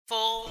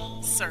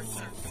Full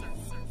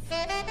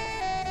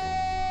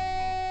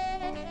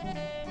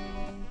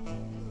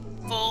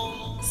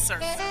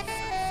circle.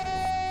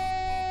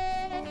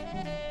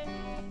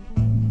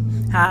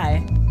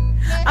 Hi,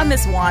 I'm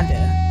Miss Wanda,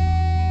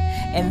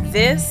 and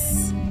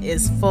this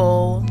is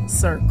Full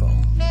Circle.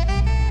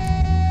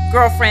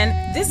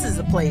 Girlfriend, this is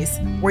a place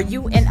where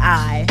you and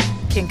I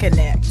can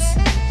connect.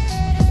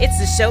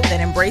 It's a show that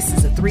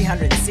embraces a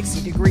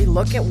 360-degree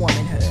look at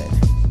womanhood.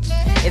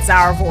 It's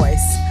our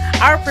voice,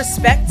 our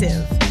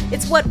perspective.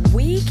 It's what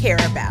we care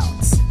about,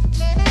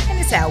 and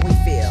it's how we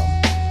feel.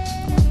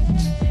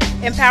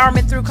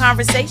 Empowerment through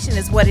conversation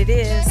is what it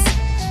is.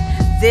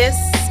 This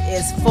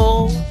is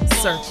Full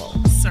Circle.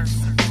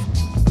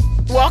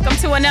 Welcome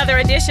to another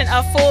edition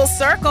of Full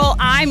Circle.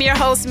 I'm your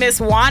host, Miss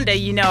Wanda.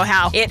 You know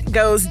how it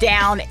goes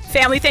down.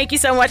 Family, thank you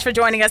so much for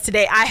joining us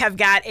today. I have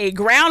got a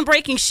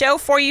groundbreaking show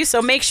for you,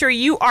 so make sure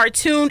you are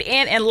tuned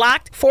in and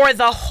locked for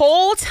the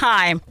whole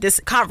time.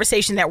 This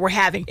conversation that we're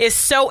having is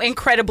so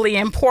incredibly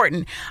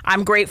important.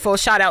 I'm grateful.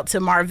 Shout out to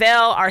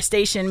Marvell, our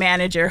station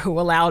manager, who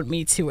allowed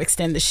me to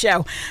extend the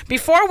show.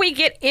 Before we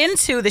get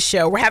into the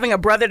show, we're having a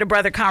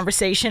brother-to-brother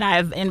conversation. I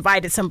have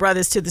invited some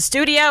brothers to the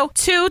studio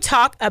to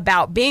talk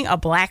about being a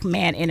black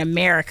man in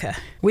America.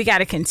 We got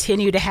to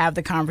continue to have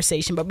the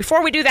conversation. But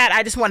before we do that,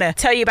 I just want to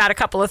tell you about a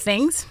couple of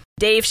things.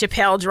 Dave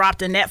Chappelle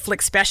dropped a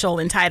Netflix special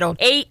entitled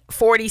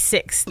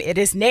 8:46. It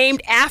is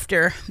named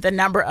after the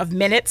number of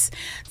minutes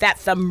that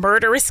the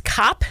murderous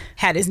cop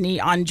had his knee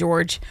on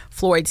George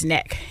Floyd's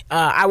neck.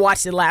 I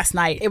watched it last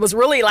night. It was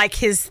really like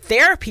his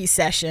therapy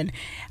session.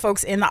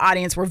 Folks in the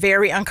audience were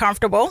very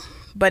uncomfortable.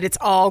 But it's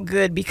all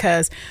good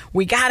because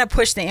we got to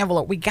push the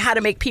envelope. We got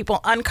to make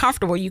people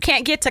uncomfortable. You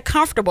can't get to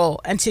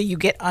comfortable until you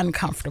get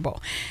uncomfortable.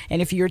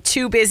 And if you're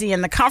too busy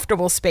in the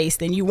comfortable space,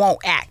 then you won't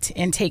act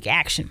and take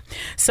action.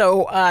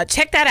 So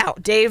check that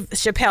out. Dave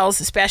Chappelle's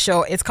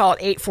special. It's called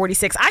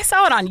 8:46. I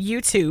saw it on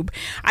YouTube.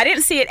 I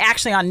didn't see it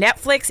actually on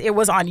Netflix. It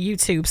was on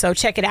YouTube. So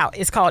check it out.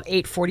 It's called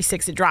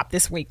 8:46. It dropped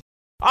this week.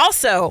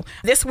 Also,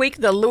 this week,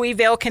 the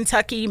Louisville,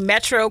 Kentucky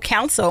Metro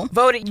Council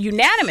voted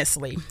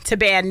unanimously to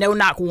ban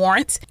no-knock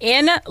warrants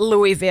in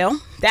Louisville.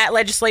 That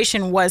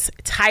legislation was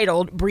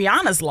titled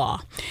Breonna's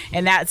Law,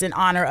 and that's in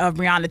honor of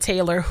Breonna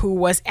Taylor, who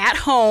was at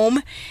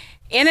home,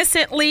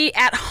 innocently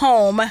at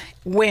home,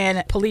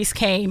 when police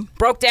came,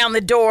 broke down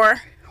the door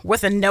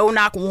with a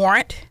no-knock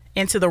warrant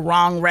into the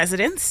wrong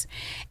residence,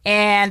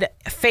 and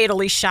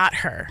fatally shot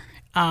her.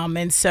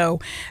 And so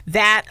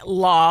that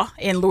law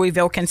in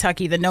Louisville,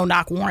 Kentucky, the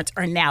no-knock warrants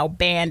are now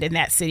banned in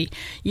that city.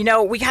 You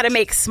know, we got to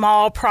make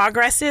small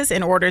progresses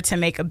in order to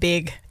make a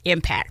big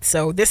impact.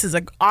 So this is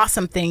an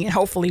awesome thing, and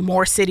hopefully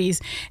more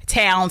cities,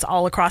 towns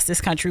all across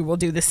this country will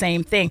do the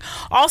same thing.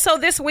 Also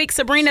this week,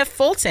 Sabrina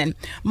Fulton,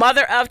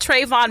 mother of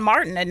Trayvon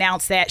Martin,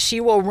 announced that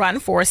she will run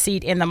for a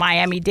seat in the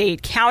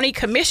Miami-Dade County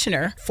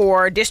Commissioner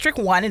for District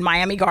 1 in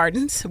Miami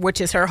Gardens, which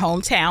is her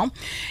hometown.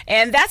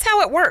 And that's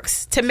how it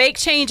works. To make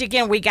change,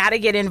 again, we got to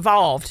get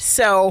involved.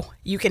 So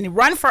you can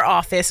run for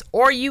office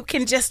or you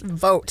can just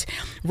vote.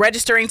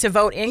 Registering to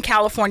vote in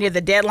California,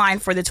 the deadline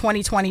for the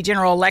 2020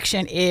 general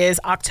election is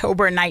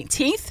October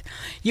 19th.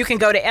 You can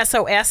go to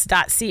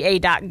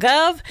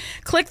sos.ca.gov,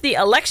 click the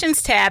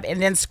elections tab,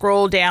 and then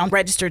scroll down,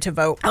 register to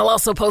vote. I'll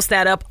also post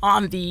that up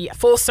on the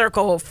Full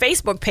Circle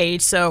Facebook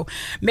page. So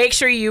make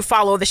sure you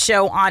follow the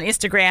show on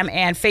Instagram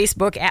and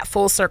Facebook at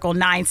Full Circle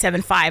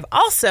 975.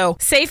 Also,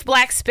 Safe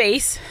Black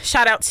Space.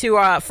 Shout out to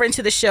a friend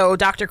to the show,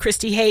 Dr.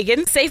 Christy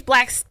Hagan. Safe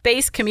Black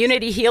Space Community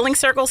Healing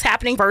Circles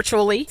happening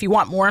virtually. If you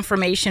want more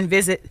information,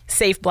 visit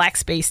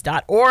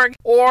safeblackspace.org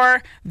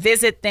or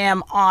visit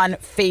them on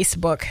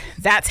Facebook.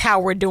 That's how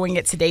we're doing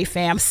it today,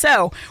 fam.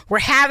 So we're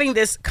having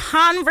this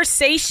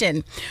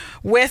conversation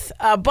with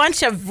a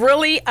bunch of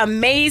really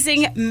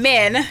amazing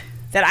men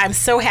that I'm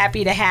so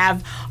happy to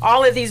have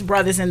all of these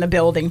brothers in the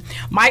building.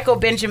 Michael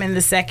Benjamin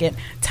II,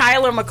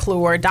 Tyler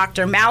McClure,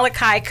 Dr.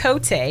 Malachi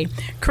Cote,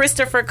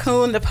 Christopher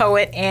Kuhn, the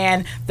poet,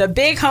 and the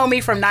big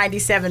homie from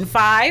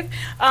 97.5.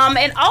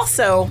 And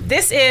also,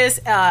 this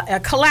is a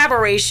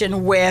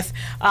collaboration with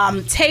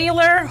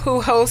Taylor,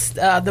 who hosts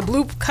the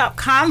Blue Cup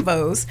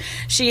Convos.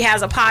 She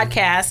has a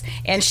podcast,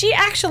 and she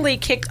actually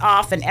kicked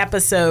off an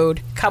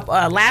episode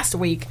last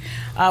week,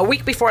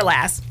 week before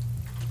last,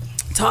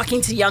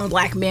 talking to young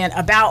black men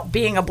about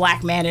being a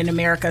black man in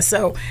America.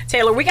 So,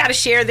 Taylor, we got to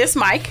share this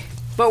mic.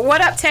 But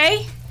what up,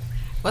 Tay?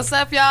 What's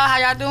up, y'all? How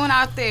y'all doing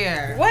out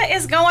there? What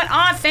is going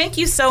on? Thank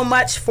you so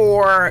much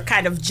for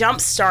kind of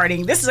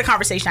jump-starting. This is a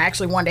conversation I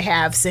actually wanted to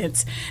have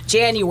since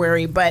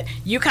January, but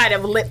you kind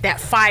of lit that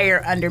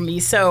fire under me.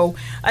 So,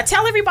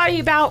 tell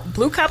everybody about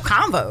Blue Cup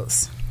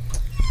Convos.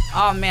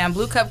 Oh, man,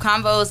 Blue Cup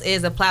Convos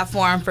is a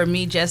platform for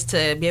me just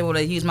to be able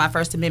to use my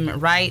First Amendment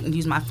right and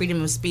use my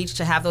freedom of speech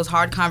to have those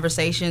hard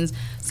conversations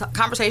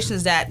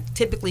that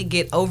typically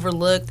get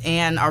overlooked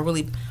and are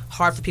really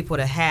hard for people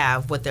to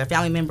have with their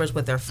family members,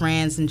 with their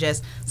friends, and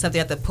just something you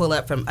have to pull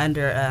up from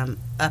under,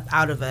 up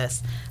out of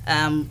us.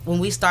 When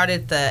we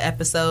started the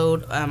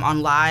episode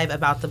on live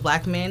about the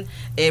black men,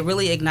 it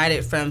really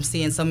ignited from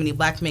seeing so many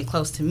black men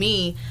close to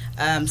me,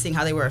 seeing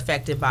how they were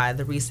affected by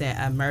the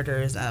recent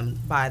murders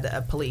by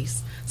the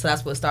police. So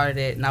that's what started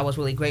it, and I was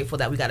really grateful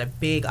that we got a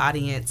big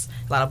audience.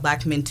 A lot of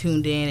black men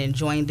tuned in and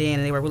joined in,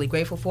 and they were really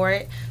grateful for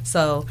it.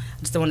 So I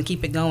just want to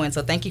keep it going.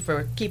 So thank you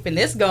for keeping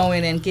this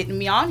going and getting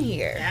me on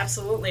here.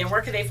 Absolutely. And where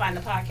can they find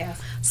the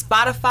podcast?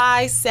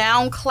 Spotify,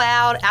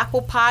 SoundCloud,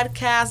 Apple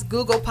Podcasts,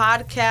 Google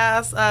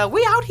Podcasts.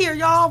 We out here,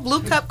 y'all.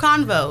 Blue Cup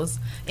Convos.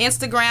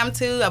 Instagram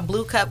too,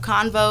 Blue Cup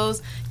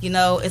Convos. You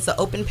know, it's an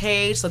open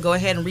page, so go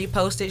ahead and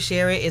repost it,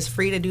 share it. It's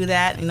free to do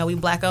that. You know, we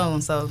black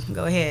owned, so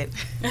go ahead.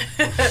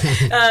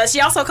 She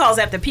also calls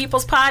that the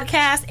People's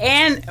Podcast,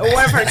 and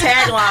one of her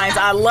taglines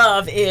I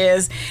love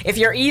is, if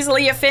you're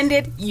easily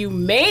offended, you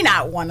may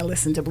not want to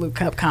listen to Blue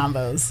Cup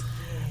Convos.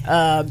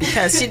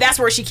 Because that's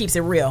where she keeps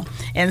it real.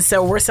 And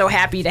so we're so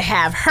happy to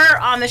have her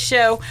on the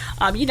show,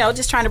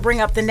 just trying to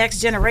bring up the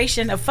next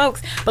generation of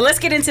folks. But let's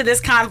get into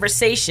this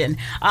conversation.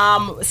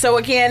 So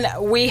again,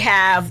 we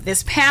have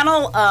this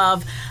panel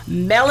of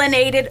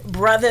melanated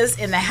brothers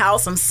in the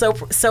house. I'm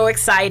so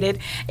excited.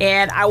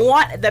 And I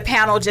want the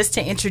panel just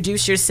to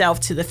introduce yourself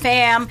to the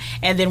fam,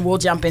 and then we'll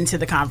jump into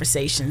the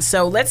conversation.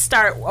 So let's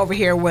start over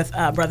here with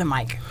Brother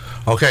Mike.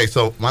 Okay,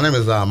 so my name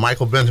is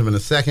Michael Benjamin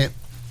II.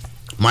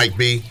 Mike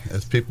B,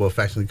 as people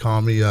affectionately call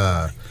me,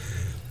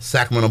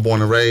 Sacramento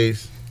born and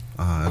raised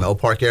in the Oak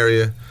Park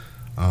area,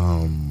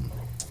 and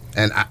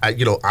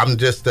I'm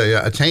just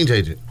a change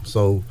agent,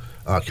 so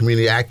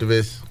community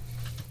activist,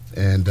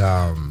 and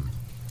I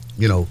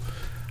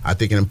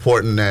think it's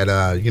important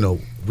that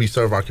we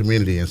serve our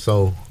community, and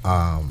so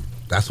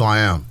that's who I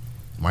am.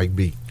 Mike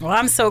B. Well,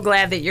 I'm so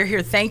glad that you're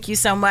here. Thank you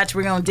so much.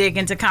 We're going to dig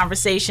into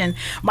conversation.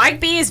 Mike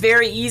B is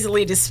very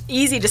easy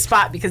to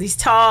spot because he's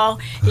tall,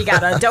 he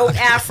got a dope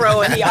afro,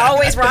 and he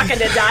always rocking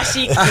the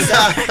dashiki.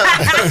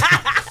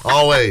 So.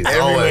 always.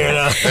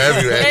 Everywhere.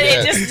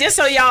 And just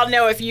so y'all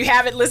know, if you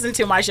haven't listened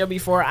to my show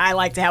before, I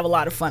like to have a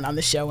lot of fun on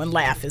the show and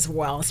laugh as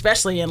well,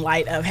 especially in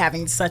light of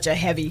having such a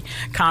heavy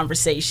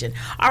conversation.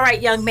 All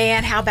right, young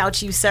man, how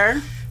about you,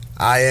 sir?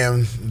 I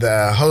am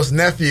the host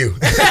nephew.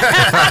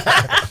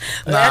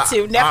 That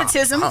too.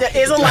 Nepotism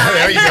is alive.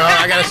 There you go.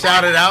 I got to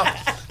shout it out.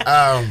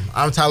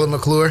 I'm Tyler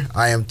McClure.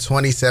 I am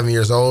 27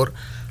 years old.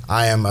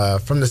 I am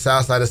from the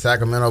south side of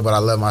Sacramento, but I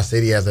love my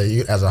city as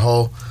a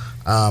whole.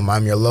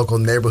 I'm your local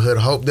neighborhood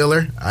hope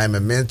dealer. I am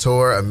a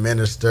mentor, a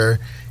minister,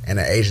 and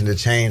an agent of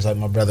change like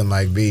my brother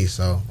Mike B.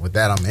 So with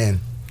that, I'm in.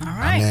 All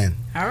right. I'm in.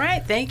 All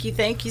right. Thank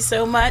you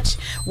so much.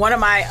 One of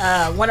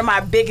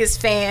my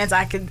biggest fans.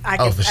 I could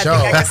sure.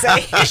 I could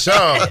say. For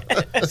sure.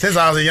 Since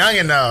I was a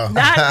youngin' though.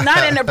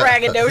 Not in a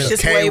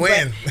braggadocious way,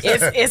 win.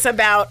 but it's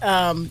about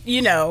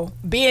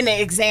being an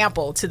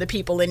example to the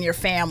people in your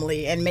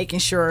family and making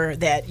sure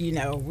that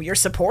you're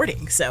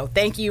supporting. So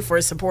thank you for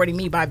supporting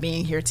me by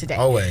being here today.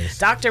 Always.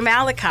 Dr.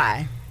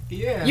 Malachi.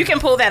 Yeah. You can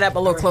pull that up a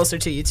little closer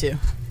to you too.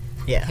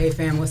 Yeah. Hey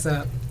fam, what's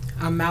up?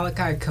 I'm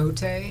Malachi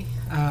Kote.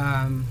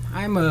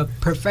 I'm a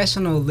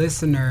professional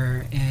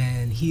listener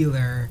and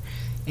healer,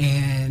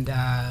 and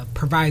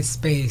provide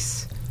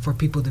space for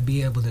people to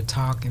be able to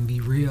talk and be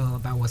real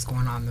about what's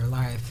going on in their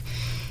life.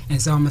 And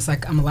so I'm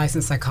a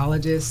licensed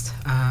psychologist.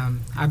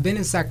 I've been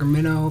in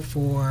Sacramento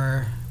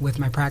with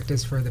my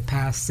practice for the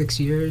past 6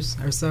 years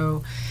or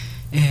so,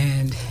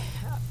 and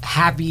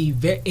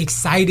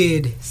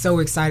so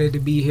excited to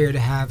be here to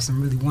have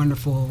some really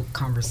wonderful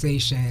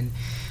conversation.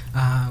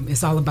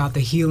 It's all about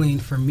the healing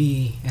for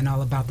me, and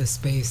all about the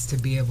space to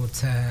be able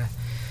to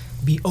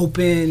be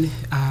open,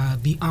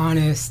 be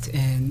honest,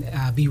 and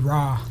be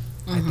raw.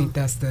 Mm-hmm. I think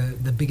that's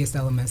the biggest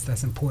elements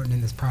that's important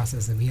in this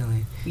process of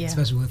healing,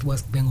 especially with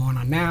what's been going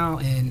on now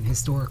and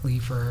historically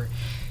for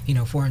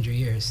 400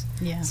 years.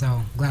 Yeah.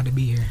 So glad to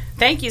be here.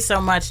 Thank you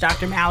so much,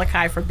 Dr.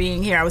 Malachi, for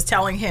being here. I was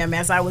telling him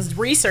as I was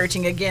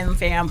researching again,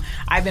 fam,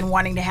 I've been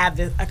wanting to have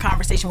a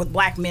conversation with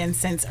black men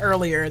since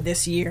earlier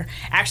this year,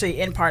 actually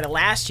in part of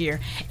last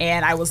year.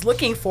 And I was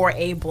looking for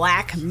a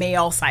black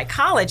male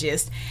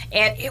psychologist,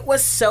 and it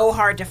was so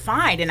hard to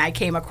find. And I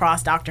came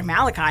across Dr.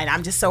 Malachi, and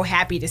I'm just so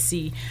happy to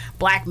see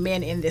black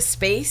men in this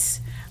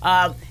space.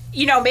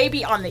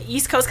 Maybe on the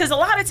East Coast, because a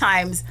lot of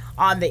times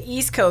on the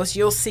East Coast,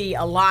 you'll see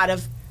a lot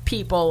of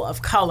people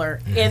of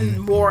color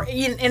in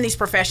these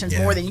professions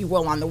more than you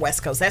will on the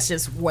West Coast. That's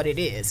just what it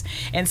is.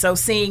 And so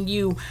seeing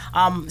you,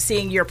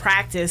 seeing your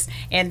practice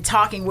and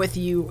talking with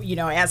you,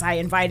 as I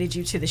invited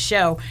you to the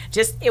show,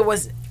 it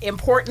was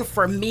important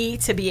for me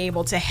to be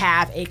able to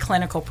have a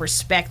clinical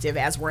perspective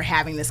as we're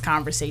having this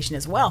conversation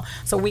as well.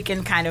 So we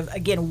can kind of,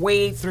 again,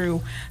 wade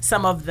through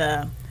some of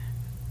the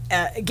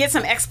get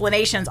some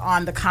explanations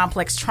on the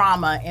complex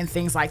trauma and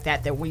things like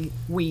that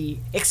we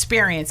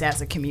experience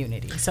as a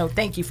community. So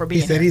thank you for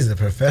being here. He said he's a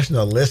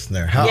professional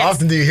listener. How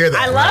often do you hear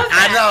that? I love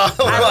that. I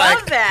know. I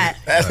love that.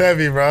 That's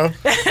heavy, bro.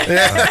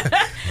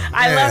 Yeah.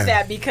 I love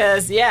that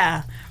because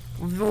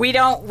we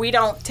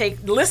don't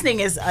take, listening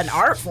is an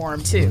art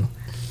form too.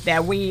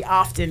 that we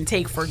often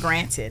take for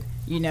granted.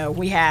 You know,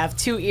 we have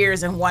 2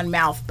 ears and 1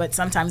 mouth, but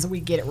sometimes we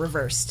get it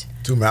reversed.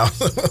 2 mouths.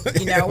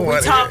 You know, we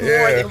talk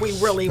more than we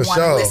really want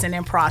to listen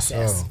and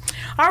process.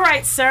 All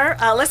right, sir.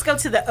 Let's go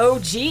to the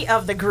OG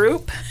of the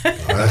group.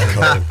 That's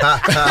cold.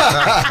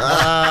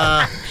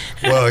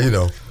 Well, you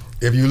know,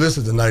 if you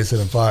listen to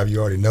 97.5, you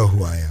already know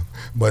who I am.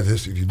 But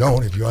if you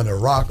don't, if you're under a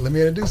rock, let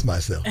me introduce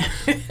myself.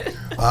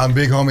 I'm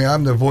Big Homie.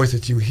 I'm the voice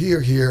that you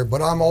hear here,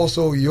 but I'm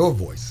also your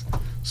voice.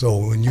 So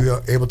when you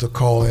are able to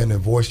call in and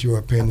voice your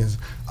opinions,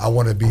 I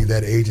want to be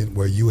that agent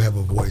where you have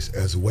a voice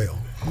as well.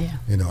 Yeah.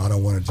 You know, I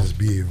don't want to just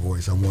be a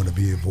voice. I want to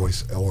be a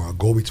voice or a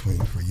go-between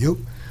for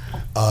you.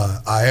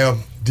 I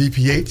am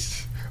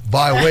DPH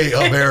by way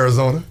of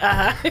Arizona.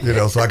 You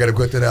know, so I got to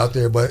put that out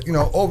there. But, you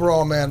know,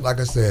 overall, man, like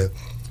I said,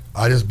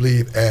 I just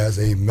believe as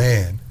a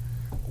man,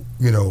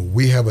 you know,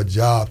 we have a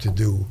job to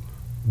do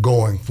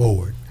going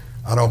forward.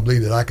 I don't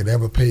believe that I can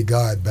ever pay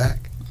God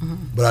back,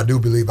 but I do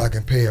believe I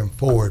can pay him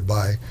forward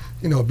by,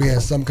 you know, being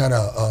some kind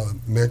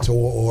of mentor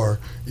or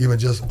even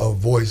just a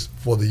voice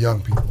for the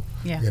young people,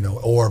 you know,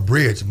 or a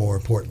bridge, more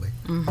importantly.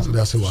 So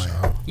that's who I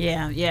am.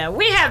 Yeah.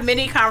 We have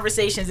many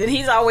conversations, and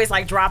he's always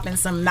like dropping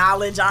some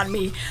knowledge on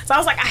me. So I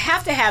was like, I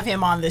have to have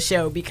him on the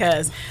show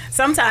because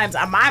sometimes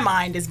my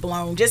mind is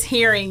blown just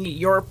hearing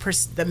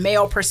the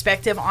male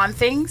perspective on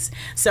things.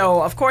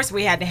 So of course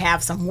we had to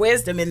have some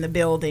wisdom in the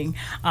building,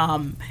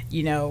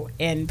 you know,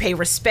 and pay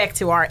respect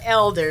to our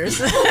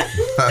elders.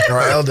 Our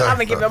elder. I'm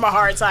gonna give him a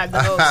hard time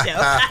the whole show.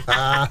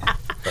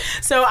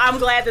 So I'm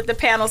glad that the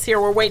panel's here.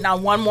 We're waiting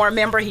on one more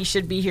member. He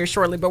should be here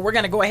shortly, but we're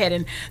going to go ahead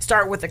and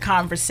start with the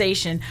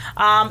conversation.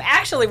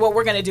 Actually, what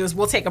we're going to do is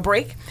we'll take a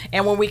break,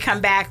 and when we come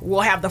back,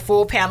 we'll have the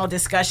full panel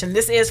discussion.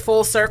 This is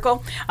Full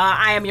Circle.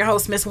 I am your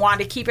host, Miss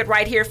Wanda. Keep it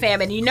right here, fam.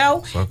 And you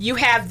know, you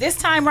have this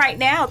time right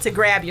now to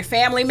grab your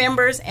family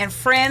members and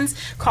friends,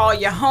 call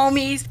your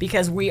homies,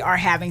 because we are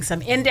having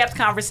some in-depth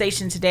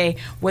conversation today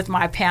with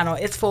my panel.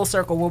 It's Full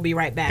Circle. We'll be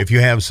right back. If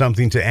you have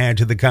something to add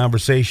to the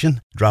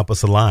conversation, drop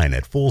us a line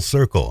at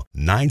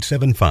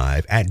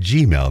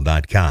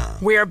fullcircle975@gmail.com.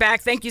 We are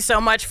back. Thank you so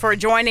much for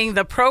joining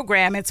the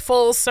program. It's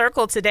Full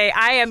Circle today.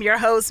 I am your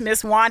host,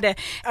 Miss Wanda,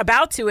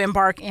 about to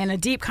embark in a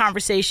deep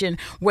conversation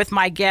with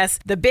my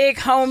guest, the big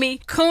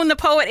homie. Coon the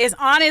Poet is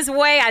on his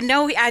way. I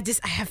know. I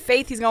have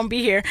faith he's going to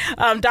be here.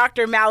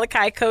 Dr.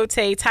 Malachi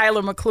Cote,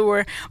 Tyler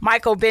McClure,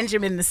 Michael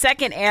Benjamin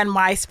II, and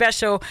my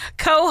special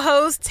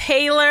co-host,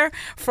 Taylor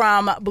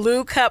from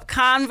Blue Cup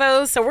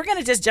Convos. So we're going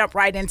to just jump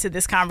right into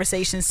this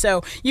conversation.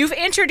 So you've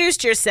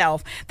introduced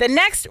yourself. The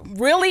next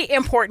really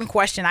important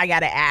question I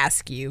got to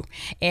ask you,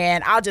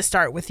 and I'll just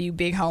start with you,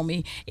 big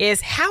homie,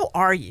 is how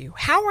are you?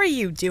 How are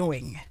you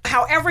doing?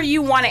 However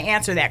you want to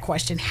answer that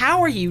question,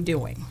 how are you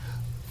doing?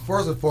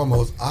 First and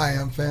foremost, I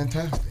am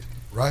fantastic,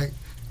 right?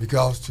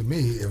 Because to me,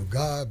 if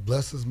God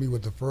blesses me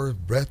with the first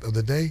breath of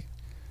the day,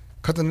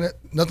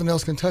 nothing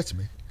else can touch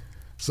me.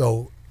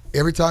 So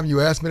every time you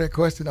ask me that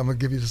question, I'm going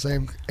to give you the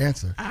same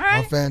answer. All right.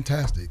 I'm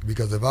fantastic,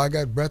 because if I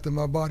got breath in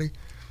my body,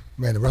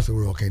 man, the rest of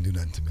the world can't do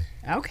nothing to me.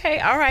 Okay,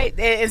 all right.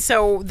 And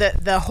so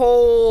the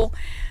whole,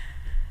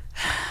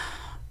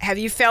 have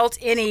you felt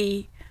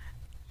any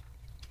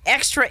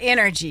extra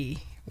energy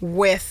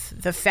with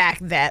the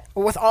fact that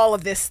with all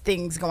of this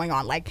things going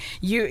on, like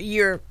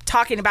you're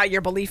talking about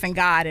your belief in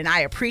God, and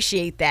I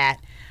appreciate that,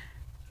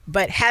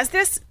 but has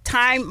this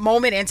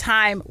moment in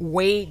time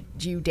weighed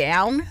you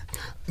down?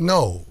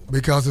 No,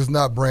 because it's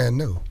not brand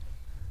new.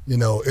 You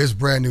know, it's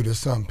brand new to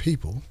some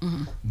people,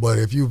 but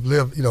if you've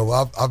lived, you know,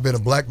 I've been a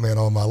black man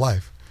all my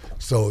life,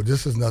 so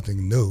this is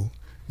nothing new.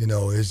 You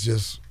know, it's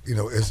just, you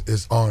know,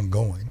 it's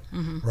ongoing,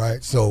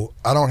 right? So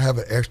I don't have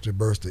an extra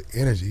burst of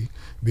energy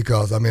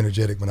because I'm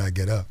energetic when I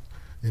get up.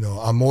 You know,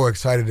 I'm more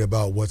excited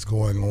about what's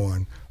going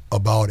on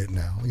about it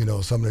now. You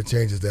know, some of the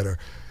changes that are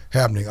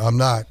happening. I'm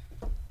not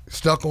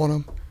stuck on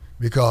them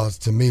because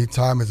to me,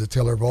 time is a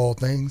teller of all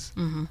things.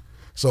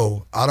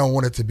 So I don't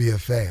want it to be a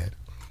fad.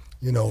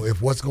 You know,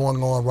 if what's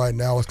going on right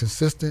now is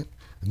consistent,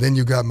 then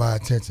you got my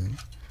attention.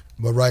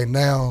 But right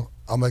now,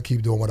 I'm going to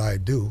keep doing what I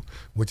do,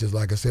 which is,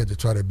 like I said, to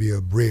try to be a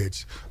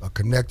bridge, a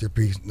connector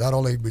piece, not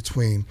only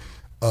between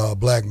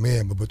black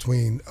men, but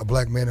between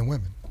black men and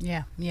women.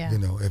 Yeah. You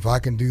know, if I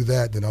can do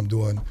that, then I'm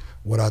doing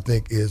what I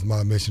think is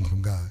my mission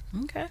from God.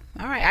 Okay.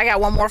 All right. I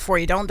got one more for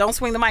you. Don't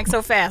swing the mic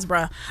so fast,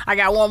 bro. I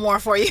got one more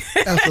for you.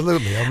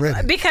 Absolutely. I'm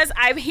ready. Because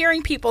I'm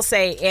hearing people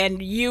say,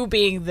 and you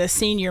being the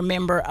senior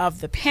member of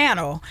the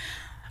panel,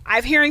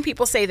 I'm hearing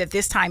people say that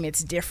this time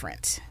it's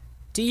different.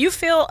 Do you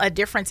feel a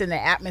difference in the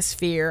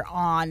atmosphere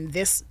on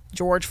this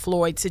George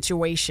Floyd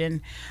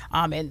situation,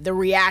 and the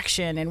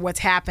reaction and what's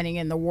happening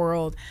in the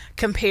world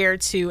compared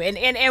to,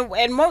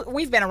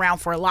 we've been around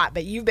for a lot,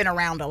 but you've been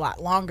around a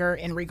lot longer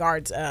in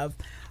regards of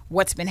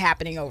what's been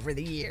happening over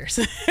the years?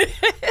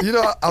 You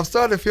know, I'm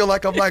starting to feel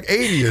like I'm like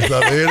 80 or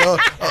something, you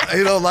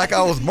know, like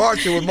I was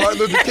marching with Martin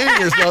Luther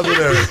King or something,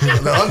 or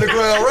the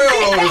Underground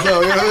Railroad or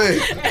something, you know what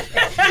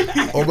I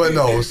mean? Oh, but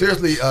no,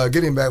 seriously,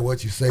 getting back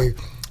what you say,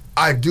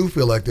 I do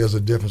feel like there's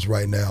a difference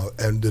right now,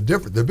 and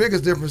the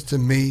biggest difference to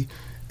me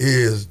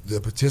is the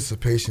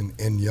participation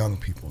in young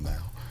people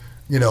now.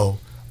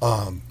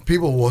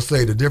 People will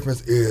say the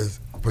difference is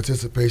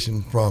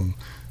participation from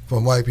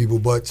white people,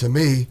 but to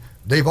me,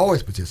 they've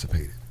always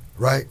participated,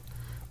 right?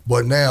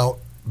 But now,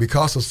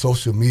 because of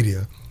social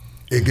media,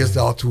 it gets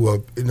out to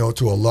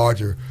a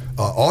larger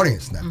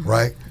audience now,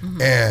 right?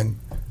 And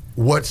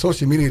what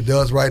social media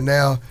does right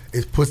now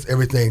is puts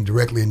everything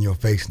directly in your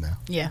face now.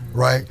 Yeah.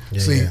 Right?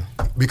 See,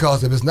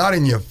 because if it's not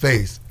in your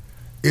face,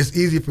 it's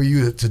easy for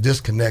you to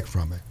disconnect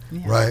from it,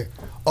 right?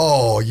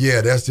 Oh,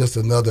 yeah, that's just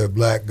another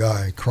black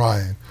guy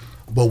crying.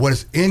 But when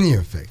it's in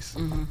your face,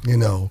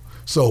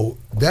 so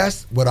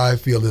that's what I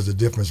feel is the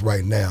difference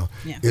right now,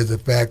 is the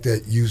fact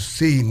that you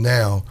see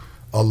now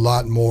a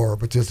lot more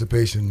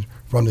participation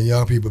from the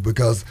young people,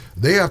 because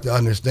they have to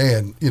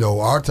understand,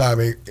 our time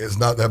is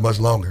not that much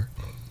longer,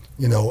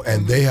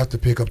 and they have to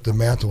pick up the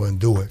mantle and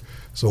do it.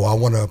 So I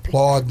want to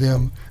applaud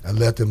them and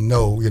let them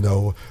know,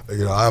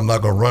 I'm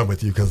not going to run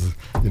with you because,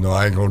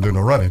 I ain't going to do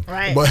no running.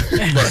 Right. But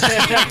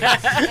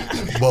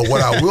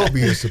what I will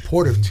be is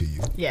supportive to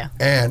you. Yeah.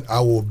 And I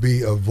will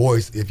be a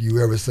voice if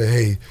you ever say,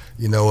 hey,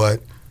 you know what,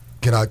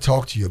 can I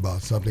talk to you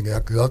about something?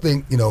 Because I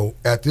think,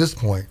 at this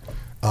point,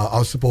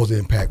 I'm supposed to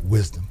impact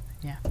wisdom.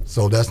 Yeah.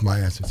 So that's my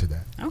answer to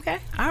that. Okay.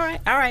 All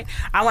right.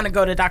 I want to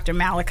go to Dr.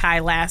 Malachi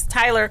last.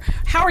 Tyler,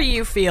 how are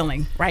you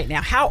feeling right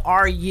now? How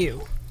are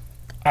you?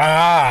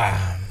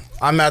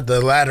 I'm at the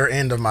latter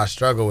end of my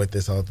struggle with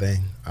this whole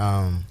thing.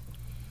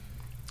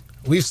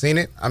 We've seen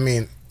it. I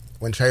mean,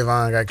 when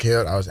Trayvon got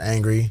killed, I was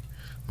angry.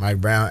 Mike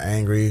Brown,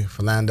 angry.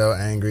 Philando,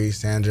 angry.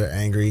 Sandra,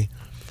 angry.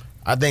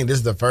 I think this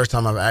is the first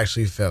time I've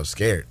actually felt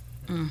scared,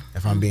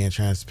 if I'm being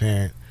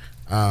transparent.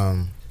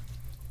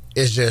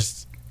 It's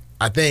just,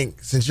 I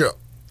think since you're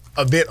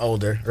a bit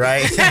older,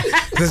 right?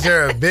 Since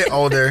you're a bit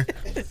older,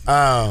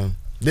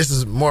 this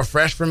is more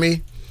fresh for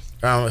me.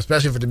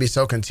 Especially for it to be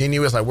so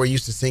continuous. Like, we're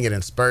used to seeing it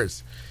in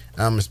spurts,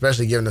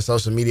 especially given the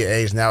social media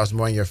age. Now it's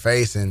more in your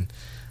face. And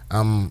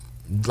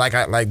like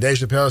Dave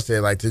Chappelle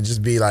said, like, to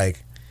just be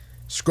like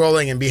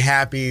scrolling and be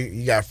happy.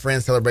 You got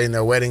friends celebrating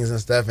their weddings and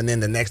stuff, and then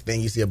the next thing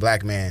you see a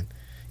black man,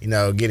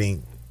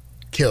 getting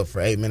killed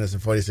for 8 minutes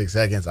and 46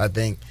 seconds. I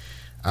think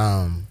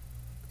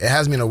it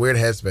has me in a weird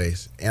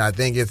headspace, and I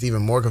think it's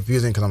even more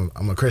confusing because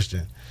I'm a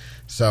Christian.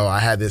 So I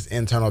had this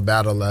internal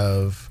battle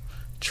of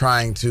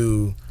trying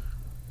to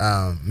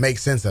make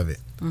sense of it.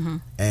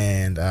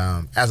 And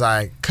as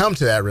I come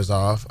to that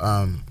resolve,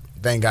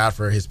 thank God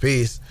for his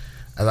peace,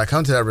 as I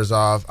come to that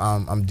resolve,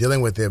 I'm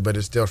dealing with it, but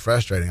it's still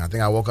frustrating. I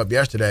think I woke up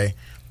yesterday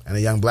and a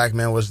young black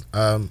man was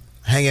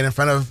hanging in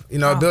front of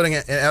a building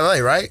in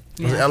L.A., right?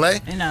 Was it L.A.?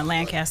 In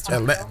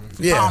Lancaster.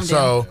 Yeah, Palmdale.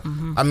 so,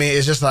 I mean,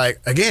 it's just like,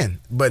 again,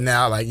 but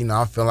now,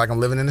 I feel like I'm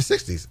living in the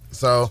 60s.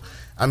 So,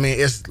 I mean,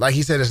 it's like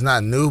he said, it's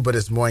not new, but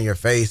it's more in your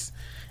face.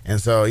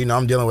 And so,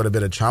 I'm dealing with a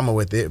bit of trauma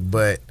with it,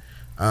 but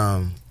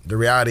the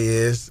reality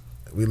is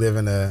we live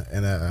in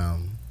a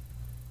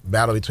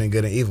battle between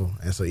good and evil,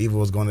 and so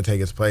evil is going to take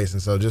its place.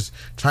 And so just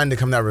trying to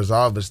come to that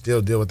resolve, but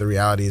still deal with the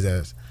realities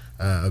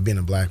of being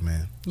a black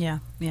man. Yeah.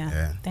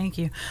 Thank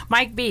you,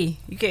 Mike B.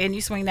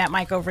 You swing that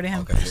mic over to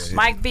him. Okay, yeah.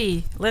 Mike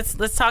B.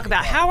 Let's talk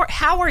about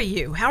how are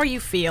you? How are you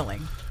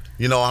feeling?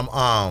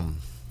 I'm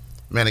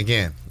man.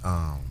 Again,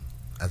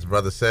 as the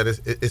brother said,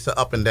 it's an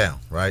up and down,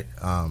 right?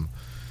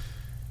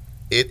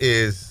 It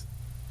is.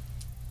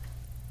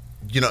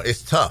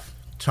 It's tough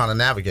trying to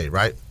navigate,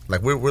 right?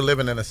 Like we're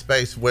living in a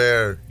space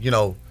where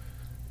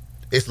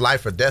it's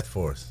life or death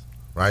for us,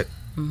 right?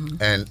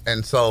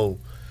 And so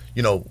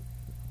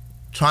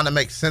trying to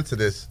make sense of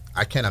this,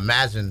 I can't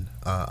imagine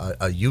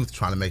a youth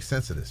trying to make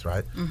sense of this,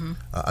 right?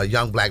 A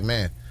young black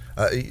man,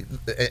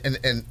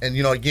 and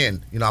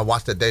again, I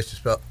watched that Dave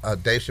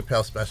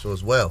Chappelle special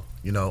as well,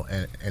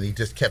 and he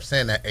just kept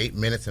saying that 8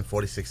 minutes and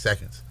 46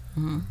 seconds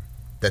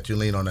that you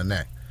lean on the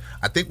neck.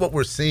 I think what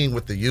we're seeing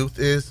with the youth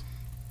is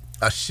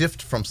a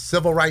shift from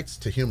civil rights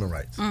to human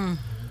rights,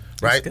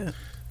 right? Good.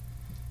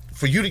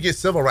 For you to get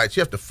civil rights,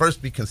 you have to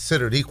first be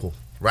considered equal,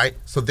 right?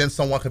 So then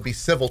someone can be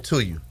civil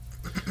to you.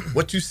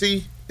 What you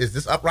see is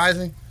this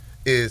uprising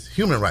is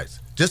human rights,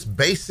 just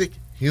basic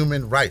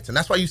human rights. And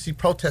that's why you see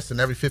protests in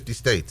every 50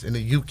 states, in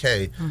the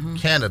UK,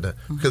 Canada,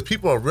 because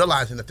people are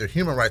realizing that their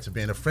human rights are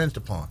being infringed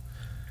upon,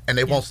 and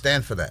they won't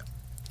stand for that.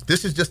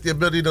 This is just the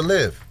ability to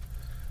live,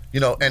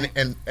 and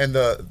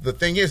the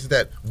thing is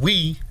that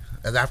we,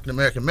 as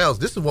African-American males,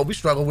 this is what we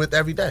struggle with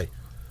every day,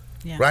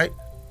 right?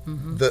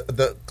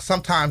 The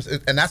sometimes,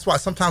 and that's why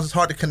sometimes it's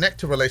hard to connect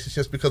to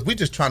relationships, because we're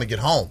just trying to get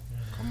home,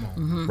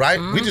 right?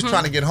 We're just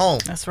trying to get home.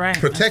 That's right.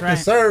 Protect and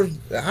serve.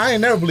 I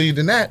ain't never believed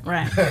in that.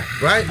 Right.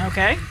 Right?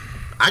 Okay.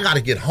 I got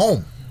to get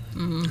home,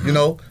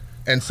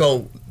 and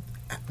so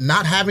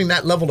not having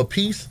that level of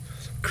peace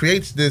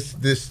creates this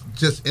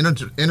just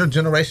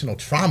intergenerational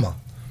trauma,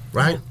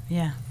 right?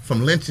 Yeah.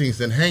 From lynchings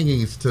and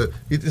hangings to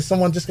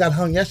someone just got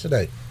hung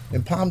yesterday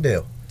in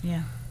Palmdale.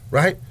 Yeah.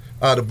 Right?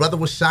 The brother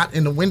was shot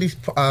in the Wendy's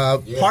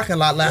parking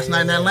lot last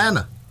night in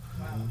Atlanta.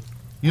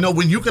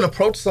 When you can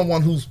approach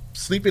someone who's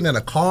sleeping in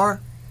a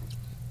car,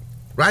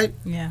 right?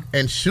 Yeah.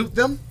 And shoot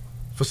them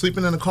for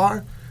sleeping in a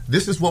car,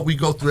 this is what we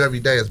go through every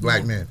day as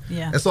black men.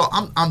 Yeah. And so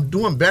I'm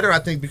doing better, I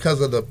think,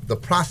 because of the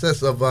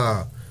process of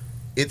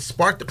it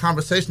sparked the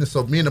conversation.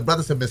 So me and the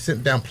brothers have been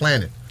sitting down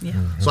planning. Yeah.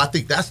 So I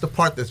think that's the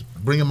part that's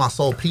bringing my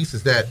soul peace,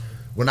 is that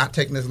we're not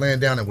taking this land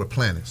down and we're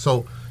planning.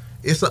 So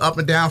it's an up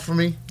and down for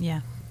me.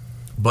 Yeah.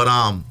 But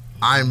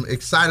I'm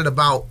excited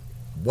about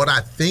what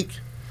I think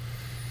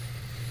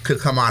could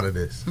come out of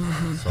this.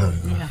 So,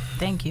 Yeah.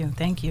 Thank you.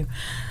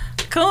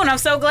 Coon, I'm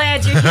so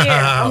glad you're here.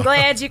 I'm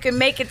glad you can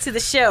make it to the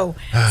show.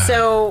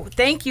 So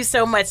thank you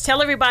so much.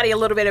 Tell everybody a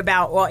little bit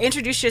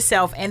introduce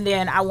yourself, and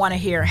then I want to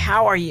hear,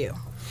 how are you?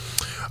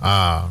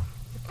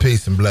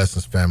 Peace and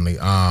blessings, family.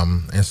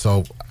 And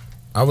so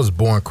I was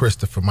born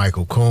Christopher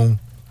Michael Coon,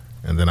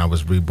 and then I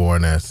was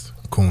reborn as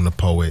Coon the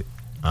Poet,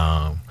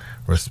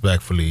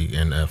 respectfully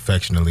and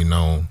affectionately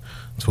known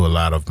to a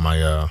lot of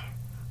my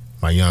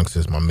my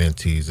youngsters, my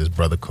mentees, as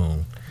Brother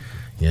Coon.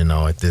 You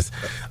know, at this,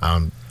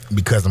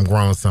 because I'm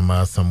growing some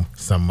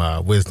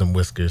wisdom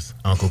whiskers,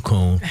 Uncle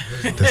Coon,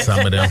 to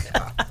some of them.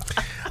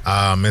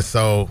 And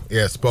so,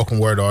 yeah, spoken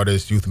word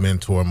artist, youth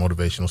mentor,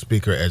 motivational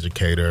speaker,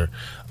 educator.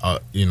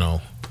 You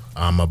know,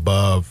 I'm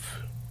above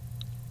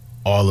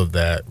all of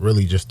that,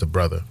 really just a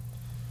brother.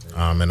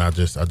 And I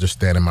just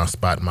stand in my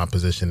spot, in my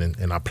position,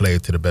 and I play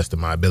it to the best of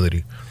my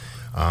ability,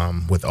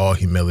 with all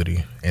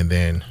humility, and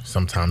then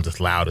sometimes as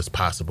loud as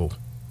possible,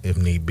 if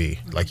need be.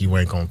 Like, you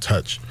ain't gonna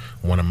touch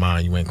one of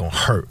mine, you ain't gonna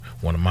hurt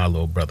one of my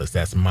little brothers.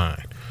 That's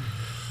mine.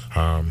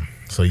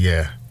 So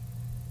yeah,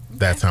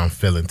 that's how I'm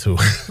feeling too.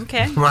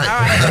 Okay. Right.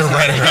 All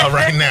right. Right about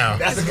right now.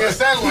 That's a good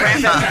segue.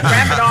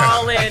 Wrap it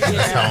all in.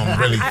 That's how I'm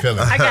really feeling.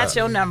 I got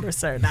your number,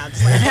 sir. No, I'm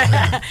just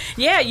kidding.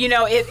 Yeah, you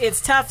know,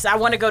 it's tough. So I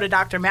want to go to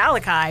Dr.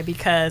 Malachi,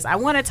 because I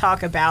want to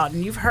talk about,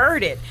 and you've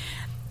heard it,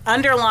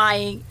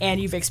 underlying,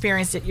 and you've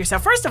experienced it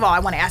yourself. First of all, I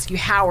want to ask you,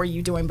 how are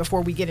you doing,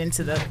 before we get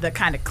into the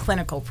kind of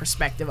clinical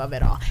perspective of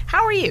it all?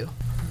 How are you?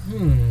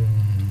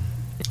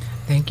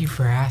 Thank you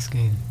for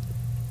asking.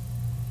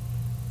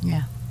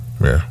 Yeah.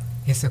 Yeah.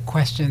 It's a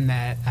question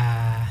that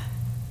I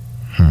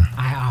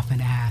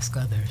often ask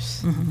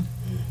others.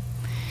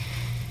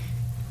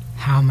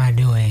 How am I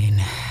doing?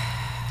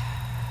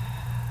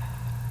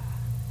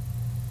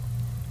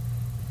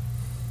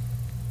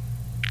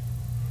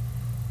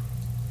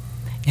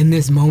 In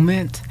this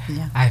moment,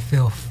 Yeah. I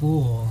feel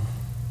full.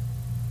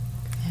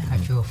 I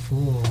feel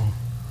full.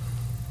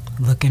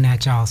 Looking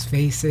at y'all's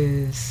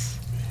faces,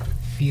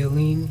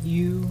 feeling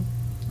you,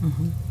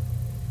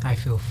 I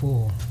feel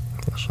full.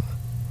 That's right.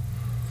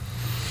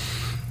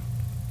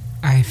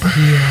 I feel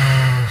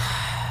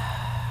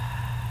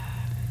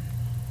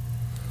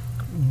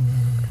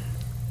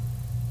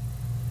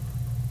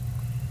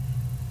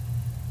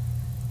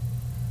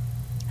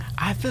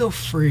I feel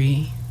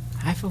free.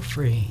 I feel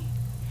free.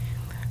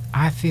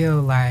 I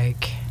feel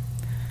like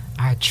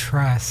I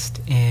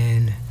trust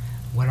in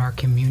what our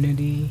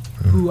community,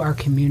 who our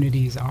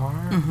communities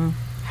are,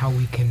 how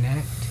we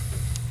connect,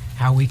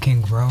 how we can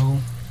grow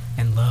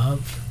and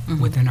love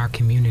within our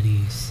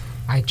communities.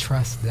 I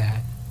trust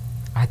that.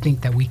 I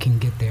think that we can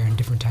get there in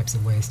different types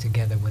of ways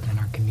together within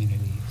our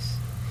communities.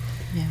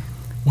 Yeah.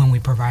 When we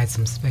provide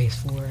some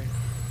space for it,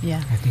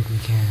 Yeah. I think we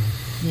can.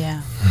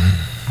 Yeah.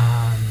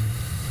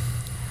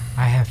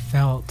 I have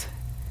felt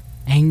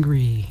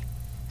angry,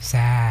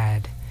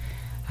 sad.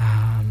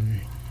 I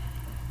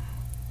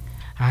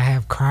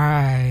have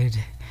cried.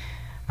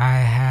 I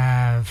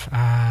have.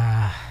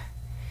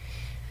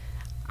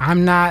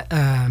 I'm not.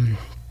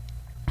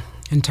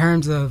 In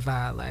terms of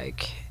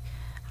I'm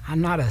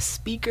not a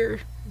speaker,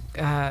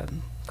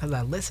 because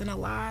I listen a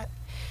lot,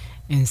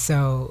 and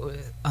so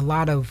a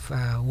lot of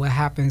what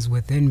happens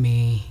within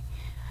me,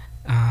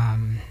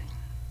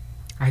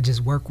 I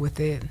just work with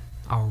it.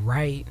 I'll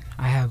write.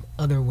 I have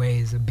other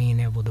ways of being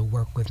able to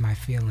work with my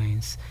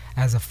feelings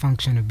as a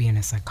function of being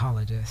a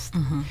psychologist.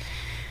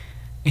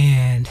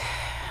 And,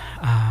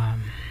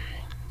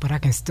 but I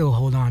can still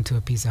hold on to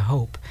a piece of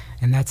hope.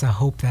 And that's a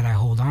hope that I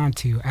hold on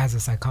to as a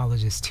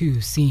psychologist too,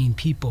 seeing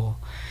people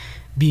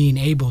being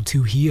able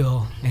to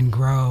heal and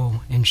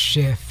grow and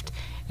shift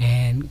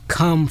and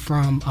come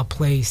from a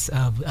place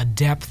of a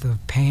depth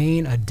of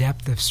pain, a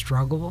depth of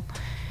struggle,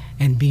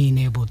 and being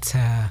able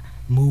to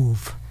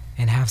move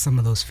and have some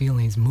of those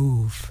feelings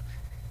move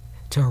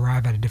to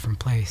arrive at a different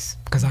place,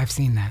 because I've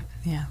seen that.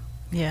 Yeah.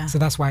 Yeah. So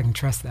that's why I can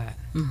trust that.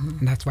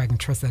 And that's why I can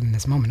trust that in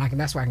this moment.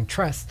 That's why I can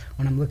trust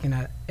when I'm looking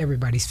at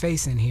everybody's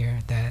face in here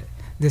that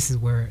this is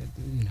where,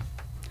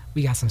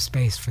 we got some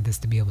space for this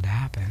to be able to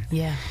happen.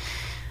 Yeah.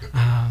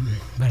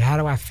 But how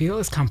do I feel?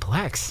 It's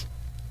complex.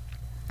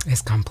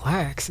 It's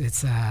complex.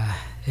 It's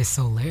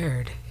so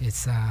layered.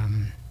 It's a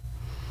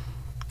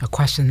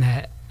question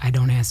that I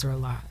don't answer a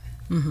lot.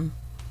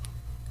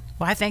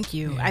 Well, I thank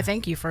you. Yeah. I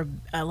thank you for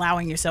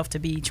allowing yourself to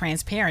be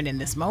transparent in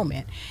this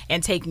moment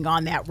and taking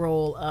on that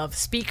role of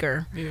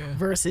speaker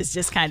versus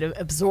just kind of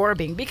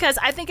absorbing. Because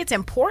I think it's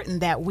important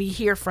that we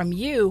hear from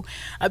you,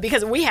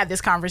 because we had this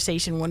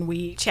conversation when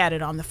we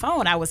chatted on the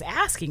phone. I was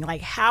asking,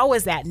 how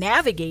is that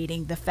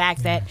navigating the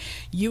fact that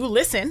you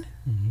listen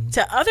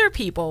to other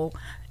people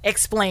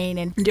explain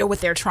and deal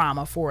with their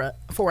trauma for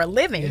a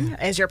living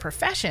as your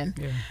profession.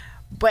 Yeah.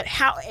 But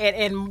how?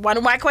 And one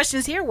of my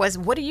questions here was,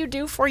 what do you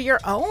do for your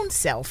own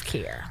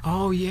self-care?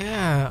 Oh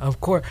yeah,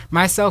 of course.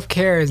 My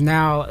self-care is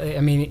now,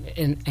 I mean,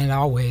 and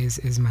always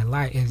is my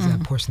life, is a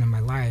portion of my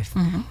life.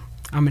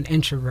 I'm an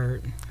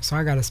introvert, so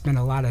I got to spend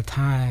a lot of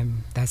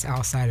time that's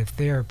outside of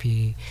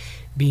therapy,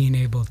 being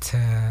able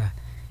to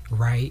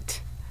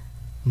write,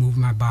 move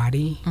my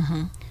body,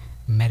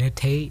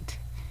 meditate,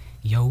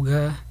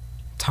 yoga,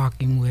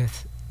 talking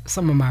with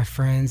some of my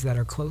friends that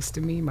are close to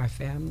me, my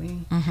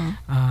family.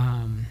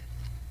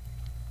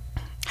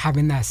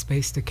 Having that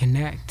space to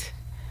connect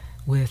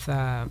with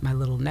my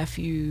little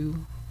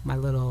nephew, my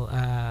little,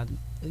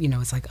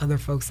 it's like other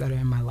folks that are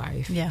in my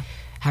life. Yeah.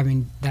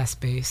 Having that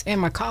space, and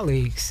my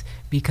colleagues,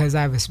 because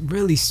I have a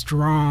really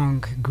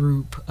strong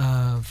group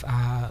of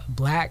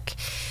Black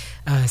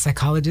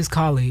psychologist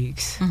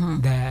colleagues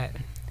that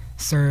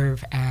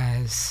serve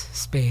as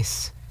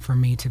space for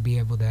me to be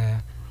able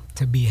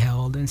to be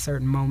held in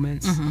certain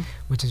moments,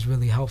 which is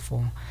really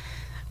helpful.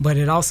 But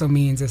it also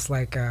means it's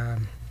like, I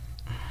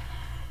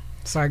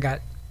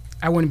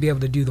wouldn't be able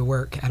to do the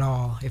work at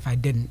all if I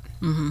didn't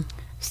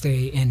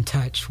stay in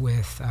touch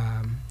with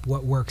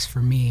what works for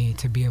me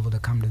to be able to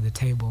come to the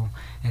table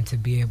and to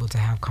be able to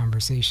have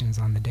conversations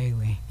on the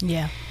daily.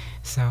 Yeah.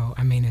 So,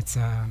 I mean, it's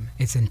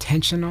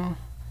intentional,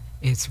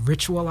 it's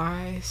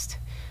ritualized,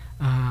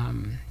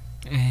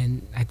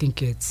 and I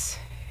think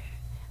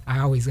I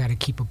always got to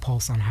keep a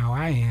pulse on how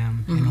I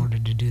am in order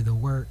to do the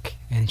work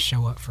and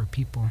show up for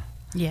people.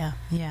 Yeah,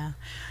 yeah.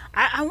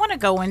 I want to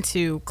go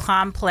into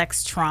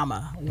complex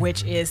trauma,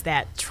 which is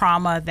that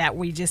trauma that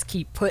we just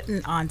keep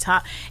putting on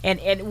top.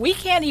 And we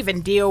can't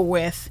even deal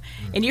with,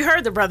 and you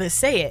heard the brothers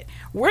say it,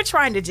 we're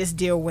trying to just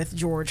deal with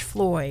George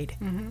Floyd.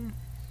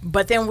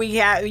 But then we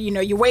have,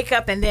 you wake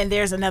up and then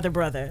there's another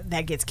brother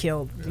that gets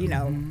killed,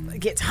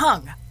 gets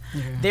hung.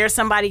 Yeah. There's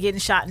somebody getting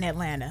shot in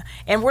Atlanta.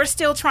 And we're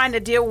still trying to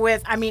deal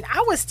with,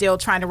 I was still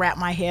trying to wrap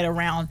my head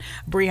around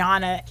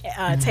Breonna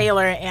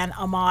Taylor and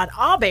Ahmaud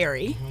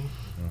Arbery.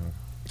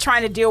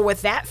 Trying to deal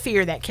with that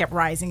fear that kept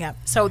rising up.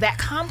 So that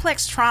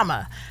complex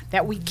trauma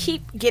that we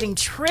keep getting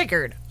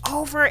triggered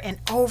over and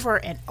over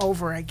and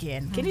over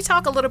again. Can you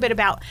talk a little bit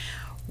about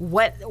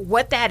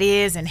what that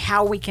is and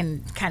how we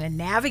can kind of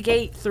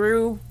navigate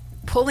through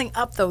pulling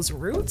up those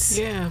roots?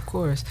 Yeah, of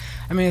course.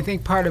 I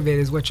think part of it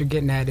is what you're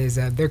getting at is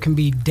that there can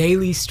be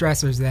daily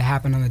stressors that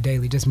happen on the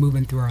daily, just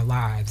moving through our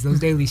lives.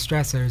 Those daily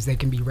stressors, they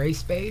can be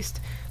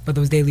race-based, but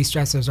those daily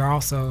stressors are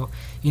also,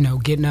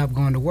 getting up,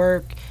 going to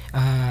work,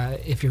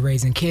 if you're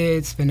raising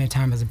kids, spending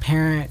time as a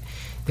parent.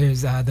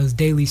 There's those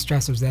daily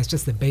stressors, that's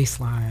just the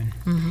baseline.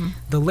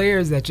 The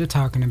layers that you're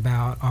talking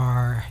about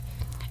are,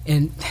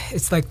 and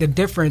it's like the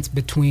difference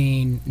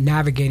between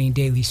navigating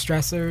daily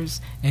stressors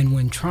and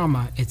when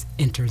trauma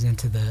enters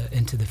into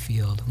the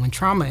field. When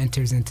trauma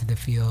enters into the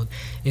field,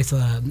 it's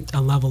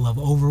a level of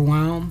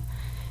overwhelm.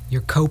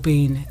 Your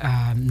coping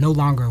no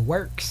longer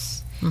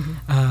works.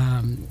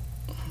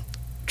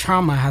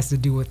 Trauma has to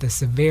do with the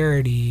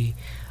severity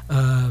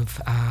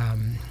of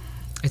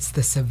it's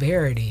the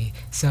severity.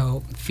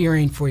 So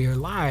fearing for your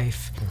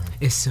life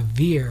is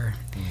severe.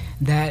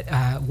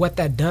 That what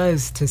that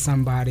does to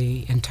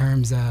somebody in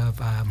terms of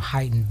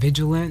heightened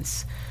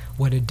vigilance,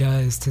 what it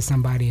does to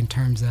somebody in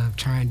terms of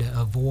trying to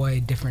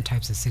avoid different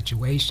types of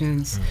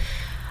situations,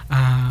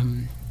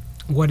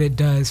 what it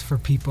does for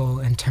people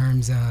in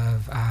terms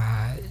of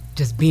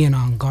just being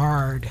on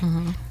guard.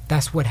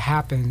 That's what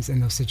happens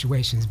in those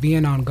situations.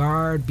 Being on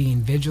guard,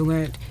 being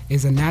vigilant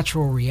is a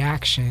natural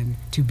reaction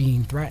to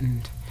being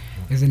threatened.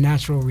 Is a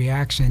natural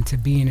reaction to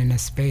being in a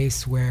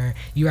space where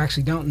you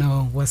actually don't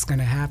know what's going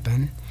to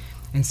happen,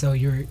 and so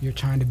you're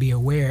trying to be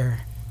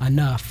aware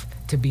enough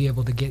to be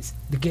able to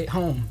get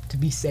home, to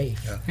be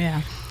safe.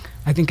 Yeah.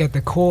 I think at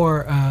the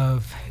core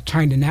of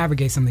trying to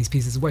navigate some of these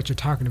pieces, what you're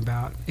talking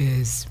about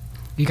is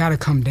you got to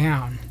come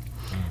down,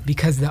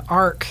 because the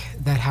arc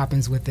that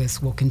happens with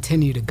this will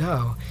continue to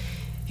go.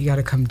 You got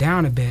to come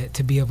down a bit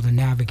to be able to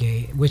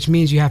navigate, which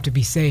means you have to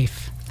be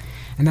safe.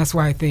 And that's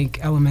why I think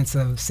elements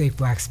of safe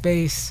Black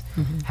space,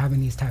 having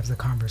these types of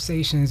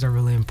conversations are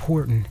really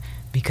important,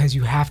 because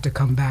you have to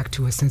come back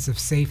to a sense of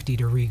safety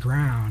to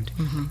reground.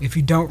 If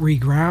you don't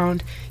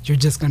reground, you're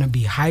just going to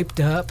be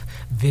hyped up,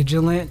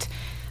 vigilant,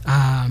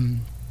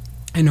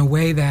 in a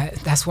way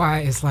that's why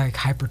it's like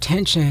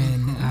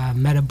hypertension,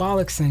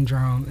 metabolic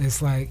syndrome.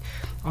 It's like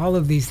all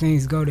of these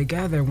things go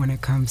together when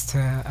it comes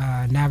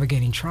to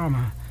navigating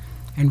trauma.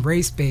 And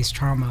race-based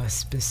trauma is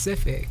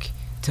specific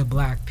to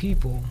Black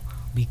people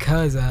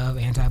because of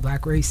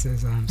anti-Black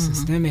racism,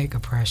 systemic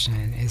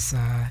oppression.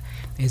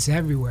 It's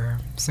everywhere.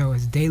 So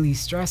it's daily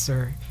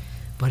stressor,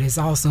 but it's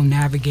also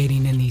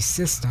navigating in these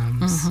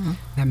systems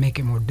that make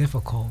it more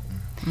difficult.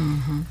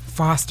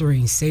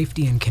 Fostering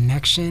safety and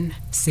connection,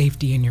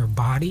 safety in your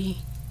body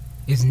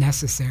is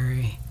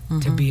necessary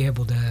to be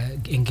able to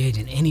engage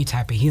in any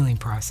type of healing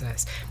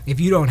process. If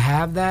you don't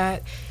have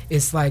that,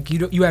 it's like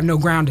you have no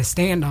ground to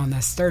stand on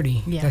that's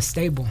sturdy, that's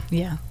stable.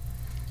 Yeah.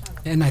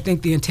 And I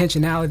think the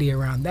intentionality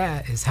around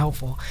that is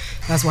helpful.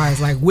 That's why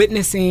it's like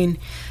witnessing,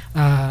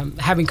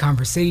 having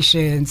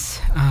conversations,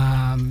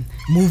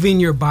 moving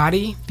your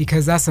body,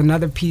 because that's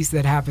another piece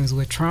that happens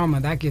with trauma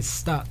that gets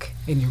stuck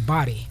in your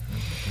body.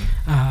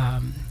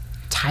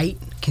 Tight,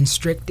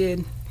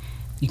 constricted.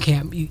 You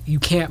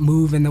can't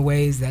move in the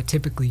ways that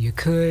typically you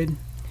could.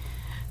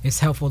 It's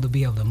helpful to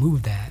be able to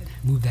move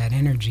that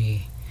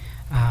energy.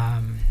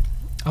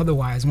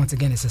 Otherwise, once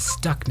again, it's a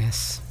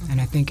stuckness.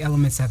 And I think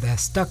elements of that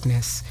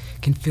stuckness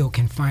can feel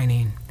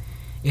confining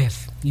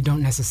if you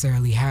don't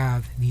necessarily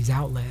have these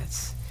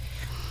outlets.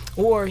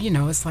 Or,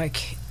 it's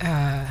like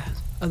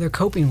other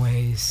coping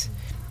ways: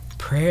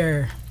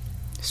 prayer,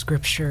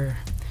 scripture,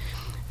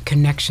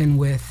 connection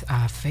with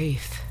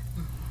faith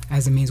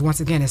as a means. Once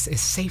again,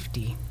 it's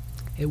safety.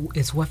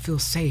 It's what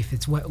feels safe.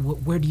 It's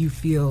where do you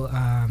feel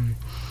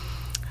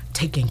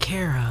taken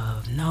care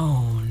of,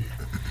 known,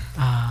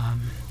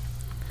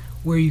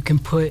 where you can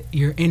put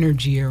your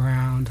energy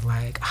around,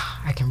 like,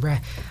 I can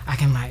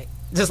like,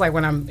 just like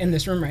when I'm in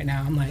this room right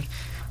now, I'm like,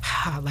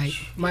 like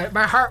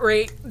my heart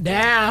rate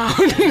down.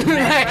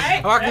 Like,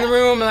 I walk in the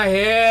room, I'm like,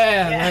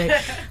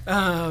 yeah,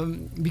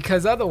 like,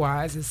 because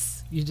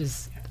otherwise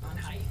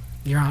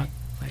you're on.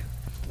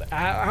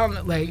 I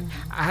don't like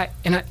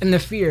and the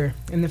fear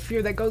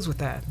that goes with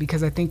that,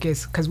 because I think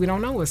it's because we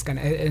don't know what's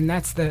gonna, and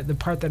that's the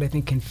part that I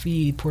think can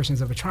feed portions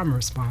of a trauma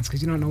response,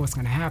 because you don't know what's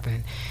gonna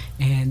happen,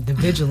 and the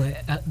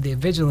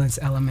vigilance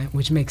element,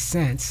 which makes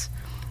sense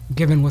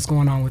given what's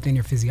going on within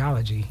your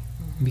physiology,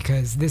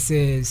 because this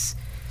is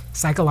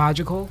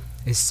psychological,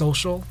 it's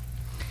social,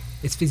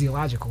 it's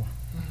physiological.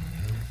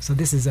 So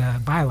this is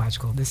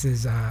biological. This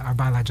is our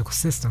biological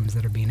systems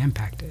that are being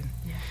impacted.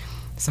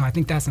 So I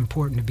think that's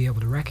important to be able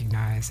to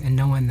recognize, and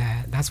knowing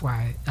that's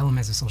why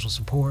elements of social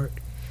support,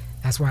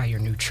 that's why your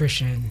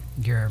nutrition,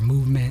 your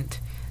movement,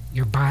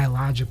 your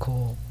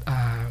biological,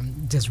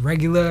 just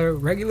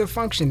regular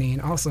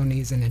functioning also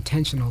needs an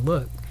intentional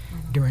look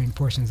during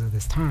portions of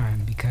this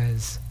time,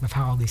 because of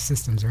how all these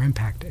systems are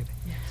impacted.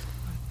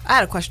 I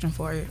had a question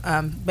for you,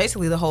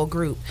 basically the whole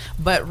group,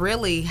 but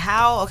really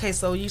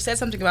so you said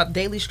something about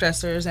daily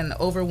stressors and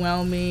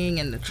overwhelming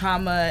and the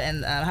trauma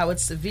and how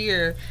it's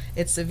severe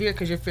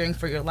because you're fearing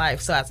for your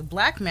life. So as a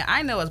black man,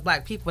 I know as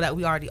black people that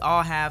we already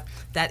all have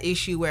that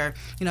issue where,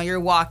 you're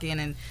walking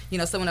and,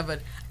 someone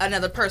of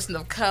another person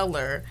of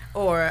color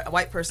or a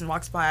white person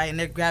walks by and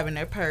they're grabbing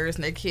their purse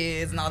and their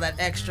kids and all that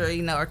extra,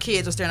 or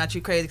kids are staring at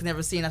you crazy because they've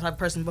never seen that type of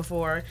person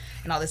before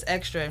and all this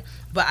extra.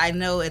 But I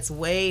know it's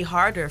way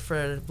harder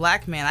for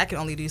black men. I can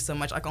only do so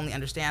much. I can only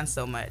understand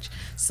so much.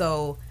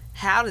 So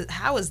how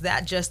is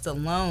that just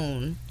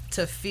alone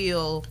to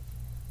feel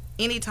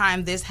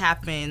anytime this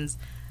happens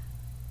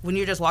when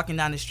you're just walking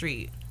down the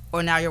street,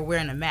 or now you're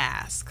wearing a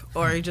mask,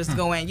 or you're just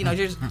going, you're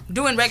just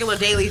doing regular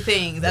daily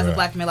things as a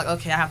black man, like,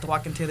 okay, I have to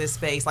walk into this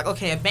space. Like,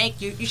 okay, a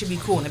bank, you should be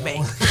cool in a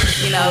bank,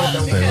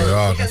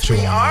 Because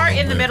we are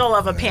in the middle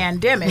of a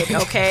pandemic,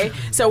 okay?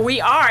 So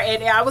we are,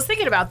 and I was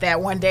thinking about that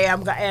one day,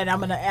 I'm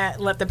going to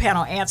let the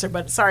panel answer,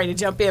 but sorry to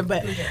jump in,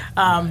 but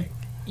I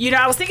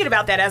was thinking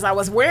about that as I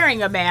was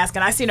wearing a mask,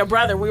 and I seen a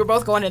brother, we were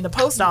both going in the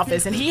post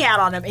office, and he had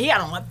on a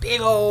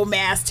big old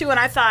mask too, and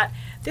I thought,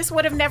 this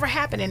would have never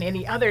happened in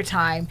any other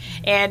time.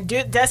 And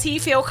does he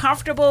feel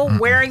comfortable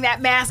wearing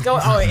that mask?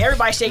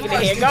 Everybody's shaking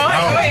their head. Go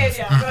ahead.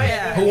 Go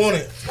ahead. Who want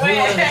it?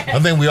 I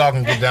think we all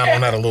can get down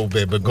on that a little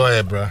bit, but go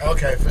ahead, bro.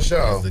 Okay, for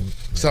sure.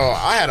 So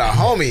I had a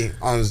homie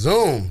on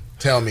Zoom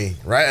tell me,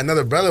 right?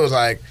 Another brother was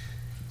like,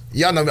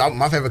 y'all know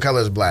my favorite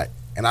color is black.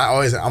 And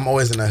I'm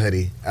always in a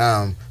hoodie.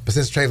 But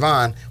since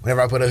Trayvon,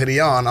 whenever I put a hoodie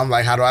on, I'm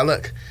like, how do I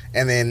look?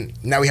 And then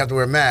now we have to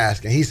wear a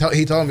mask. And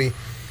he told me,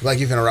 like,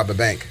 you finna rob a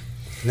bank.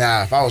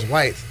 Now, if I was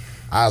white,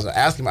 I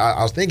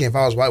was thinking, if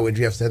I was white, would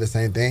you have said the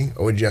same thing?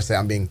 Or would you have said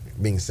I'm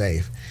being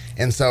safe?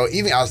 And so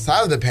even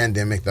outside of the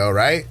pandemic, though,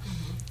 right,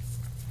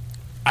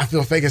 I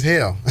feel fake as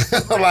hell.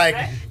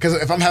 Because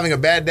if I'm having a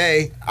bad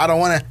day, I don't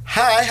want to,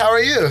 hi, how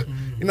are you?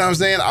 You know what I'm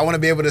saying? I want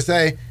to be able to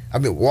say,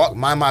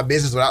 mind my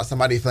business without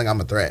somebody feeling I'm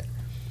a threat.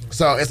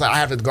 So it's like I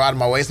have to go out of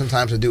my way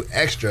sometimes to do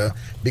extra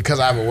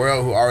because I have a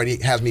world who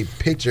already has me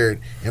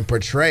pictured and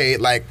portrayed.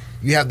 Like,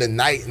 you have the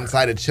knight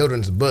inside a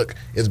children's book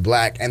is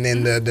black, and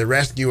then the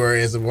rescuer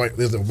is a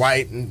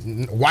white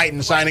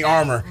and shining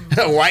armor,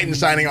 white and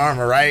shining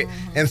armor, right?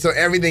 And so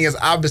everything is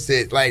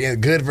opposite, like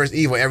in good versus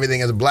evil. Everything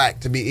is black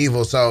to be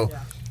evil. So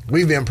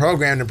we've been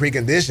programmed and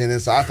preconditioned,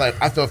 and so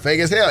I feel fake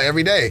as hell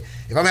every day.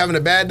 If I'm having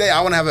a bad day,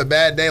 I want to have a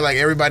bad day like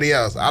everybody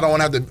else. I don't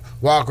want to have to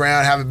walk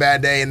around, have a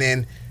bad day, and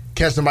then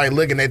catch somebody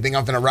looking, they think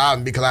I'm finna rob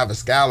them because I have a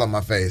scowl on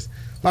my face.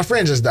 My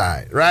friend just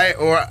died, right?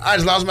 Or I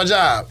just lost my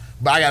job,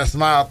 but I gotta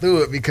smile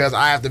through it because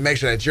I have to make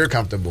sure that you're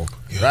comfortable,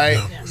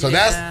 right? So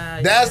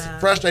that's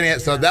frustrating.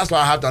 So that's why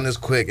I hopped on this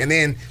quick. And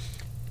then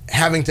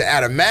having to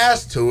add a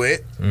mask to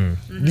it,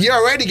 you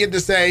already get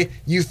to say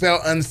you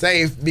felt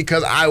unsafe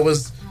because I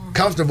was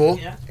comfortable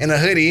in a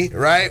hoodie,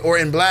 right? Or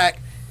in black.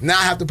 Now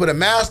I have to put a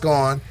mask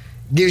on,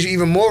 gives you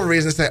even more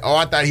reason to say, oh,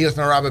 I thought he was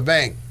finna rob a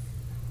bank.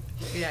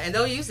 Yeah, and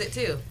they'll use it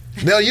too.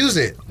 they'll use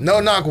it. No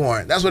knock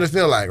warrant. That's what it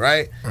feel like,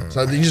 right?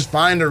 So you just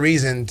find a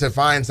reason to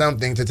find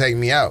something to take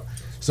me out.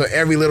 So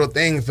every little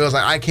thing feels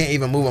like I can't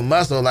even move a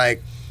muscle.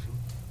 Like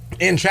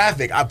in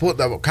traffic,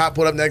 the cop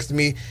pulled up next to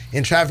me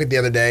in traffic the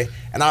other day,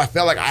 and I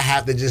felt like I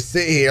have to just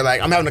sit here.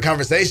 Like I'm having a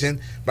conversation,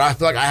 but I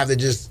feel like I have to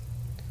just,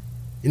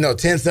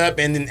 tense up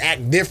and then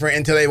act different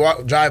until they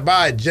drive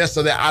by, just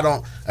so that I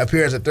don't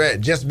appear as a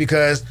threat, just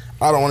because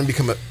I don't want to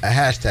become a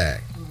hashtag.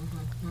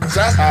 So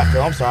that's how I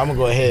feel. I'm sorry. I'm gonna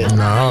go ahead.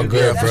 No, I'm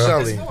good, Yeah, bro.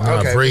 Shirley. No,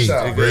 Okay, breathe,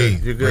 for sure.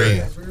 breathe, You're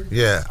good.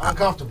 Yeah. I'm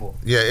comfortable.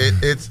 Yeah,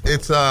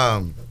 it's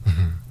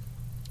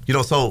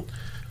so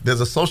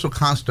there's a social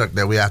construct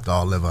that we have to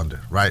all live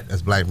under, right,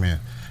 as black men,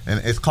 and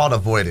it's called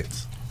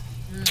avoidance,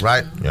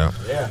 right? Yeah.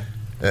 Yeah.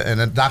 And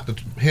the doctor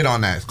hit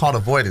on that. It's called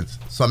avoidance.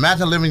 So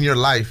imagine living your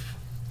life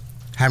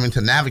having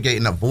to navigate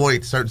and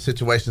avoid certain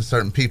situations,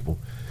 certain people,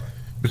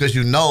 because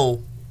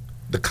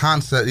the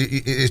concept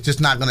it's just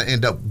not going to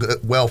end up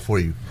well for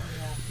you.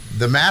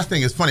 The mask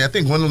thing is funny. I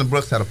think Gwendolyn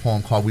Brooks had a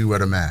poem called "We Wear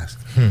the Mask."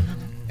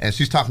 And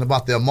she's talking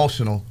about the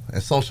emotional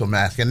and social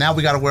mask, and now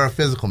we got to wear a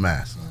physical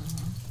mask.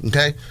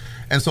 Okay,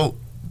 and so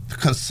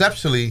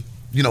conceptually,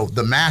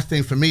 the mask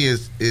thing for me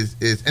is,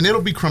 and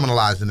it'll be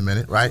criminalized in a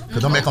minute, right?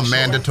 Because they'll make them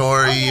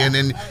mandatory, and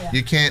then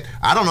you can't.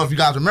 I don't know if you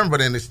guys remember,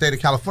 but in the state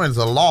of California,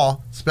 there's a law,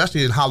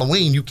 especially in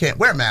Halloween, you can't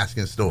wear masks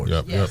in stores.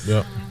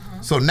 Yep.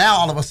 So now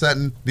all of a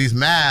sudden, these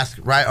masks,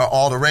 right, are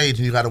all the rage,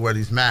 and you got to wear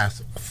these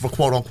masks for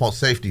quote unquote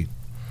safety.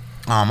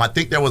 I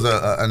think there was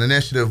an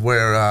initiative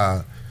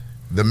where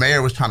the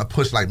mayor was trying to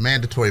push like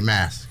mandatory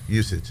mask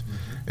usage.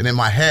 And in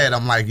my head,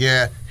 I'm like,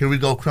 yeah, here we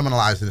go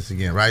criminalizing this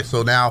again, right?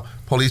 So now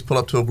police pull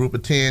up to a group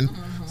of 10,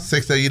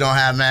 6 of you don't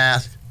have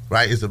masks,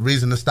 right? It's a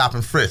reason to stop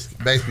and frisk,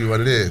 basically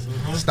what it is.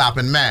 Stop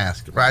and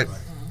mask, right?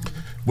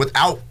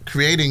 Without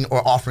creating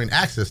or offering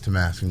access to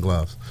masks and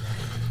gloves.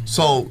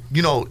 So,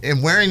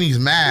 in wearing these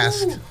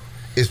masks,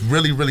 it's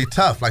really, really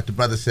tough, like the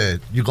brother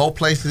said. You go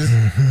places,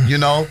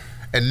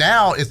 and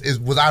now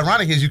what's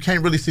ironic is you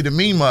can't really see the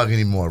mean mug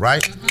anymore,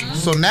 right?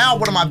 So now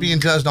what am I being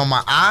judged on,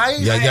 my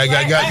eyes? Yeah.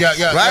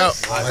 Right?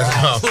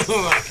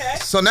 Okay.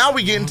 So now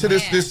we get into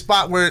this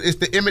spot where it's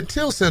the Emmett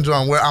Till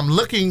syndrome, where I'm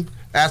looking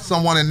at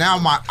someone and now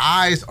my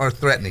eyes are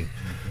threatening.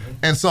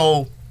 And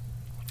so,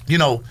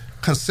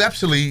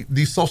 conceptually,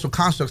 these social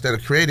constructs that are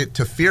created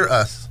to fear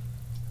us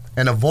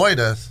and avoid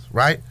us,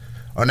 right,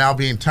 are now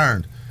being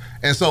turned.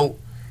 And so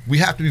we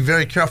have to be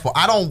very careful.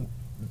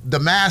 The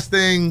mask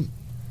thing,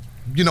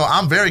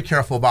 I'm very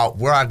careful about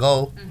where I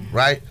go,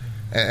 right,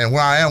 and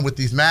where I am with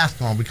these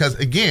masks on, because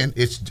again,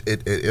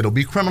 it'll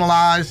be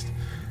criminalized,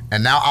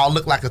 and now I'll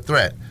look like a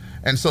threat.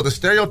 And so the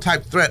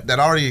stereotype threat that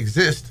already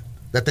exists,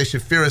 that they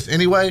should fear us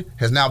anyway,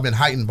 has now been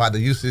heightened by the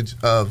usage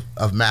of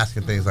masks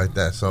and things like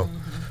that. So,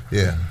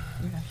 yeah.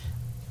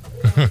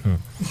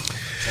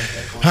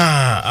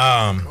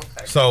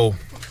 So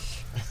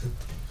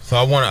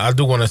I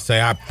do want to say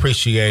I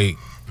appreciate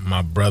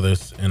my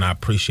brothers, and I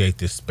appreciate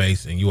this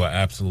space, and you are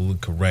absolutely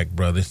correct,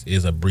 bro. This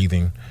is a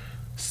breathing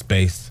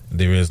space.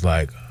 There is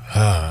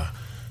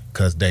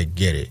because they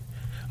get it.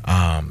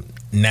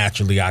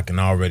 Naturally, y'all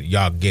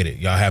get it.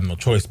 Y'all have no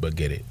choice but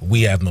get it.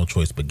 We have no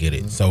choice but get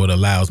it. So it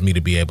allows me to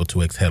be able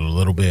to exhale a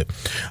little bit.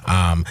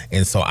 And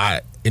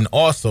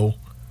also,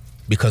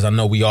 because I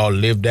know we all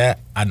live that,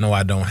 I know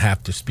I don't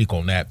have to speak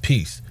on that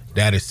piece.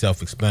 That is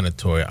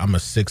self-explanatory. I'm a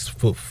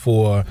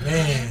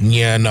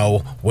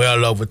 6'4",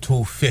 well over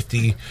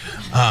 250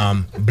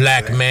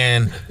 black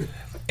man,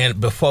 and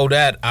before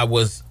that, I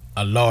was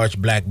a large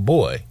black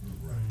boy,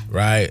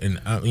 right? And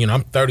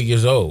I'm 30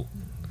 years old,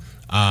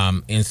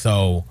 and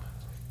so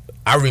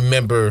I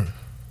remember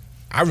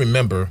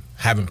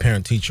having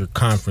parent-teacher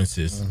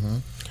conferences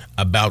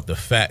about the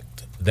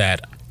fact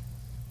that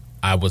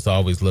I was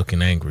always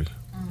looking angry,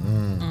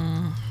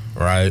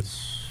 right?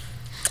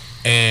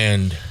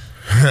 And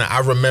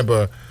I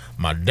remember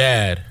my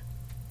dad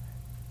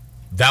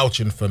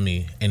vouching for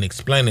me and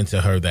explaining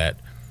to her that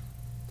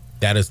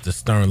is the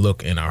stern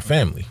look in our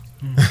family.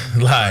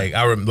 Like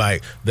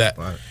that.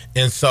 Right.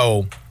 And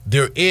so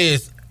there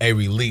is a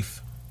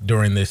relief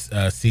during this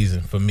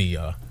season for me,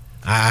 y'all.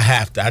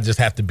 I just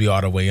have to be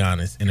all the way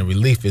honest. And the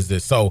relief is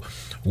this. So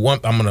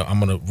I'm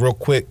gonna real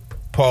quick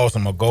pause.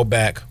 I'm gonna go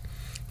back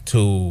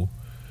to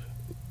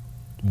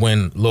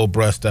when little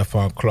bruh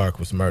Stephon Clark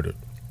was murdered.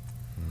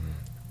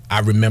 I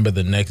remember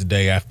the next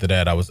day after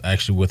that, I was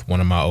actually with one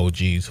of my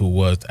OGs who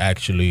was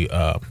actually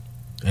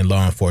in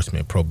law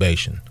enforcement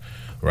probation,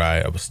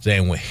 right? I was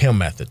staying with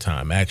him at the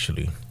time,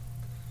 actually.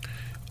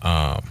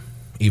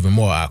 Even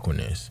more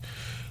awkwardness.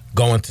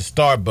 Going to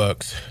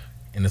Starbucks,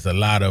 and there's a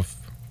lot of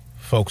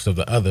folks of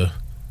the other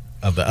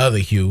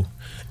hue,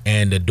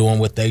 and they're doing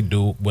what they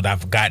do, what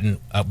I've gotten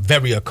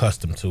very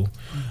accustomed to.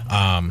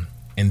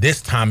 And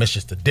this time, it's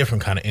just a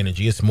different kind of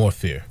energy. It's more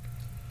fear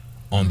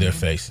on their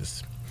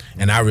faces.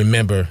 And I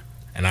remember,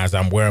 and as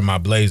I'm wearing my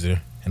blazer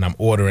and I'm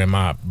ordering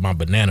my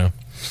banana,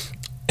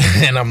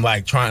 and I'm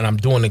I'm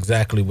doing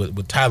exactly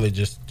what Tyler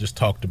just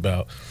talked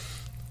about,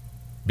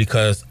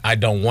 because I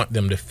don't want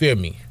them to fear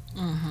me.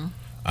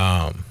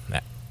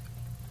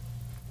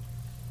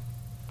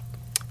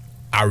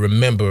 I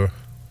remember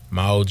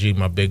my OG,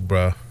 my big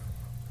bruh.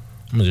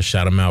 I'm gonna just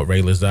shout him out,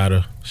 Ray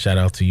Lozada. Shout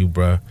out to you,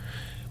 bruh.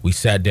 We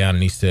sat down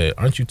and he said,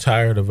 "Aren't you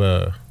tired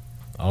of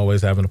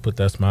always having to put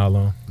that smile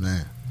on?"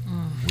 Man.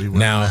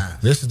 Now,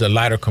 this is the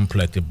lighter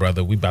complected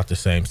brother. We about the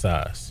same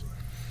size.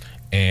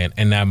 And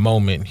in that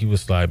moment, he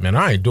was like, "Man,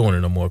 I ain't doing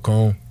it no more,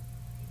 Coon."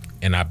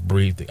 And I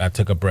breathed. I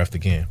took a breath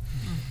again.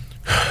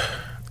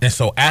 And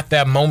so at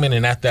that moment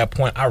and at that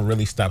point, I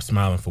really stopped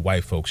smiling for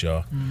white folks,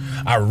 y'all.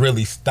 I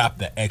really stopped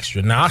the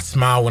extra. Now, I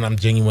smile when I'm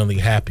genuinely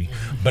happy,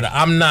 but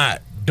I'm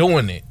not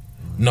doing it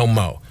no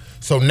more.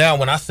 So now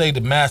when I say the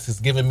mask is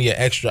giving me an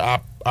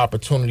extra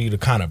opportunity to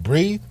kind of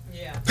breathe,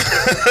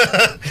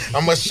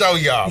 I'm going to show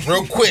y'all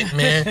real quick,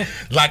 man.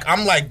 Like,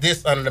 I'm like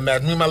this under the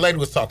mask. Me and my lady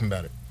was talking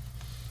about it.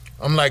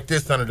 I'm like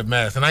this under the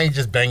mask, and I ain't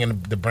just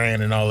banging the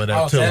brand and all of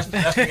that, too. That's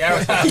the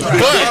advertisement.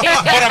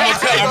 But I'm going to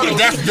tell you,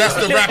 that's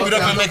to wrap it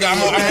up and make it, I'm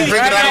going to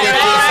bring it all the way to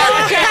a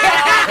circle.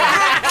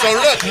 So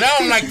look, now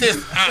I'm like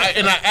this,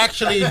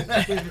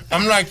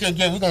 I'm like,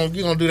 yeah, we're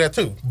gonna do that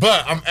too.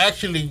 But I'm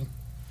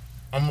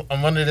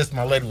under this.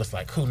 My lady was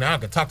like, cool, now I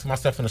can talk to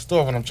myself in the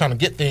store when I'm trying to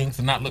get things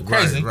and not look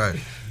crazy. Right.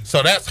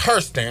 So that's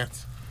her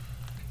stance.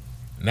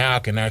 Now I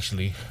can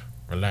actually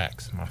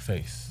relax my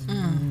face.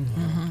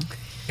 Mm-hmm.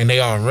 And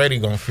they already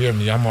gonna fear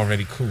me. I'm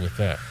already cool with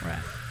that.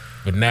 Right.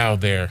 But now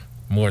they're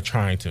more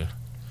trying to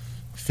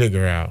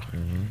figure out.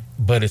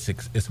 But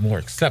it's more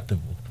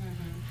acceptable.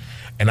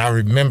 And I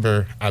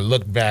remember I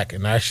looked back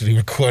and I actually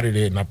recorded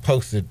it and I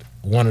posted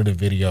one of the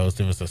videos.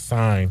 There was a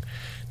sign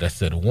that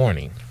said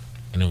warning.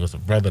 And it was a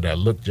brother that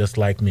looked just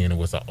like me, and it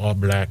was an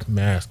all-black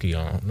mask he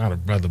on. Not a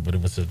brother, but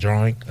it was a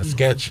drawing, a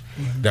sketch,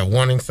 that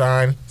warning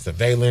sign,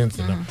 surveillance.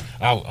 And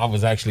I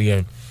was actually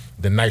in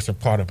the nicer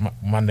part of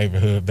my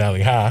neighborhood,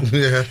 Valley High.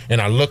 Yeah.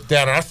 And I looked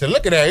down and I said,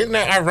 look at that, isn't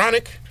that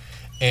ironic?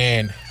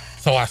 And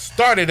so I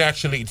started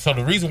actually, so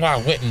the reason why I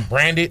went and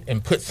branded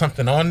and put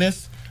something on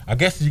this, I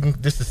guess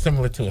this is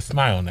similar to a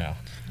smile now.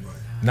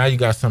 Now you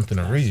got something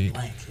to read.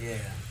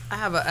 I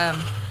have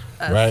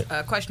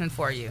a question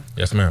for you.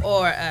 Yes, ma'am.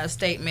 Or a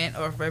statement,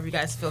 or wherever you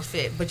guys feel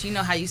fit. But you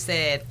know how you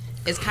said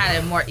it's kind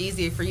of more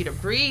easier for you to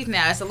breathe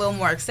now. It's a little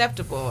more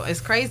acceptable.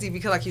 It's crazy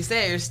because, like you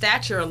said, your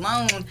stature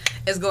alone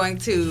is going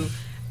to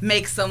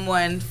make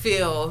someone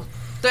feel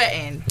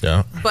threatened.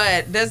 Yeah.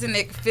 But doesn't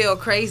it feel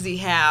crazy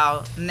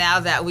how now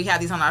that we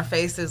have these on our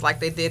faces, like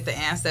they did the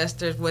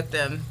ancestors with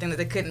them, thing that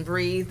they couldn't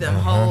breathe, them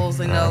holes,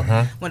 you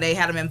know, when they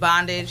had them in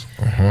bondage.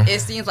 It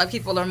seems like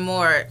people are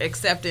more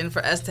accepting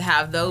for us to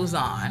have those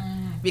on.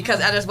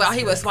 Because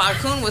while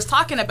Coon was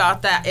talking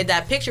about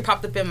that picture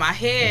popped up in my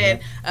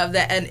head of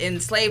that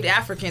enslaved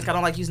Africans. I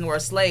don't like using the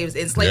word slaves.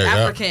 Enslaved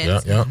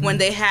Africans when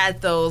they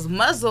had those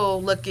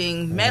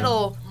muzzle-looking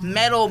metal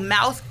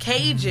mouth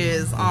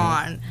cages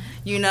on,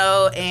 you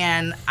know.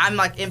 And I'm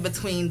like in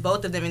between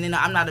both of them. And you know,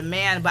 I'm not a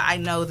man, but I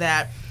know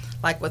that.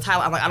 Like with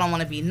Tyler, I'm like, I don't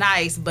want to be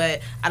nice, but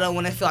I don't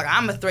want to feel like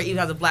I'm a threat, even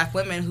as a black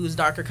woman who's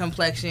darker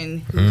complexion,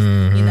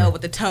 who's, you know,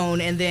 with the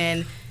tone, and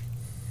then.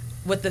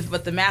 With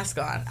the mask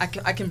on,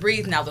 I can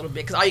breathe now a little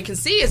bit because all you can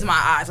see is my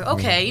eyes. Like,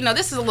 okay, you know,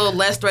 this is a little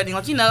less threatening.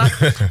 Like, you know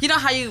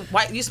how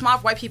you smile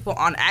for white people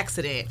on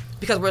accident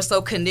because we're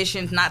so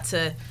conditioned not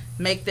to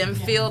make them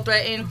feel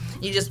threatened.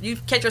 You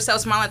catch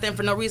yourself smiling at them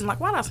for no reason. Like,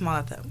 why did I smile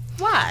at them?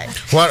 Why?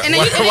 And then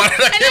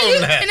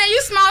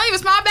you smile, even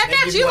smile back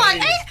at you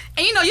like, hey,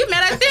 and you know you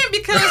mad at them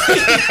because you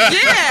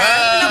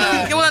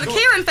know, one of the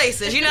Karen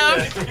faces, you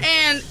know,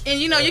 and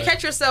you know you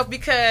catch yourself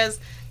because,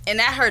 and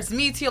that hurts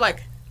me too.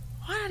 Like,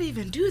 why did I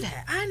even do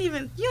that? You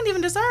don't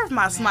even deserve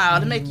my smile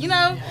to make, you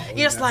know?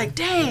 You're just like,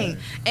 dang.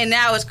 And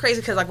now it's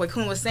crazy because like what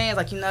Coon was saying,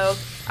 like, you know,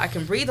 I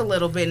can breathe a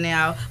little bit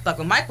now. Like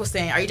what Mike was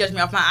saying, are you judging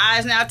me off my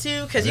eyes now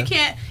too? Because you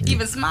can't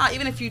even smile.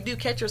 Even if you do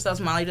catch yourself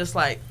smiling, you're just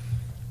like,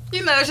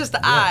 you know, it's just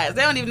the eyes.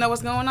 They don't even know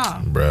what's going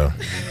on. Bro,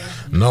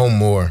 no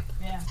more.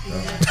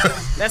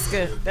 That's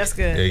good. That's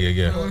good.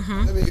 Yeah.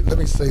 Let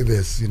me say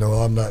this. You know,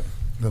 I'm not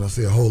going to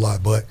say a whole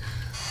lot, but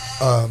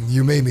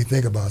you made me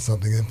think about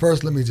something. And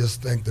first, let me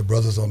just thank the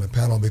brothers on the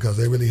panel because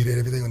they really hit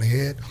everything on the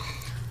head.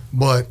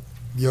 But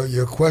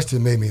your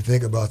question made me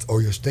think about,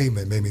 or your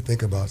statement made me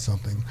think about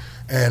something.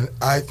 And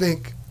I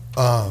think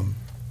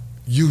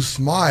you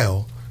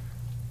smile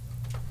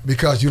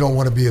because you don't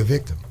want to be a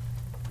victim.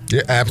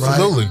 Yeah,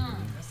 absolutely.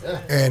 Right?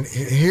 And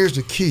here's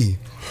the key.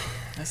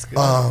 That's good.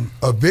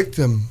 A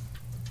victim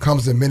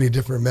comes in many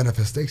different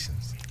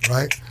manifestations,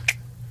 right?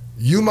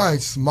 You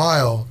might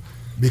smile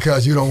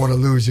because you don't want to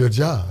lose your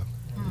job.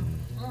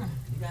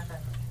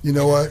 You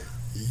know what?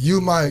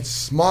 You might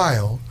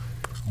smile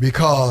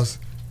because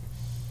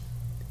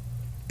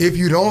if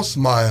you don't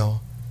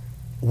smile,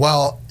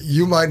 while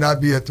you might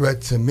not be a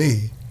threat to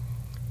me,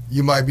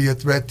 you might be a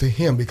threat to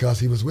him because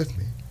he was with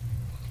me.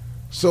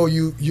 So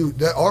you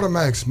that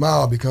automatic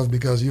smile becomes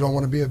because you don't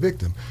want to be a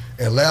victim.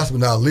 And last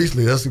but not least,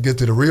 let's get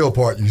to the real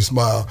part. You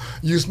smile.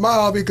 You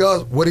smile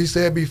because what he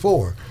said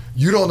before.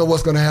 You don't know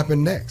what's going to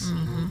happen next.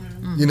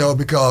 You know,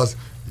 because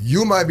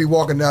you might be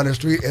walking down the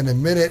street and the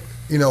minute,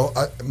 you know,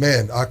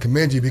 I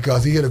commend you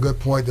because he hit a good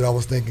point that I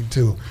was thinking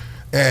too.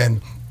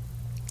 And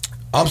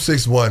I'm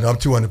 6'1", I'm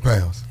 200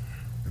 pounds.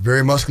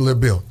 very muscular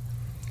built.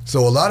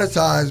 So a lot of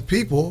times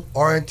people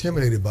are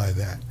intimidated by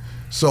that.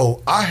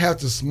 So I have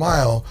to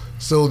smile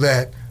so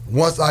that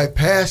once I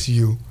pass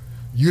you,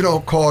 you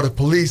don't call the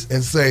police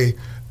and say,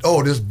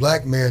 oh, this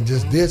black man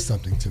just did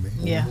something to me.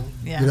 Yeah,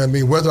 You know what I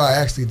mean? Whether I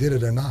actually did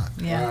it or not.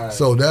 Yeah.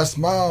 So that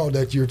smile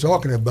that you're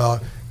talking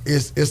about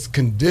is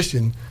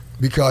conditioned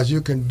because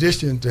you're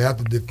conditioned to have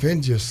to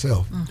defend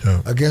yourself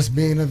against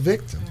being a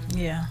victim.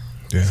 Yeah.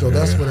 So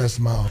that's where that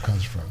smile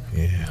comes from.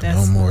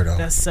 That's, no more though.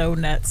 That's so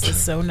nuts. It's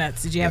so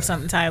nuts. Did you have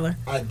something, Tyler?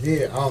 I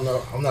did. I don't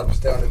know. I'm not gonna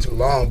stay on it too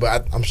long,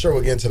 but I'm sure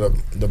we'll get into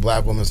the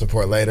black woman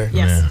support later.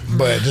 Yes.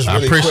 But just I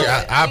really appreciate.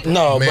 quick,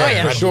 No, but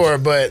man, for sure.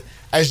 But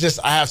it's just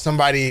I have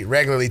somebody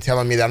regularly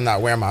telling me that I'm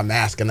not wearing my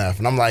mask enough,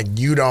 and I'm like,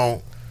 you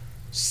don't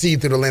see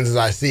through the lenses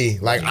I see.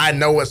 Like I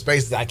know what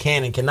spaces I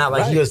can and cannot.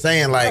 Like you were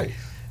saying, like.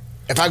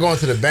 If I go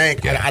into the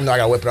bank, I know I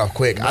gotta whip it off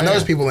quick. I know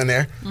there's people in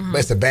there, but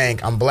it's a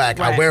bank. I'm black.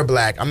 I wear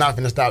black. I'm not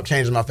gonna stop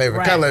changing my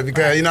favorite color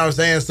because you know what I'm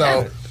saying.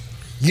 So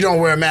you don't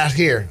wear a mask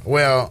here.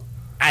 Well,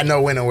 I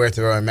know when and where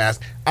to wear a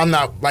mask. I'm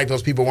not like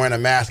those people wearing a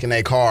mask in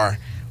their car.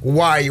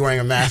 Why are you wearing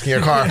a mask in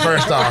your car?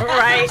 First off,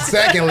 Right.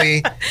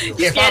 Secondly,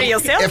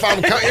 if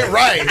I'm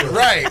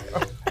right.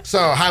 So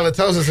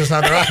halitosis or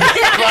something, right?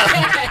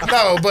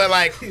 But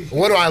like,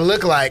 what do I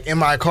look like in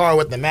my car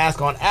with the mask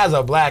on as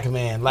a black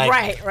man? Like,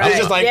 Right. It's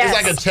just like it's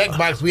like a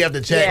checkbox we have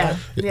to check.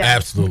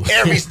 Absolutely.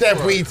 Every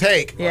step we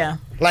take.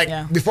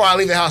 Before I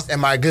leave the house,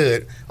 am I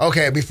good?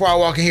 Okay, before I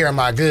walk in here, am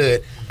I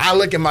good? I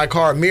look in my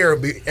car mirror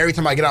every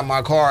time I get out of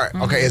my car.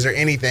 Okay, is there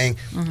anything?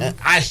 And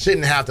I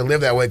shouldn't have to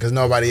live that way because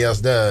nobody else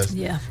does.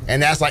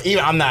 And that's like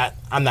even I'm not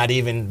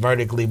even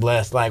vertically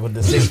blessed like with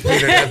the 6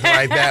 feet or nothing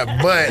like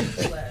that. But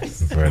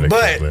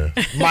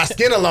my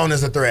skin alone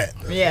is a threat.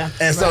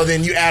 And so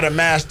then you add a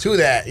mask to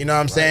that. You know what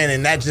I'm saying?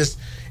 And that just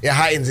it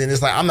heightens it. And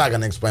it's like I'm not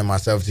gonna explain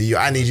myself to you.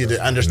 I need you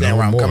to understand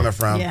where I'm coming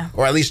from,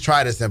 or at least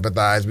try to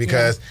sympathize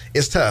because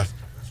it's tough.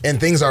 And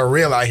things are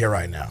real out here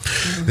right now.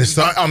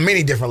 On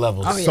many different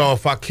levels. So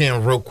if I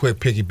can real quick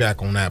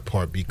piggyback on that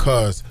part,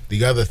 because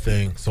the other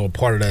thing, so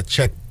part of that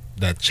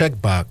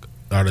checkbox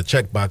or the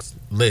checkbox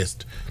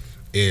list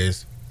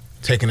is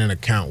taking into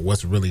account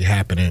what's really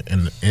happening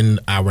in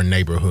our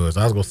neighborhoods.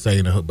 I was gonna say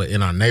in the hood, but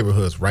in our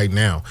neighborhoods right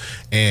now,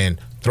 and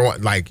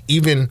throwing like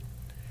even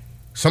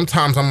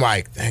sometimes I'm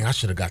like, dang, I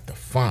should have got the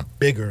font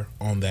bigger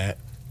on that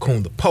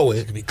Coon the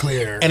Poet to be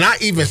clear. And I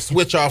even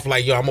switch off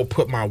like, yo, I'm gonna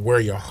put my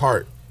Wear Your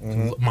Heart.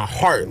 My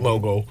heart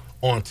logo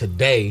on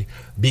today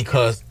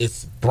because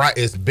it's bright,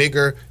 it's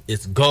bigger,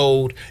 it's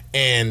gold,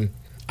 and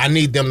I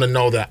need them to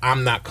know that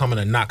I'm not coming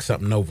to knock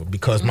something over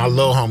because my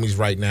little homies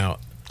right now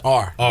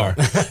are.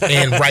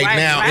 And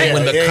now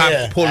when the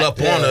cops pull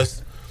up on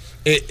us,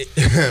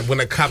 when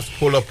the cops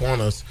pull up on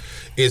us,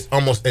 it's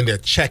almost and they're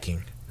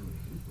checking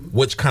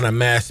which kind of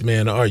masked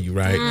man are you,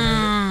 right?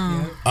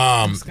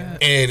 And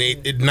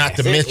it not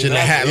to mention the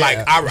hat.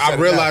 Like I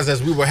realized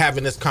as we were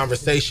having this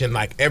conversation,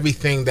 like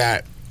everything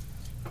that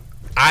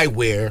I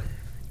wear,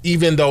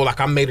 even though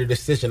like I made a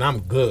decision, I'm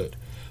good.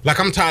 Like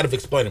I'm tired of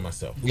explaining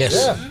myself.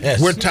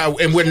 Yes. We're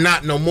tired, and we're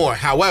not no more.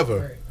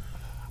 However,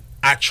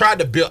 I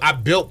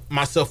built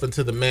myself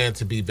into the man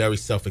to be very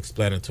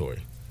self-explanatory,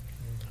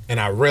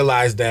 and I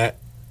realized that,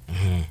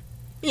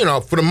 you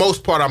know, for the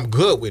most part, I'm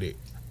good with it.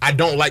 I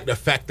don't like the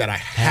fact that I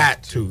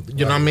had to.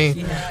 You know what I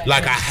mean?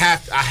 Like I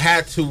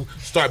had to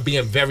start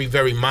being very,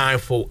 very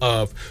mindful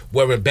of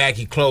wearing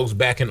baggy clothes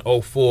back in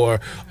 04,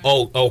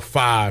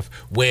 05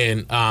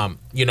 when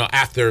you know,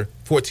 after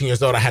 14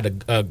 years old I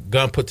had a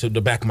gun put to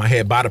the back of my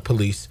head by the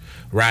police,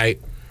 right?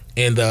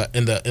 In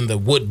the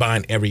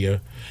Woodbine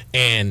area.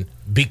 And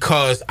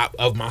because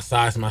of my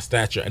size and my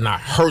stature, and I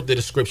heard the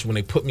description when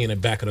they put me in the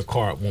back of the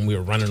car when we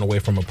were running away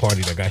from a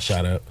party that got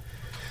shot up.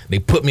 They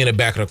put me in the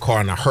back of the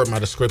car and I heard my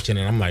description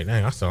and I'm like,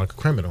 dang, I sound like a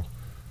criminal.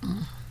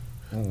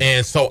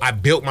 And so I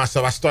built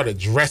myself. I started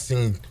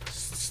dressing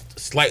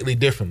slightly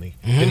differently.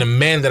 And the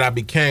man that I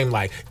became,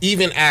 like,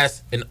 even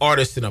as an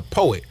artist and a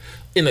poet,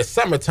 in the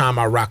summertime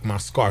I rock my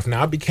scarf.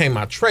 Now, it became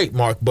my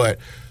trademark, but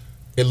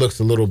it looks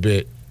a little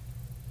bit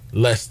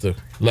less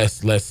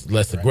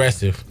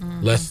aggressive,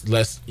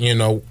 less, you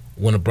know,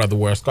 when a brother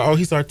wears a scarf. Oh,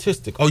 he's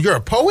artistic. Oh, you're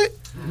a poet?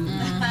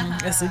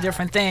 It's a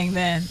different thing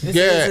then.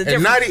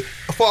 And not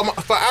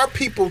for our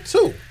people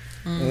too.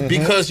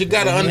 Because you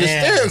got to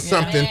understand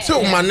something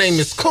too. My name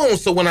is Coon,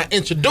 so when I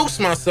introduce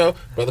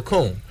myself, Brother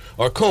Coon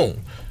or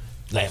Coon.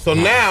 So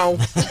now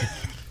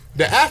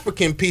the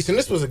African piece, and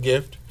this was a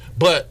gift,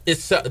 but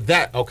it's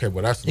that okay.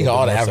 Well, that's you got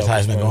all the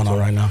advertisement going on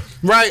right now,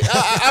 right?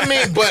 I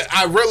mean, but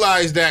I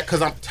realized that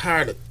because I'm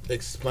tired of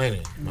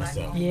explaining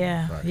myself.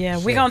 Yeah.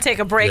 We're gonna take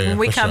a break. When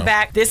we come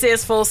back, this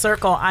is Full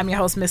Circle. I'm your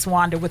host, Miss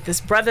Wanda, with this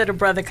brother to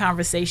brother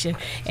conversation,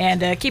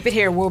 and keep it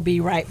here. We'll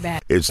be right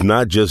back. It's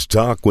not just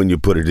talk when you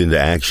put it into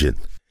action.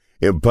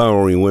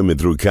 empowering women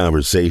through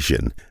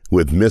conversation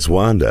with Miss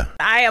Wanda.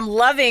 I am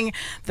loving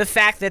the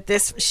fact that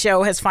this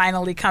show has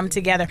finally come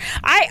together.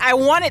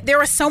 There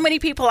were so many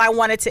people I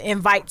wanted to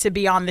invite to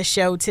be on the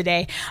show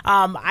today.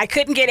 I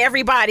couldn't get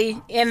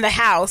everybody in the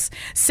house,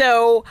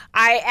 so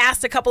I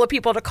asked a couple of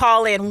people to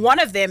call in. One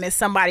of them is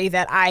somebody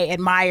that I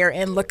admire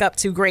and look up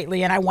to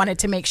greatly, and I wanted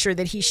to make sure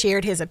that he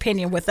shared his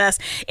opinion with us.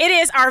 It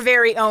is our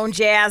very own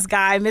jazz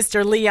guy,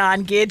 Mr.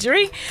 Leon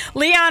Guidry.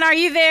 Leon, are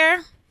you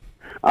there?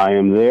 I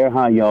am there.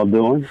 How y'all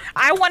doing?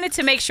 I wanted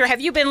to make sure,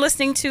 have you been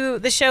listening to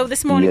the show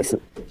this morning?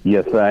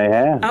 Yes, I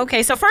have.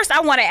 Okay, so first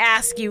I want to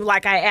ask you,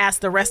 like I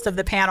asked the rest of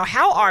the panel,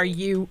 how are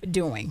you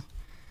doing?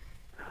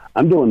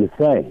 I'm doing the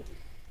same.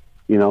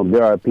 You know,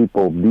 there are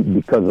people,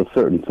 because of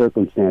certain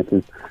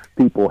circumstances,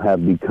 people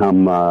have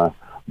become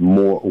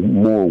more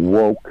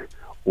woke,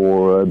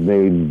 or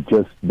they've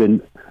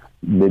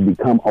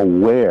become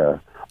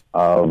aware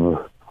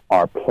of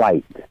our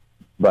plight.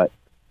 But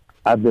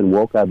I've been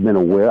woke, I've been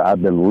aware,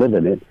 I've been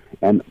living it,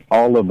 and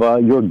all of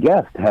your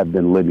guests have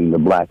been living the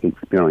black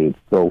experience.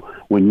 So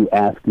when you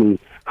ask me,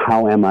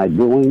 how am I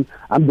doing?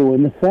 I'm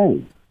doing the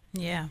same.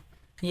 Yeah.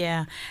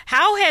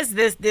 How has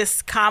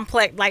this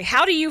complex, like,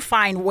 how do you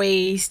find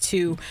ways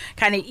to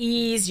kind of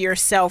ease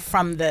yourself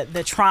from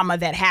the trauma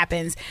that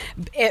happens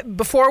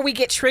before we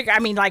get triggered? I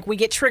mean, like, we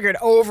get triggered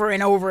over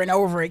and over and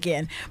over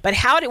again. But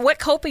what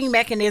coping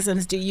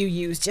mechanisms do you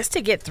use just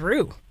to get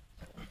through?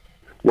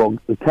 Well,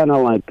 kind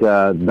of like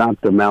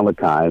Dr.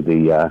 Malachi,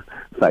 the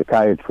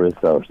psychiatrist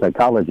or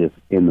psychologist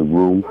in the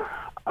room,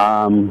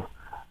 I'm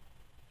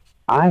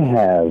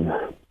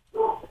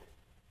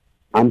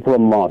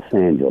from Los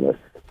Angeles.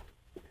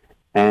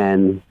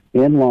 And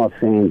in Los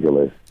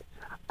Angeles,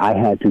 I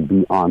had to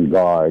be on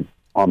guard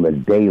on the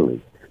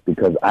daily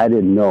because I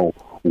didn't know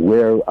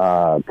where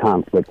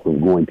conflict was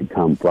going to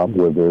come from,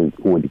 whether it was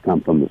going to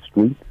come from the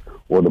streets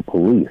or the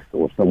police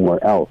or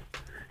somewhere else.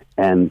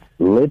 And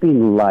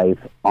living life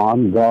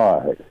on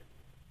guard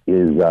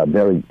is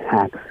very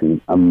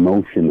taxing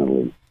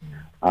emotionally.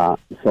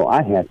 So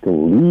I had to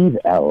leave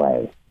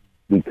L.A.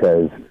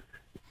 because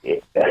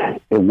it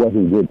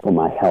wasn't good for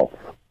my health.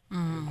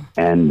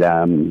 And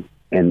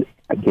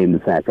I came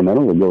to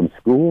Sacramento to go to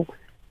school,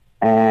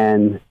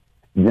 and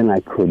then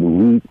I could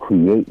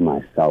recreate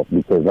myself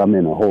because I'm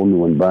in a whole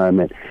new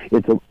environment.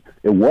 It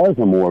was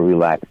a more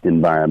relaxed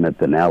environment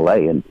than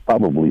L.A. and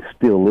probably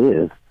still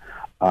is,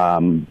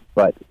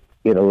 but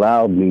it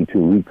allowed me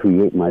to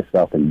recreate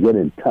myself and get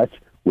in touch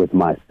with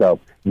myself,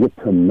 get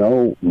to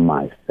know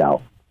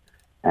myself.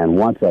 And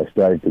once I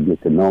started to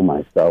get to know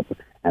myself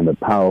and the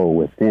power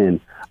within,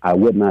 I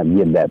would not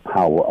give that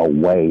power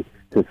away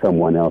to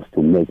someone else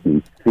to make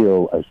me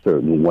feel a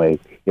certain way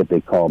if they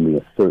call me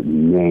a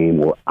certain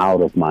name or out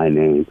of my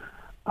name.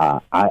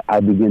 I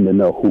begin to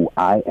know who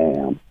I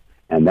am,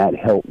 and that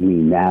helped me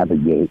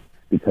navigate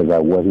because I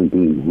wasn't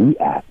being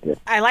reactive.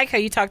 I like how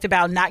you talked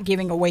about not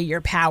giving away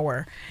your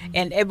power.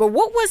 But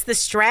what was the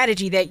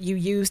strategy that you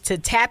used to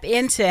tap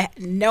into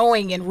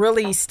knowing and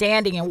really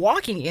standing and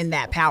walking in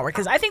that power?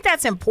 Because I think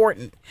that's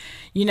important.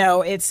 You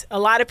know, it's a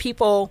lot of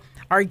people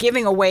are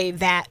giving away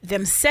that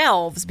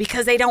themselves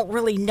because they don't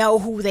really know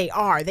who they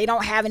are. They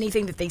don't have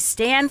anything that they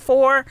stand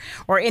for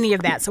or any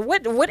of that. So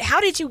how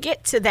did you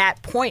get to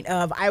that point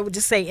of, I would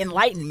just say,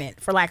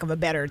 enlightenment, for lack of a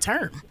better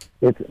term?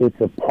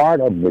 It's a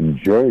part of the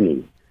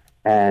journey.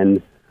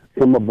 And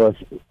some of us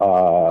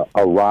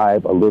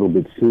arrive a little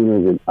bit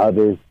sooner than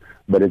others,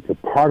 but it's a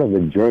part of the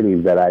journey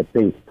that I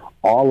think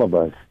all of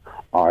us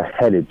are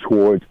headed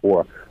towards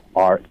or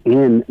are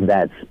in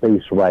that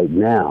space right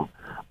now.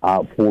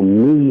 For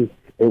me,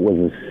 it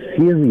was a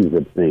series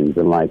of things,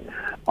 and like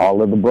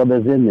all of the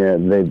brothers in there,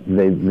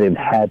 they've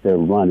had their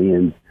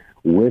run-ins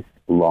with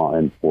law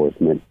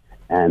enforcement,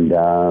 and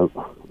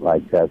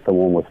like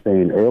someone was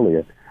saying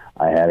earlier,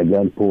 I had a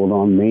gun pulled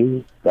on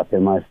me, stuck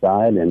in my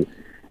side, and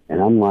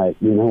I'm like,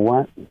 you know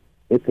what?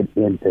 It could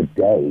end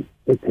today.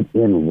 It could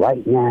end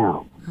right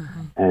now.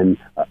 Mm-hmm. And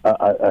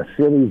a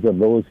series of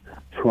those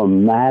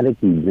traumatic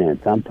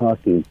events. I'm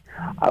talking,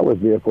 I was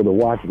there for the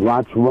Watch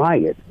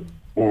riot,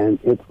 and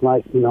it's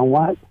like, you know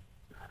what?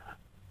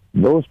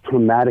 Those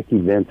traumatic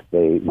events,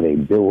 they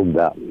build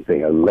up.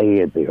 They are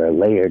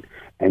layered,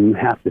 and you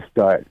have to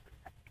start.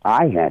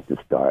 I had to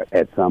start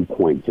at some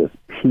point just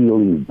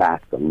peeling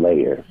back the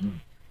layers,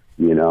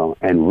 you know,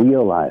 and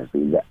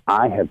realizing that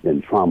I have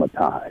been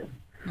traumatized,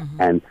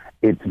 and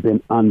it's been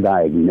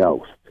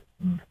undiagnosed,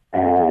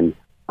 and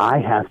I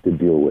have to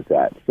deal with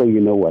that. So,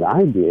 you know, what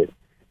I did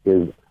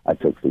is I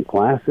took some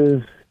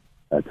classes,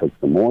 I took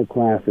some more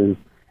classes,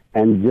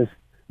 and just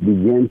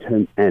began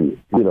to,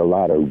 and did a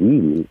lot of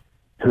reading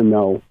to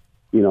know,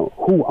 you know,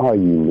 who are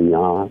you,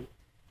 Leon?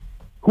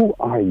 Who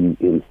are you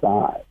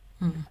inside?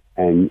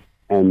 And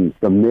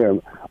from there,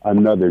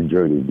 another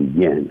journey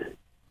began.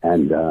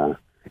 And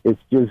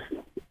it's just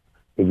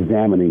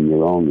examining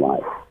your own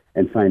life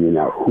and finding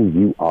out who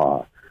you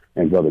are.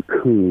 And Brother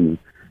Coon,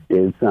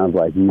 it sounds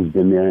like he's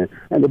been there.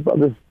 And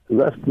the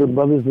rest of the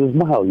brothers as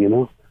well, you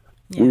know.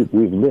 Yeah.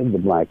 We've lived the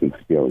black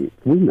experience.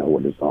 We know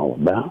what it's all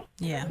about.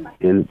 Yeah.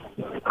 And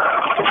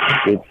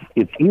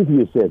it's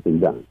easier said than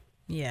done.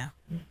 Yeah.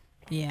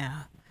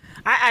 Yeah.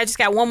 I just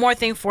got one more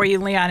thing for you,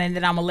 Leon, and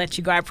then I'm going to let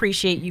you go. I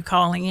appreciate you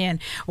calling in.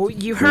 Well,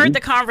 you heard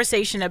the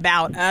conversation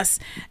about us.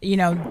 You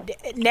know,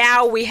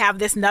 now we have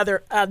this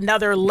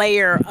another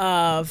layer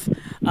of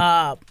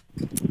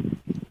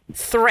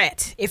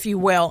threat, if you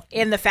will,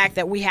 in the fact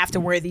that we have to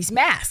wear these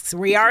masks.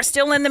 We are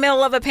still in the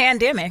middle of a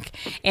pandemic.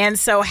 And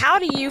so how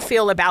do you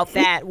feel about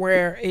that,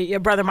 where your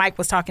brother Mike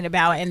was talking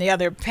about and the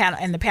other panel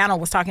and the panel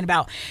was talking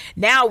about?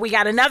 Now we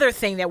got another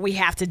thing that we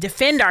have to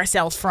defend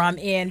ourselves from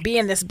in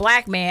being this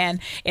black man.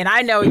 And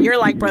I know you're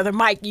like brother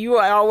Mike, you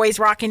are always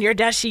rocking your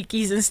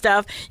dashikis and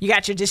stuff. You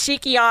got your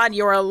dashiki on,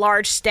 you're a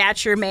large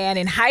stature man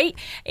in height,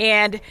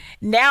 and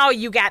now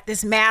you got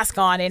this mask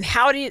on. And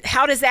how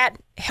does that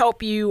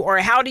help you, or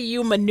how do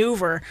you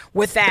maneuver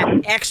with that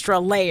extra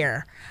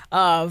layer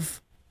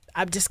of,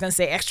 I'm just going to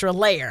say extra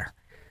layer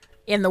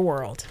in the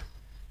world?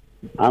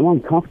 I'm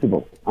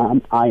uncomfortable.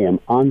 I am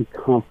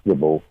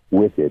uncomfortable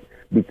with it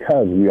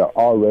because we are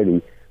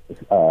already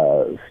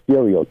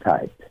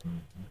stereotyped.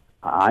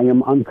 I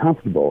am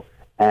uncomfortable.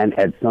 And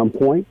at some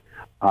point,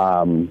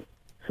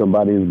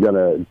 somebody's going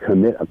to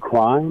commit a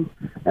crime,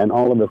 and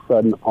all of a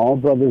sudden, all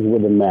brothers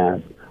with a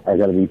mask are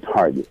going to be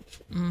targets.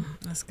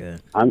 That's good.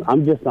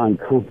 I'm just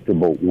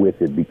uncomfortable with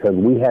it because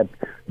we have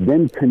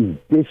been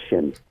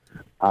conditioned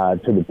to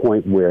the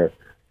point where,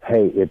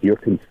 hey, if you're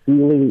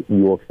concealing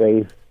your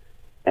face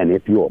and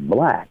if you're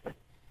black,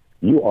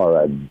 you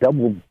are a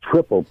double,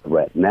 triple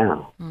threat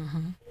now.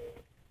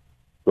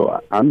 So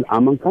I'm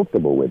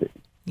uncomfortable with it.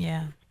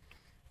 Yeah.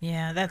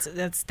 Yeah, that's.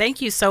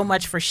 Thank you so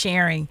much for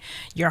sharing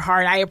your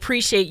heart. I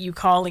appreciate you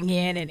calling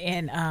in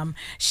and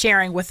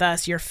sharing with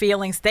us your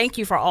feelings. Thank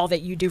you for all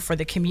that you do for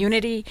the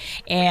community,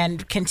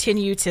 and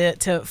continue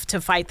to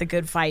fight the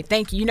good fight.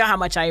 Thank you. You know how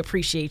much I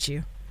appreciate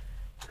you.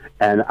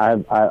 And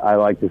I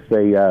like to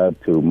say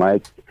to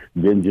Mike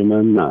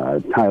Benjamin,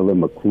 Tyler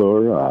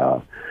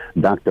McClure,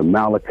 Dr.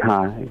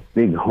 Malachi,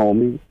 Big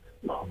Homie,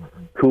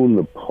 Coon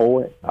the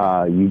Poet,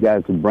 you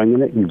guys are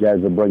bringing it. You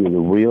guys are bringing the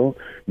real.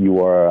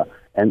 You are.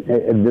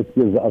 And this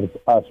gives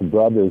us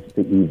brothers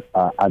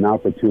an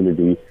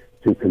opportunity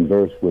to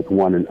converse with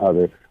one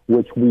another,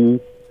 which we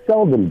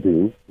seldom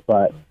do,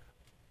 but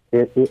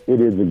it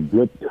is a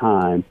good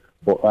time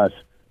for us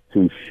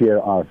to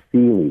share our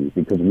feelings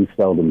because we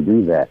seldom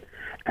do that.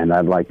 And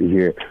I'd like to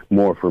hear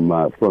more from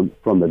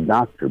the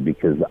doctor,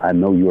 because I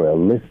know you're a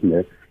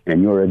listener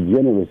and you're a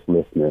generous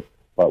listener,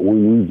 but we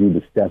need you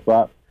to step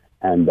up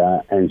and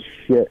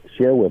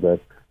share with us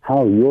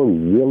how you're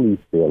really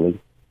feeling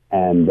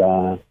and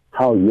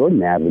how you're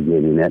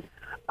navigating it,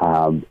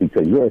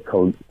 because you're a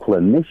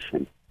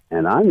clinician,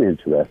 and I'm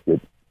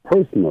interested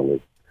personally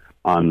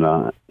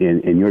on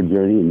in your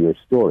journey and your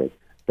story.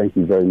 Thank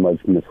you very much,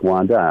 Ms.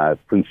 Wanda. I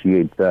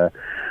appreciate the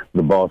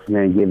boss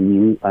man giving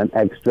you an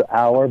extra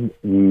hour.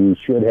 You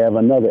should have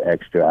another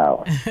extra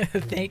hour.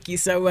 Thank you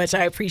so much.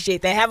 I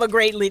appreciate that. Have a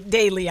great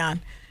day,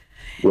 Leon.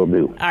 Will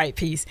do. All right,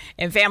 peace.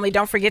 And family,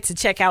 don't forget to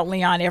check out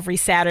Leon every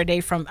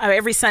Sunday from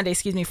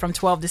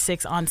 12 to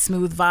 6 on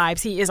Smooth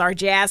Vibes. He is our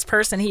jazz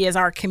person. He is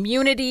our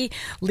community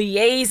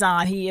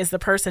liaison. He is the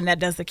person that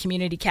does the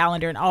community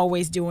calendar and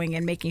always doing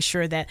and making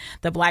sure that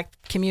the black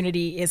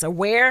community is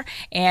aware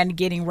and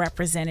getting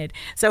represented.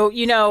 So,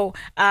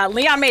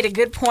 Leon made a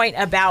good point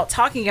about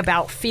talking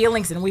about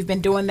feelings, and we've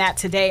been doing that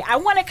today. I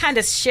want to kind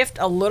of shift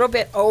a little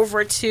bit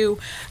over to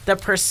the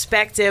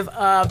perspective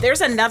of,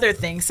 there's another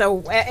thing.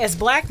 So as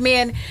black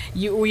men,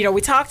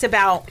 we talked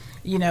about,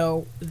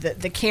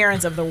 the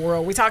Karens of the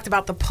world. We talked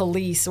about the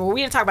police. Well,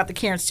 we didn't talk about the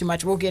Karens too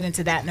much. We'll get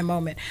into that in a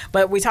moment.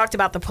 But we talked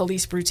about the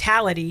police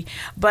brutality.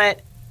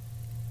 But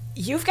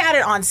you've got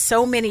it on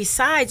so many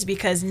sides,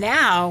 because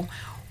now,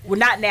 well,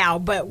 not now,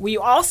 but we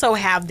also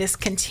have this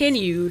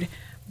continued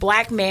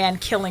black man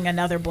killing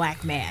another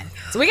black man.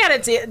 So we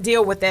got to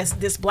deal with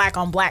this black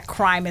on black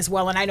crime as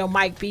well. And I know,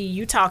 Mike B.,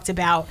 you talked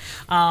about,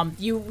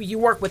 you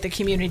work with the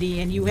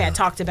community, and you had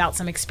talked about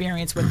some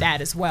experience with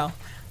that as well.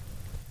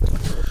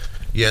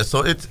 Yeah,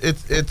 so it's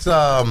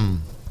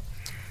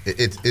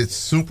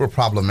super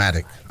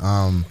problematic,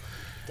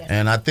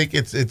 and I think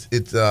it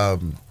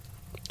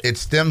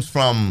stems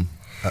from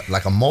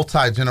like a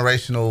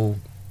multi-generational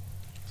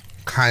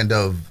kind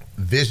of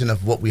vision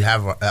of what we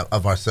have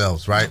of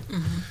ourselves, right?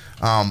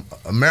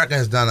 America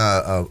has done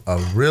a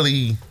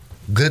really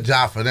good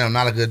job for them,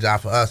 not a good job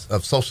for us,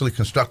 of socially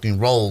constructing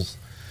roles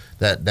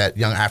that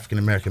young African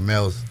American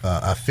males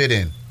fit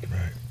in.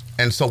 Right.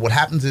 And so what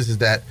happens is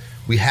that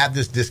we have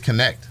this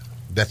disconnect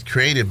that's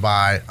created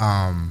by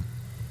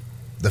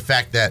the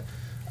fact that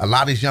a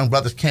lot of these young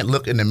brothers can't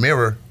look in the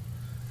mirror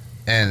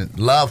and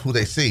love who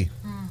they see,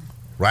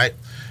 right?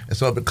 And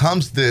so it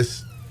becomes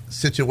this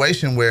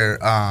situation where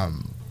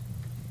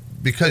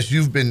because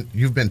you've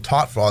been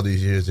taught for all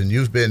these years and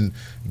you've been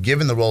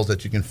given the roles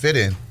that you can fit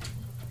in,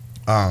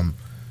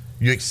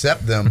 you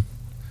accept them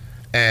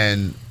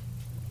and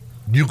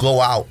you go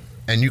out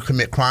and you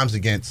commit crimes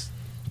against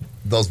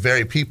those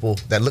very people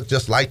that look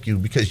just like you,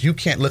 because you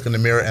can't look in the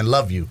mirror and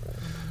love you.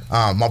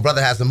 My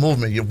brother has a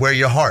movement, you wear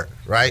your heart,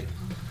 right?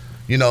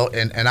 You know,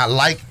 and I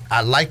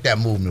like that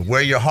movement.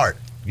 Wear your heart.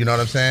 You know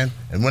what I'm saying?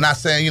 And we're not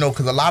saying, you know,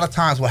 because a lot of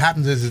times what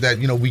happens is that,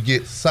 you know, we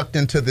get sucked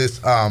into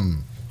this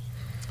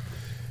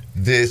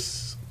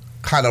this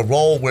kind of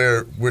role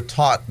where we're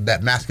taught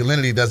that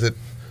masculinity doesn't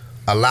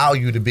allow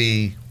you to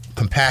be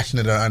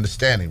compassionate or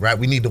understanding, right?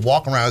 We need to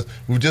walk around.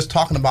 We were just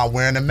talking about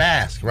wearing a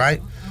mask,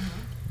 right?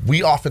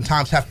 We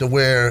oftentimes have to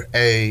wear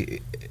a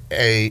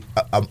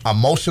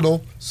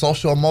emotional,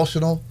 social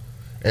emotional,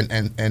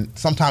 and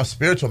sometimes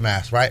spiritual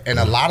mask, right? And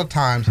a lot of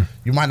times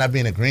you might not be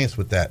in agreement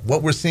with that.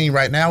 What we're seeing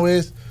right now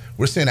is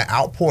we're seeing an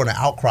outpour and an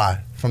outcry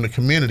from the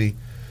community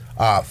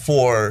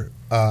for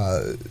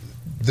the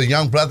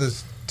young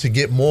brothers to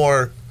get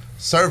more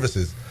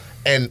services.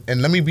 And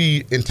let me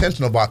be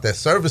intentional about that.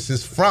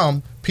 Services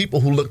from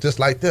people who look just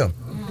like them.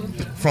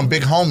 From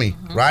Big Homie,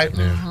 right?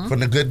 From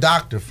the Good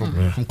Doctor,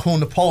 from Coon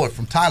the Poet,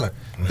 from Tyler.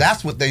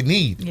 That's what they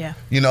need. Yeah.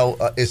 You know,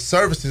 it's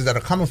services that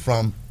are coming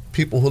from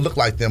people who look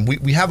like them.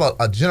 We have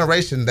a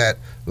generation that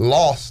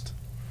lost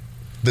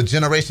the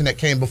generation that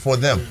came before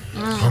them.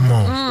 Come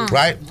on.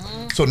 Right?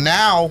 So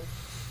now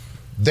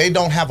they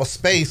don't have a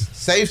space,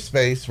 safe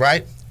space,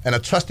 right? And a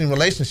trusting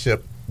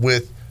relationship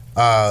with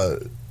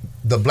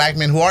the black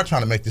men who are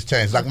trying to make this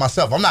change. Like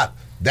myself, I'm not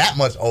that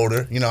much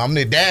older. You know, I'm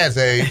their dad's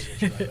age.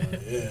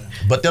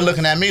 But they're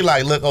looking at me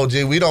like, look,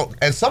 OG, we don't,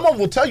 and some of them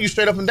will tell you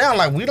straight up and down,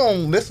 like, we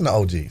don't listen to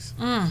OGs.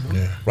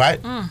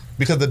 Right?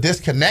 Because the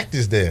disconnect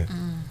is there.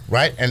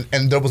 Right?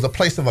 And there was a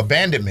place of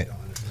abandonment.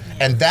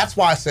 And that's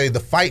why I say the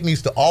fight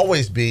needs to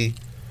always be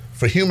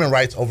for human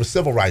rights over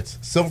civil rights.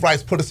 Civil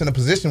rights put us in a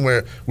position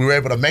where we were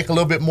able to make a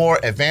little bit more,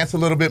 advance a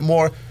little bit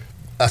more,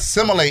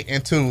 assimilate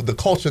into the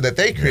culture that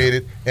they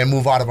created, and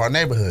move out of our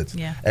neighborhoods.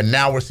 Yeah. And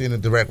now we're seeing a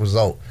direct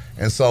result.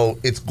 And so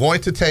it's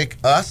going to take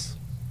us,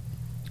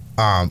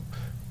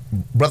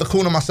 Brother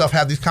Coon and myself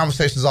have these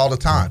conversations all the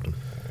time.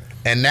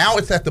 And now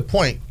it's at the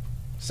point,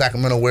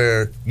 Sacramento,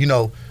 where, you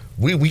know,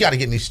 we got to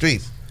get in these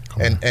streets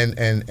and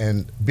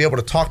be able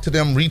to talk to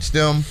them, reach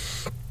them,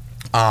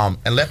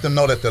 and let them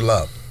know that they're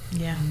loved.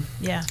 Yeah,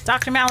 yeah.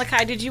 Dr.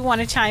 Malachi, did you want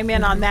to chime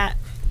in on that?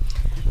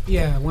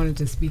 Yeah, I wanted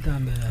to speak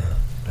on the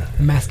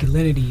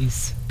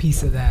masculinities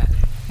piece of that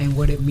and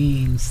what it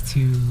means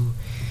to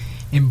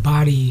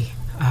embody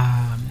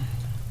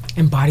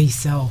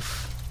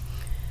self,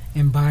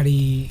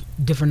 embody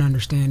different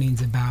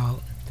understandings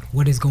about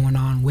what is going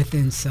on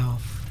within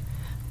self,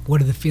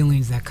 what are the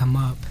feelings that come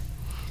up.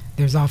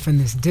 There's often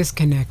this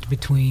disconnect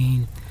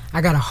between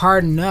I gotta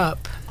harden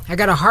up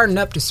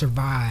to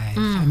survive.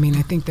 I mean,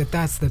 I think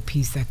that's the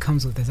piece that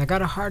comes with this. I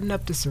gotta harden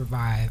up to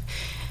survive.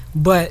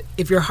 But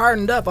if you're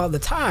hardened up all the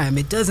time,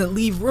 it doesn't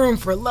leave room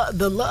for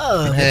the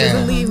love. It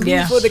doesn't leave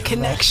room for the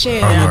connection.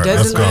 It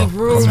doesn't leave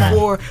room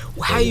for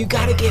how you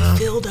got to get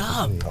filled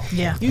up.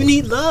 Yeah. You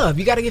need love.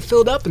 You got to get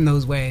filled up in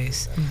those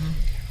ways.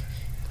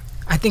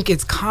 I think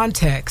it's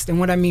context. And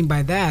what I mean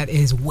by that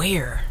is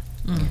where.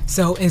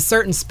 So in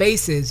certain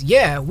spaces,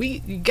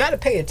 you got to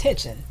pay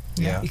attention.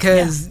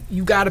 Because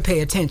you got to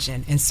pay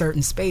attention in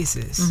certain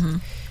spaces.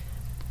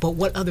 But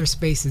what other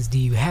spaces do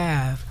you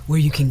have where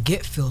you can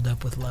get filled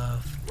up with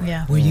love?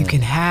 Where you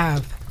can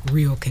have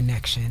real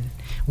connection,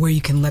 where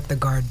you can let the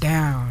guard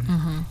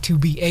down to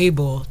be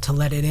able to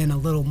let it in a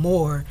little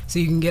more so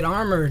you can get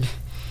armored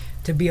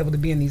to be able to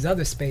be in these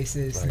other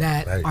spaces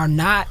that are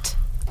not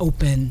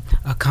open,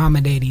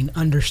 accommodating,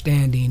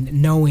 understanding,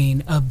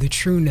 knowing of the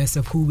trueness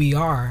of who we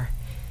are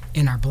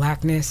in our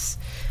blackness,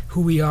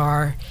 who we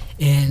are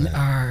in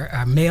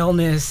our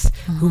maleness,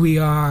 who we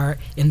are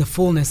in the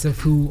fullness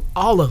of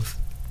all of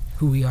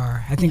who we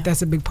are. I think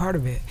that's a big part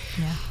of it.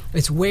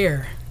 It's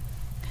where.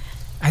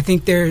 I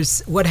think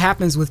there's what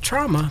happens with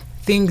trauma.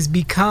 Things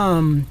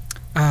become,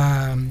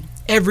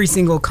 every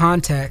single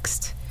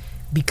context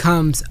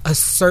becomes a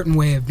certain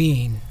way of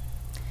being.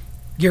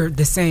 You're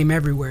the same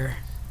everywhere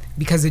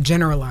because it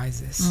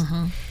generalizes.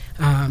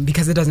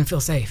 Because it doesn't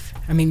feel safe.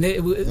 I mean,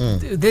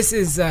 this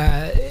is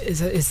at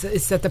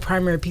the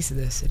primary piece of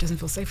this. It doesn't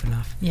feel safe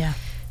enough.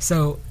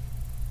 So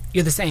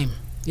you're the same.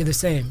 You're the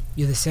same.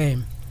 You're the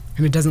same.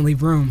 And it doesn't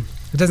leave room.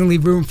 It doesn't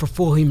leave room for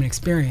full human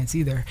experience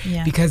either.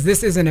 Because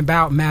this isn't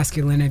about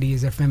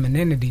masculinities or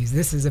femininities.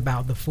 This is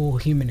about the full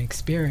human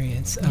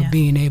experience of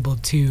being able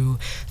to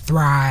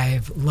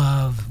thrive,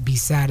 love, be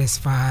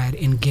satisfied,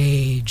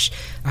 engage,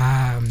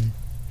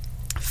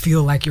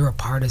 feel like you're a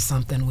part of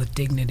something with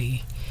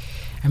dignity.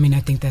 I mean,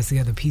 I think that's the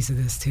other piece of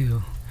this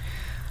too.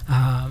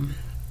 And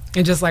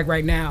just like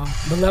right now,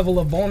 the level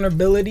of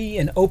vulnerability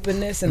and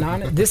openness and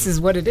honor, this is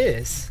what it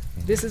is.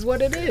 This is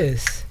what it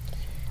is.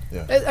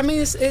 I mean,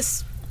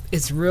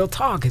 it's real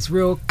talk. It's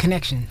real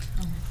connection.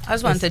 I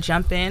just wanted to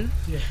jump in.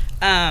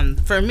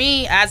 For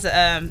me, as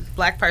a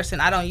black person,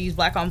 I don't use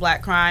black on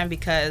black crime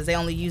because they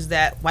only use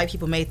that. White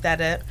people made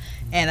that up,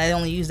 and they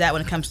only use that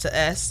when it comes to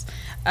us.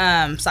 So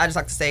I just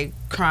like to say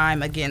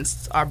crime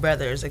against our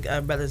brothers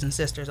and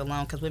sisters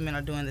alone, because women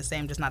are doing the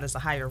same, just not at a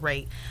higher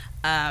rate.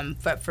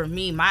 But for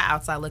me, my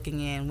outside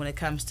looking in, when it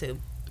comes to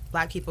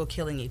black people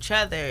killing each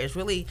other, is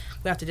really,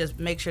 we have to just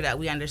make sure that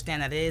we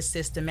understand that it is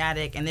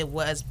systematic, and it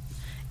was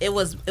it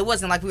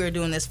wasn't like we were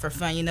doing this for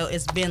fun. You know,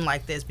 it's been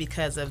like this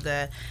because of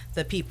the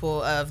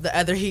people of the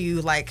other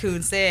hue, like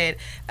Kuhn said,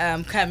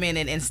 come in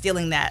and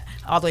instilling that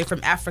all the way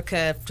from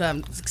Africa,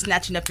 from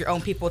snatching up your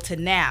own people to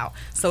now.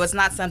 So it's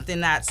not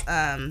something that's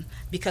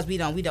because we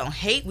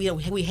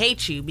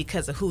hate you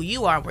because of who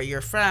you are, where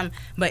you're from,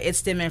 but it's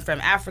stemming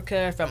from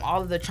Africa, from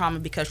all of the trauma,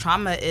 because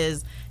trauma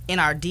is in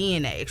our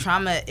DNA.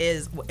 Trauma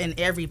is in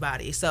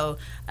everybody. So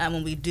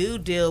when we do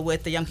deal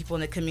with the young people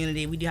in the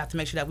community, we do have to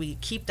make sure that we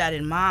keep that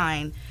in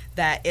mind,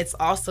 that it's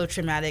also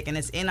traumatic and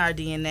it's in our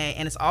DNA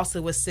and it's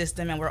also a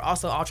system, and we're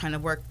also all trying to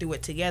work through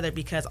it together,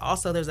 because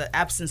also there's an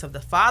absence of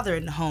the father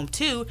in the home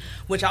too,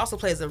 which also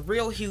plays a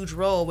real huge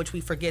role, which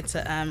we forget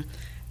to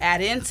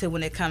add into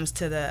when it comes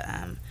to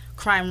the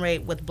crime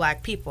rate with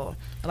black people.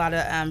 A lot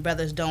of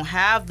brothers don't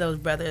have those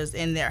brothers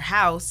in their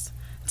house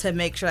to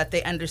make sure that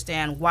they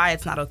understand why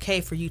it's not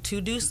okay for you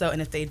to do so.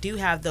 And if they do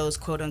have those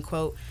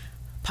quote-unquote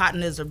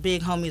partners or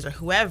big homies or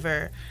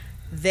whoever,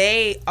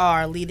 they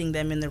are leading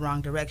them in the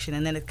wrong direction.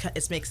 And then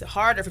it makes it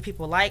harder for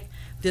people like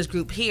this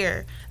group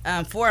here,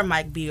 for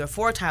Mike B or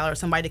for Tyler, or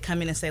somebody to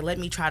come in and say, let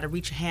me try to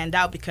reach a hand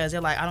out, because they're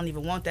like, I don't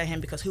even want that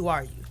hand, because who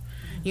are you?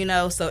 You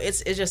know, so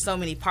it's just so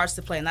many parts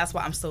to play. And that's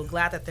why I'm so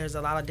glad that there's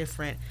a lot of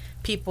different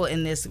people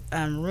in this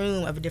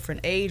room of a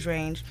different age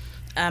range.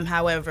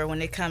 However,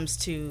 when it comes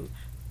to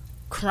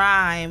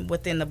crime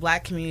within the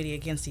black community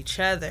against each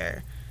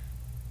other,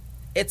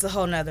 it's a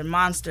whole nother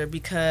monster,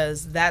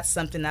 because that's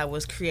something that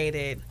was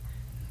created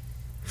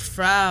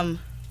from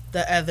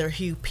the other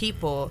hue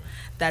people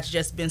that's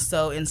just been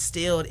so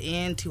instilled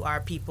into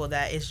our people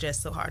that it's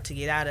just so hard to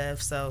get out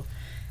of. So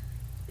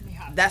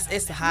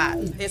it's hot.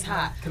 It's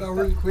hot. Can I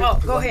really quick? Oh,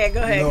 go ahead.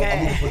 I'm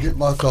going to forget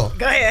my thought.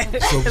 Go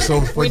ahead.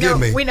 So forgive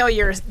me. We know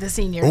you're the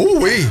senior.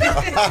 Ooh-wee.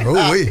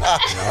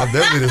 I'm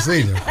definitely the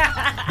senior.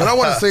 But I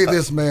want to say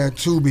this, man,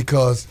 too,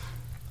 because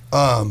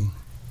I'm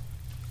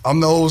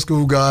the old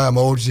school guy. I'm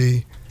OG.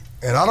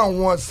 And I don't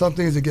want some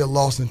things to get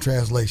lost in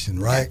translation,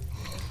 right?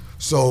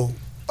 So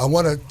I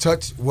want to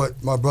touch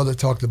what my brother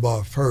talked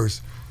about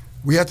first.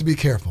 We have to be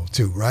careful,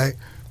 too, right?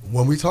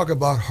 When we talk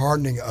about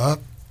hardening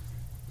up,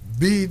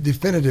 be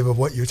definitive of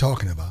what you're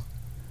talking about,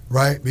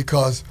 right?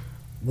 Because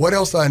what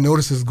else I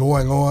notice is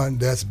going on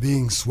that's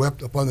being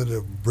swept up under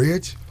the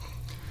bridge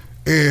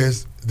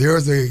is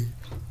there's a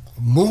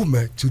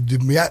movement to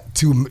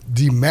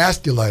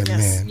demasculate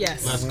men.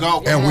 Yes. Let's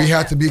go. And we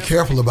have to be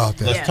careful about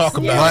that. Let's talk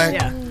about right? it.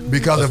 Yeah.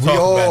 Because Let's if we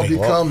all about it.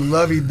 become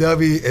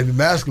lovey-dovey and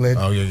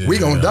masculine, we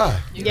gonna die.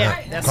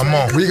 Yeah, that's Come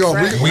right. on. We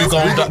gonna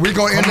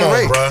end the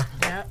race. Bruh.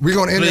 We're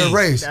gonna end the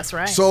race. That's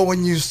right. So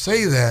when you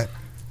say that,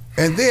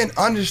 and then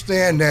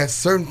understand that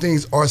certain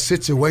things are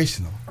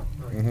situational.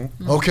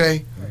 Mm-hmm.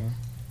 Okay? Mm-hmm.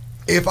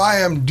 If I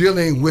am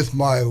dealing with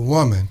my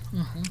woman,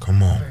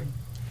 come on,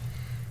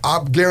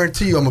 I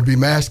guarantee you I'm gonna be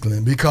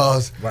masculine,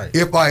 because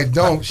if I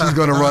don't, she's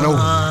gonna run over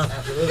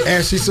me,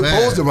 and she's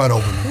supposed to run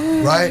over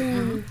me, right?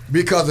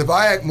 Because if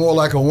I act more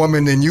like a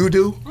woman than you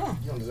do,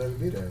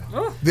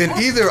 then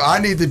either I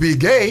need to be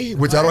gay,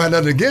 which I don't have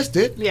nothing against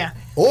it,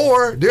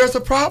 or there's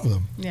a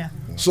problem. Yeah.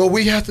 So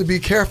we have to be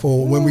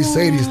careful when we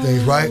say these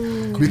things, right?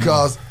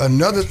 Because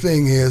another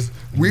thing is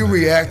we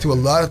react to a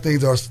lot of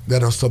things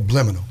that are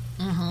subliminal,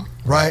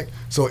 right?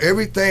 So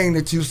everything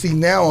that you see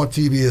now on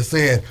TV is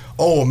saying,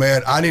 oh,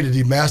 man, I need to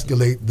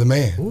demasculate the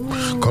man.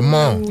 Come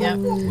on. Yeah.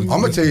 I'm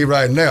going to tell you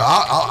right now,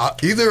 I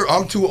either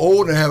I'm too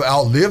old and have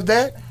outlived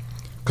that,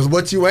 because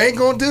what you ain't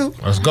going to do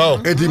is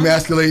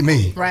demasculate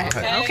me. Right.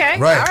 Okay.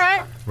 Right. All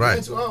right. Right.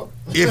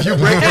 If you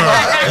break in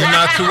my You're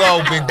not too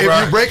old, big bro.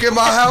 if you break in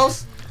my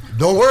house,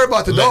 don't worry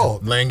about the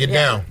dog. Laying it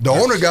down. The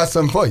owner got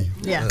something for you.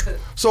 Yeah.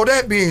 So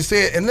that being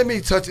said, and let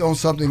me touch on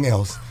something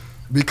else,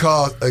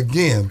 because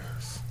again,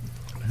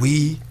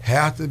 we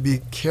have to be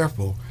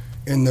careful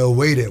in the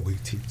way that we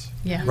teach.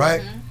 Yeah.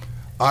 Right?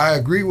 I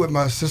agree with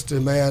my sister,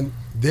 man.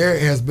 There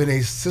has been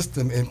a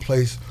system in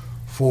place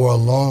for a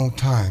long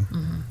time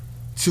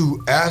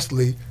to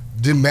actually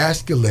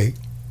demasculate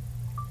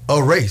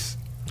a race.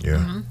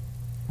 Yeah.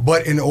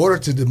 But in order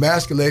to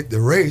demasculate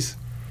the race,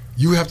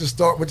 you have to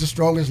start with the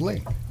strongest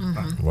link.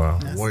 Wow.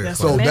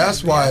 So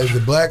that's why the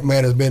black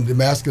man has been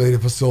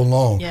demasculated for so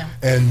long,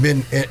 and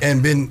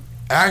been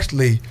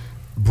actually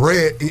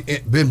bred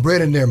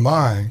in their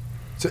mind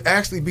to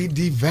actually be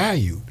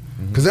devalued,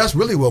 because that's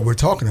really what we're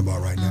talking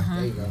about right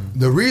now.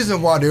 The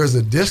reason why there's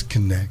a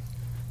disconnect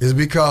is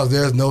because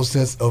there's no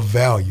sense of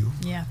value.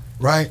 Yeah.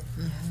 Right?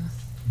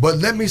 But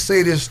let me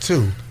say this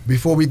too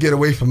before we get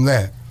away from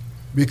that,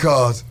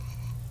 because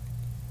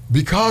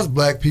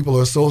black people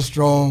are so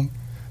strong.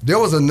 There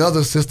was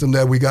another system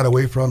that we got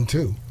away from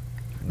too,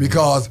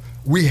 because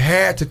we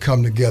had to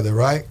come together,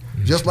 right?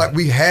 Just like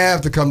we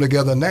have to come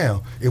together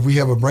now if we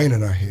have a brain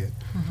in our head.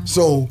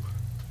 So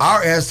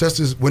our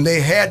ancestors, when they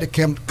had to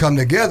come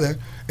together,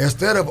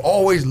 instead of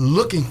always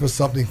looking for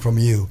something from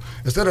you,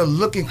 instead of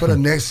looking for the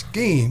next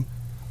scheme,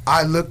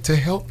 I look to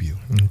help you.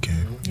 Okay.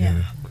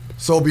 Yeah.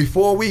 So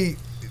before we,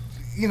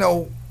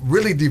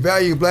 really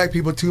devalue black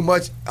people too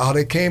much, how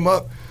they came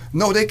up,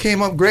 no, they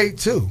came up great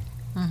too.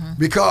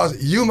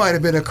 Because you might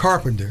have been a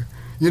carpenter,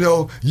 You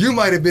know, you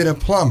might have been a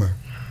plumber.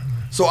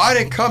 So I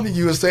didn't come to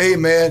you and say, hey,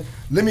 man,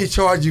 let me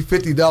charge you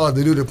 $50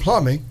 to do the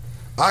plumbing.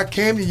 I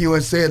came to you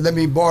and said, let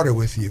me barter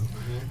with you.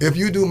 If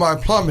you do my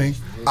plumbing,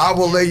 I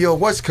will lay your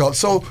what's called.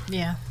 So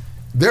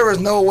there is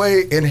no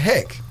way in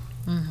heck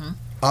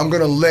I'm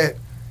going to let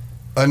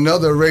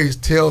another race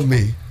tell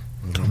me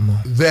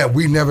that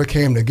we never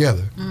came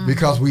together,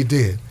 because we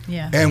did.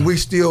 And we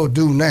still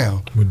do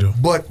now. We do.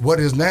 But what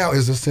is now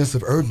is a sense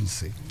of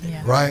urgency,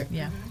 right?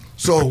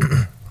 So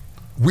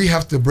we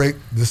have to break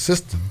the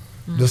system,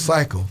 the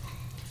cycle.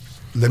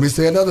 Let me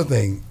say another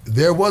thing.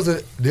 There was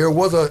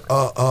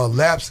a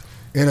lapse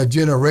in a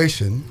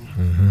generation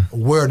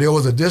where there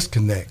was a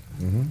disconnect.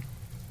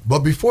 But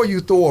before you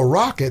throw a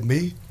rock at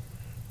me,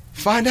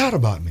 find out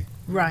about me.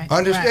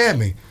 Understand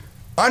me.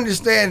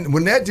 Understand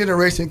when that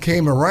generation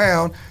came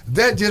around,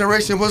 that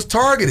generation was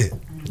targeted.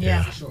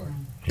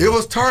 It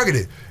was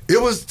targeted.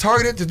 It was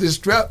targeted to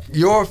disrupt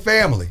your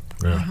family.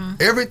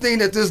 Everything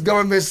that this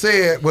government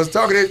said was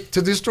targeted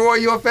to destroy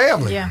your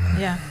family.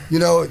 You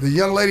know, the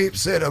young lady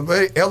said a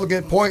very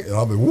elegant point. And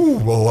I'll be, woo,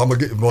 well, I'm gonna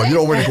get. Well, you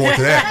don't want to go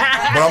into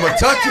that, but I'm gonna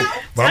touch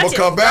it. But I'm gonna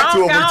come back to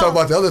it when we talk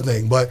about the other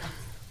thing.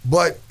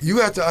 But you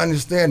have to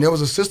understand there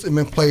was a system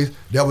in place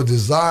that was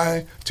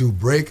designed to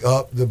break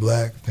up the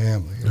black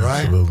family,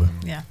 right? Absolutely.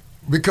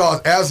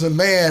 Because as a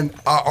man,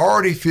 I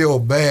already feel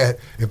bad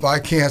if I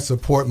can't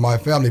support my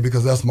family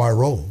because that's my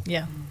role.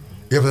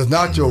 If it's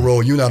not your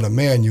role, you're not a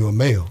man, you're a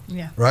male,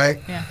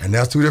 right? And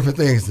that's two different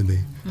things to me.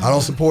 I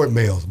don't support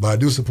males, but I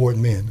do support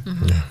men.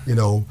 You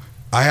know,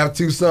 I have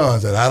two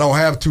sons, and I don't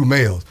have two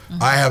males.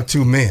 I have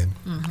two men,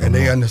 and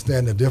they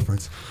understand the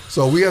difference.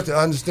 So we have to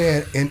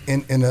understand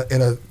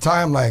in a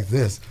time like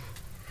this,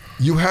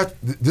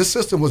 this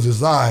system was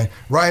designed,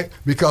 right?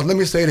 Because let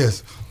me say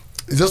this,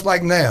 just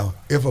like now,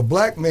 if a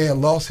black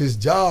man lost his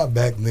job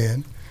back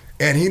then,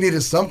 and he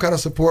needed some kind of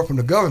support from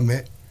the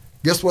government,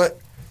 guess what?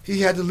 He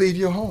had to leave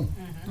your home,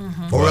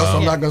 or else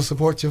I'm not going to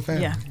support your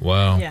family.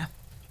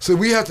 So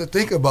we have to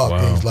think about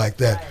things like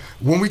that.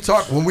 When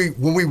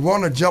we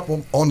want to jump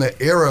on the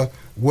era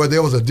where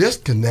there was a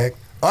disconnect,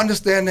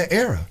 understand the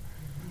era.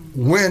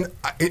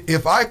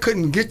 If I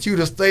couldn't get you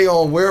to stay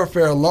on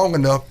welfare long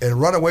enough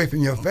and run away from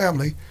your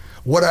family,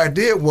 what I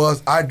did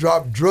was I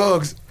dropped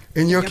drugs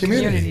in your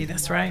community.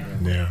 That's right.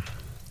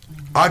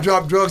 I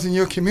dropped drugs in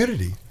your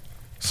community.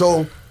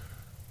 So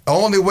the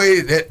only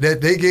way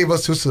that they gave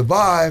us to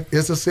survive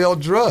is to sell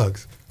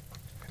drugs.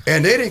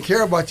 And they didn't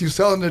care about you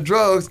selling the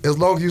drugs as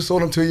long as you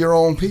sold them to your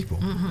own people.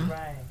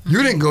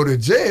 You didn't go to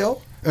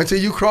jail until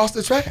you crossed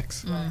the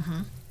tracks.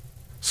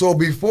 So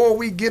before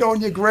we get on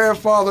your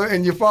grandfather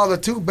and your father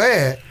too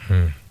bad,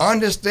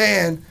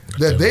 understand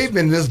that they've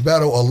been in this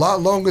battle a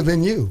lot longer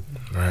than you.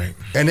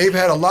 And they've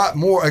had a lot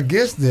more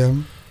against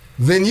them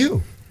than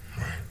you.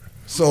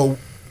 So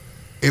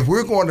if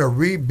we're going to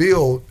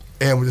rebuild,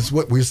 and it's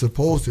what we're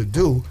supposed to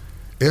do,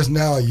 it's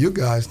now you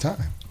guys'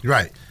 time.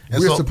 Right. And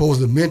we're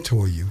supposed to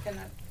mentor you.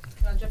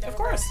 Of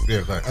course.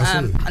 Yeah, go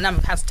ahead. And I'm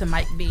passed to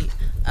Mike B.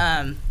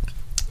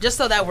 Just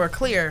so that we're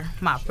clear,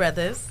 my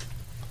brothers.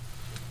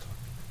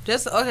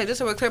 Just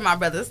so we're clear, my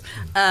brothers.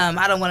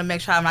 I don't want to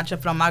make sure I'm not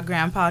jumping on my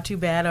grandpa too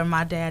bad or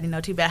my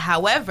dad, too bad.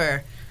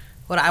 However,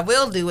 what I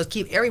will do is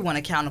keep everyone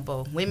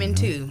accountable, women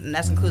too, and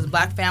that includes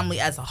black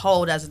family as a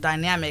whole, as a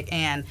dynamic,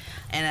 and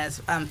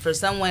as for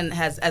someone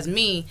as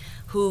me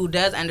who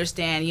does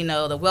understand,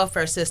 the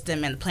welfare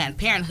system and the Planned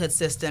Parenthood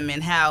system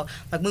and how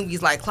like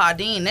movies like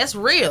Claudine, that's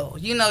real.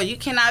 You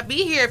cannot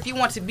be here if you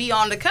want to be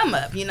on the come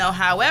up.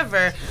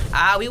 However,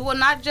 we will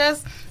not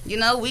just.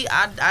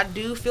 I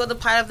do feel the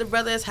plight of the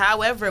brothers.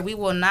 However, we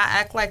will not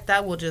act like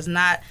that will just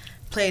not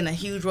play in a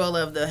huge role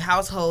of the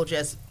household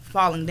just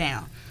falling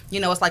down.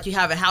 It's like you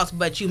have a house,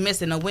 but you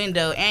missing a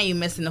window and you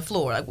missing the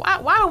floor. Like,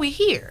 why are we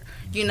here?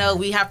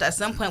 We have to, at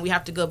some point, we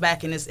have to go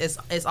back, and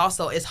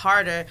it's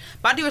harder.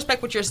 But I do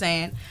respect what you're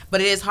saying, but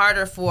it is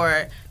harder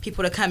for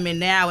people to come in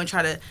now and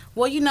try to,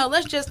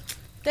 let's just,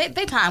 their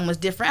time was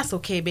different. That's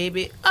okay,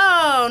 baby.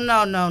 Oh,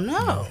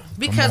 no.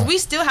 Because we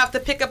still have to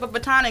pick up a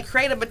baton and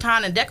create a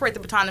baton and decorate the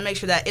baton to make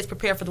sure that it's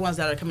prepared for the ones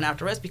that are coming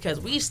after us, because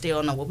we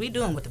still know what we're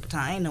doing with the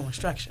baton. Ain't no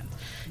instruction.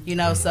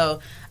 So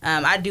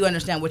I do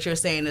understand what you're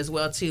saying as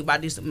well, too, but I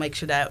do make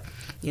sure that,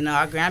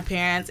 our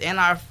grandparents and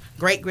our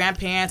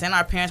great-grandparents and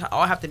our parents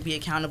all have to be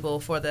accountable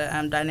for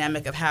the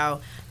dynamic of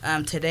how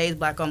today's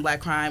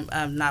black-on-black crime,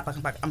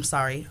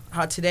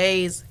 how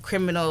today's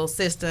criminal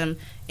system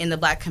in the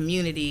black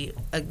community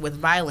with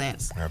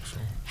violence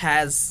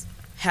has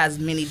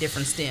many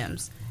different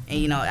stems.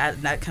 And,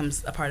 that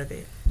comes a part of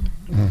it.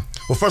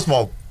 Well, first of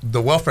all,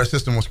 the welfare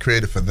system was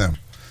created for them.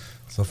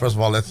 So first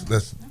of all,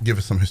 let's give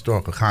it some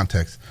historical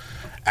context.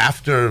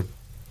 After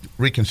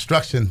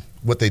Reconstruction,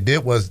 what they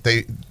did was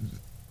the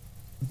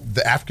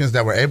Africans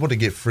that were able to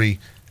get free,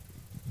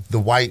 the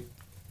white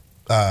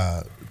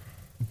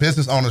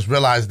business owners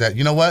realized that,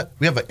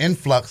 we have an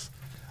influx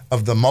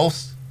of the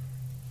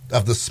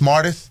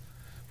smartest,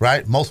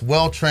 right, most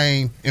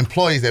well-trained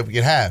employees that we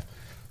could have.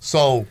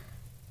 So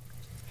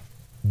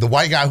the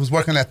white guy who's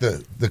working at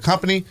the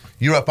company,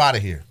 you're up out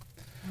of here.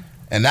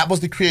 And that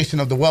was the creation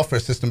of the welfare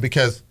system,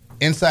 because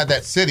inside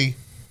that city,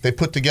 they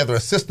put together a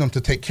system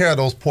to take care of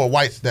those poor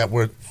whites that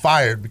were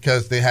fired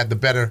because they had the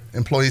better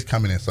employees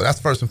coming in. So that's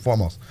first and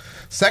foremost.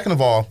 Second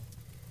of all,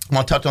 I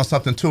want to touch on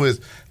something too,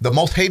 is the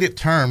most hated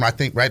term, I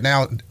think, right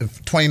now,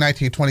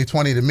 2019,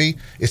 2020 to me,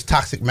 is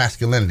toxic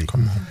masculinity.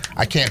 Come on.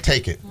 I can't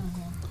take it.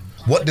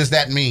 What does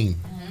that mean?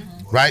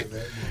 Right?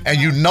 And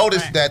you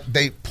notice that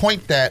they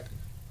point that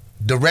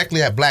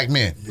directly at black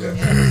men.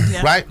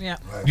 Right? Yeah.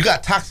 You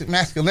got toxic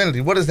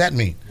masculinity. What does that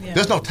mean? Yeah.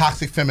 There's no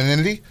toxic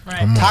femininity.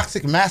 Right.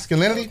 Toxic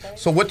masculinity.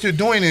 So what you're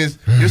doing is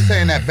you're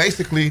saying that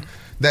basically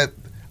that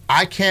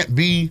I can't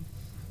be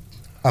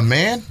a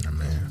man.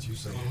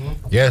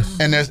 Yes.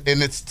 And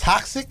it's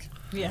toxic.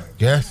 Yeah.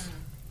 Yes.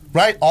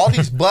 Right? All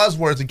these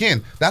buzzwords,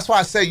 again, that's why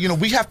I say,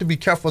 we have to be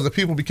careful as a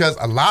people, because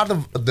a lot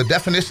of the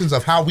definitions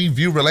of how we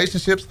view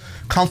relationships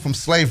come from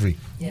slavery.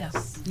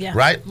 Yes. Yeah.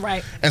 Right?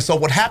 Right. And so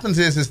what happens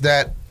is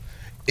that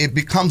it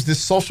becomes this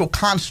social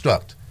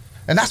construct.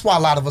 And that's why a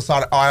lot of us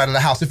are out of the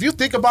house. If you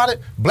think about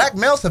it, black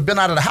males have been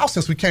out of the house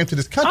since we came to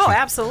this country. Oh,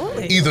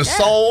 absolutely. Either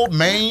sold,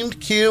 maimed,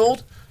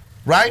 killed,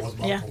 right?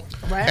 Yeah.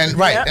 Right. And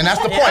and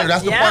that's the point.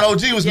 That's the point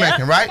OG was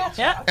making, right?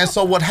 Yeah. And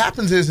so what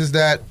happens is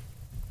that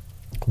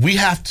we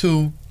have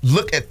to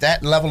look at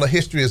that level of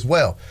history as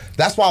well.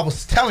 That's why I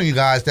was telling you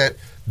guys that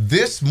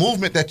this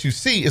movement that you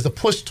see is a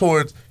push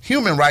towards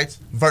human rights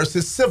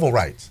versus civil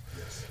rights.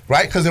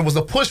 Right? Because there was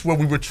a push where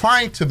we were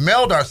trying to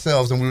meld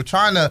ourselves and we were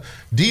trying to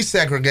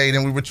desegregate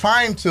and we were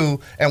trying to,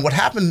 and what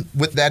happened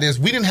with that is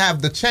we didn't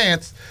have the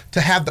chance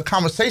to have the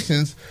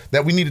conversations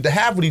that we needed to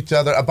have with each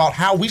other about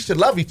how we should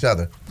love each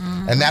other.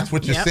 Mm-hmm. And that's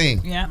what you're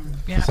seeing. Yeah.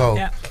 So,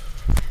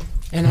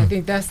 and I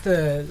think that's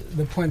the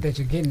point that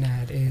you're getting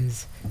at,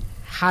 is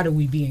how do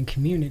we be in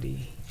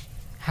community?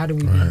 How do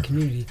we be in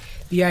community?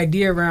 The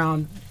idea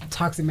around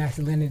toxic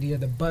masculinity, or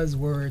the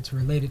buzzwords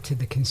related to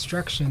the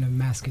construction of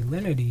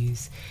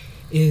masculinities,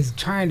 is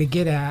trying to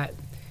get at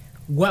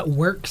what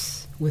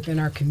works within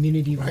our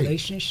community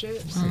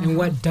relationships and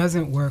what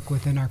doesn't work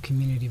within our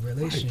community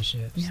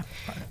relationships.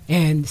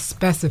 And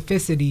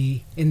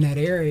specificity in that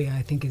area,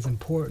 I think, is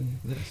important.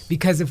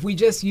 Because if we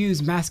just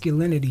use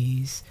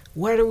masculinities,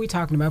 what are we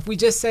talking about? If we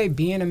just say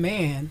being a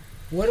man,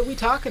 what are we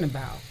talking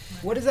about?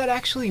 What does that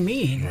actually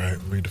mean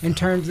in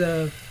terms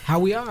of how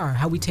we are,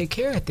 how we take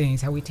care of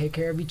things, how we take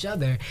care of each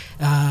other,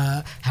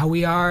 how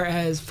we are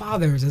as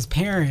fathers, as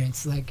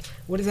parents? Like,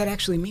 what does that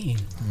actually mean?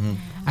 Mm-hmm.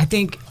 I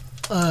think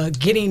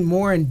getting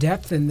more in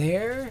depth in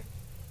there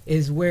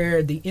is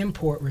where the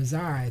import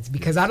resides,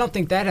 because I don't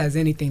think that has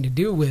anything to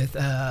do with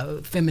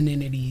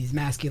femininities,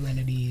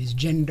 masculinities,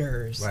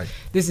 genders.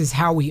 This is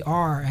how we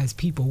are as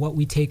people, what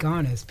we take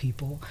on as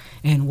people,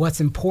 and what's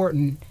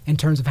important in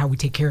terms of how we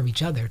take care of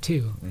each other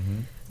too.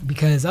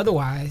 Because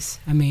otherwise,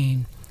 I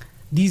mean,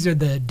 these are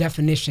the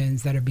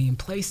definitions that are being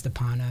placed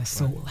upon us.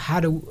 So how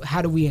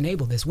do we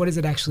enable this? What does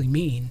it actually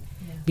mean,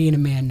 being a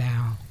man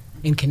now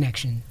in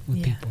connection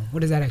with people? What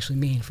does that actually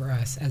mean for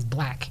us as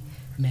black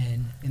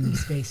men in these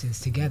spaces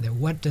together?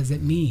 What does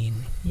it mean?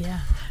 Yeah,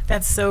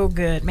 that's so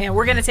good, man.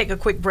 We're gonna take a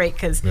quick break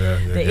because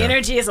the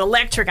energy is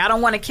electric. I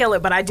don't want to kill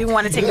it, but I do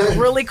want to take a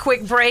really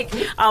quick break.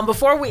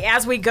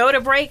 As we go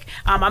to break,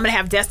 I'm gonna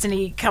have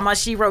Destiny come on.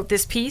 She wrote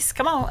this piece.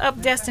 Come on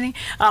up, Destiny.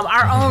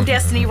 Our own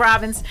Destiny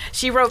Robbins.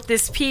 She wrote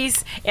this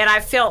piece, and I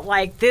felt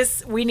like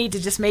we need to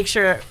just make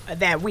sure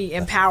that we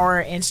empower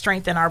and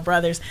strengthen our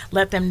brothers,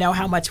 let them know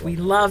how much we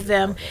love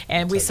them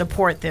and we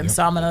support them.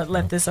 So I'm gonna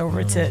let this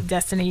over to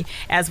Destiny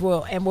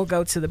and we'll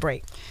go to the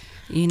break.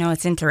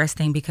 It's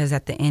interesting because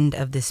at the end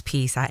of this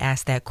piece, I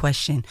asked that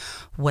question,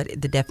 what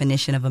the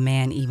definition of a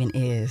man even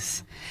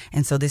is.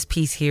 And so this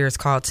piece here is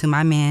called To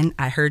My Men.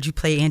 I heard you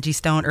play Angie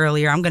Stone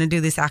earlier. I'm going to do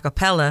this a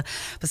cappella,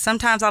 but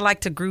sometimes I like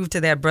to groove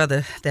to that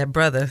brother,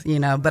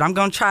 but I'm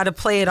going to try to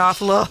play it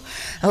off a little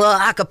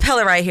a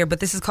cappella right here, but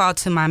this is called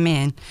To My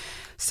Men.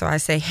 So I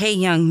say, hey,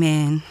 young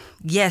man,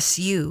 yes,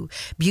 you,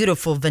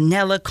 beautiful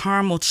vanilla,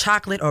 caramel,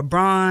 chocolate, or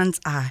bronze.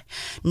 I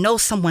know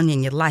someone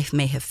in your life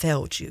may have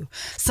failed you.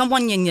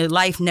 Someone in your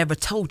life never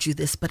told you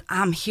this, but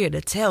I'm here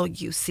to tell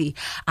you. See,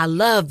 I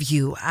love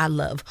you. I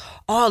love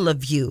all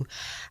of you.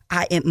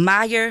 I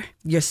admire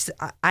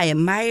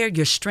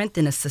your strength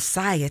in a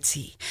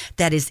society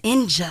that is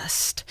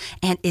unjust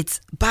and it's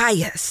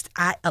biased.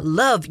 I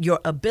love your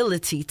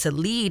ability to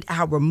lead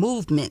our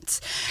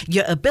movements,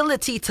 your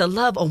ability to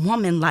love a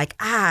woman like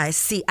I.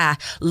 See, I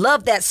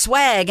love that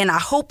swag and I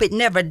hope it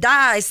never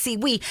dies. See,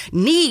 we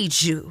need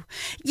you.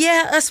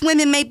 Yeah, us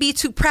women may be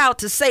too proud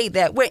to say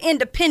that. We're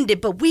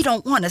independent, but we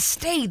don't want to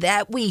stay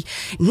that. We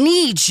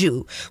need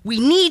you. We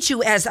need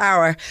you as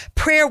our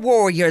prayer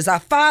warriors, our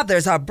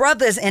fathers, our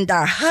brothers, and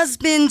our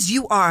husbands.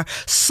 You are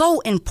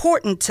so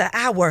important to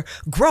our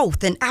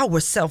growth and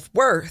our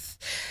self-worth.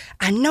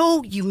 I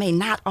know you may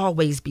not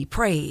always be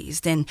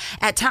praised, and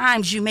at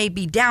times you may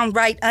be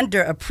downright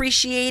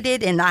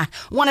underappreciated, and I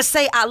want to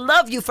say I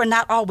love you for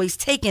not always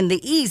taking the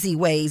easy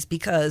ways,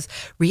 because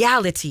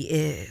reality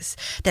is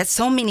that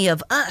so many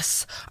of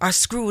us are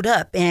screwed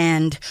up,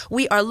 and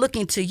we are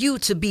looking to you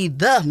to be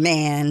the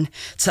man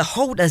to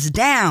hold us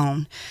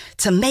down,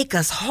 to make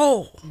us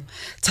whole,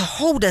 to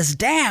hold us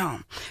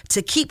down,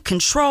 to keep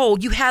control.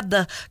 You have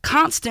the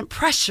constant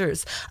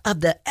pressures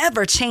of the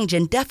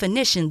ever-changing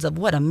definitions of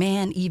what a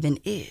man even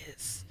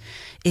is.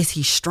 Is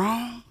he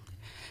strong?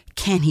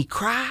 Can he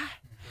cry?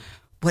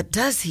 What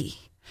does he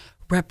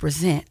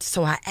represent?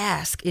 So I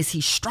ask, is he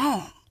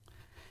strong?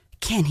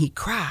 Can he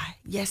cry?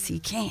 Yes, he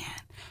can.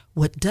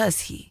 What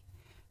does he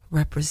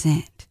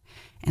represent?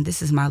 And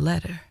this is my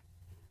letter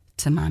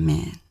to my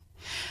men.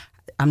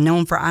 I'm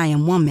known for I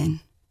am woman,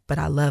 but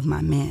I love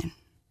my men.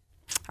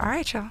 All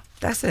right, y'all.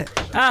 That's it.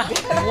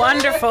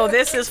 Wonderful.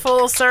 This is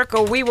Full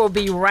Circle. We will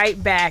be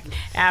right back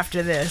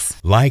after this.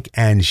 Like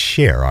and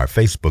share our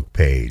Facebook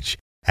page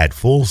at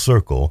Full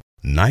Circle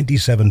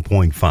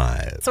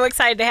 97.5. So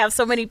excited to have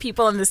so many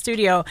people in the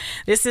studio.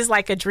 This is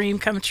like a dream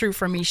come true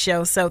for me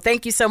show. So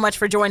thank you so much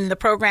for joining the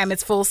program.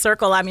 It's Full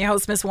Circle. I'm your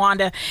host, Miss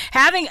Wanda,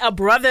 having a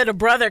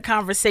brother-to-brother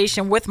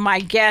conversation with my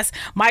guests,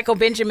 Michael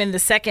Benjamin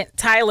II,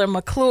 Tyler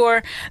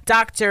McClure,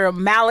 Dr.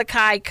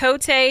 Malachi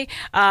Cote,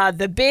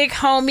 the big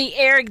homie,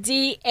 Eric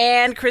D.,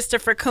 and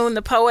Christopher Kuhn,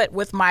 the poet,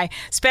 with my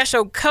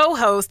special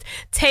co-host,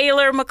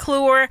 Taylor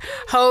McClure,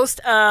 host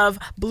of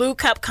Blue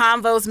Cup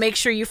Convos. Make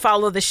sure you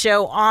follow the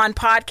show on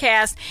podcast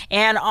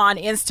and on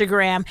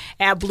Instagram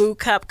at Blue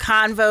Cup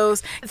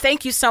Convos.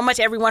 Thank you so much,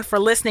 everyone, for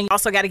listening.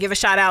 Also got to give a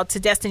shout out to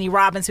Destiny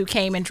Robbins, who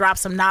came and dropped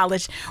some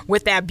knowledge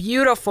with that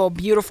beautiful,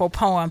 beautiful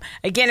poem.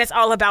 Again, it's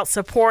all about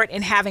support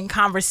and having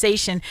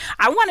conversation.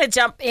 I want to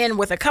jump in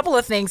with a couple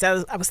of things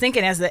I was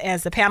thinking as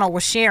the panel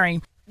was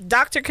sharing.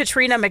 Dr.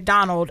 Katrina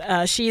McDonald,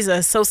 she's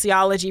a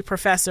sociology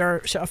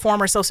professor, a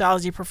former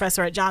sociology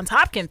professor at Johns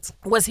Hopkins,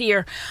 was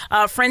here,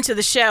 a friend to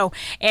the show.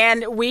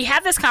 And we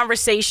had this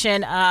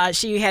conversation.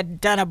 She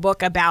had done a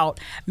book about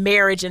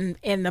marriage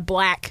in the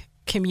Black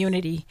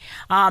community.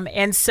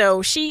 And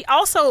so she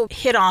also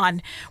hit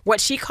on what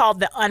she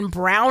called the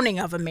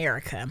unbrowning of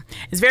America.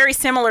 It's very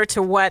similar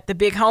to what the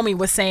big homie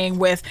was saying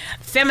with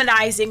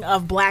feminizing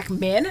of Black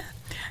men.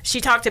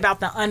 She talked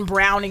about the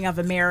unbrowning of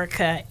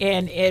America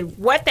and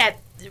what that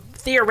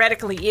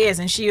theoretically is,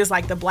 and she was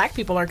like, the Black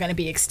people are going to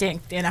be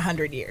extinct in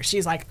 100 years.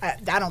 She's like,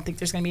 I don't think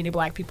there's going to be any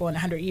Black people in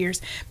 100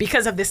 years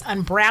because of this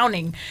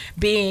unbrowning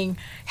being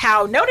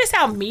notice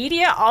how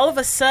media all of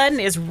a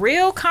sudden is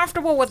real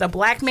comfortable with a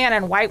Black man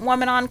and white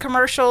woman on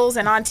commercials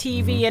and on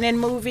TV and in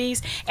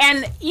movies,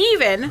 and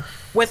even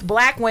with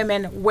Black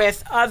women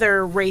with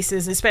other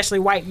races, especially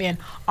white men,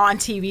 on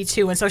TV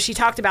too. And so she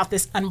talked about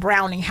this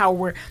unbrowning,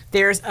 how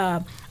there's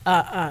a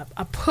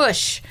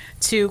push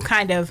to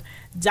kind of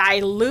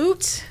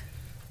dilute,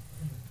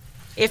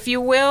 if you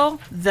will,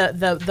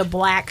 the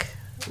Black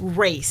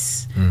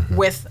race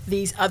with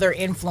these other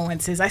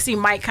influences. I see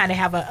Mike kind of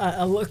have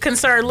a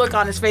concerned look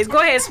on his face. Go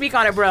ahead, speak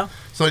on it, bro.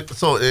 So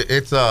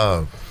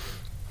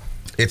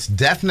it's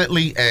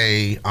definitely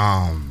a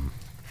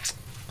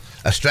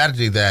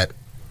strategy that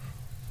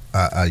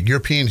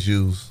Europeans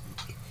use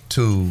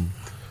to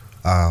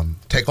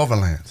take over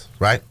lands,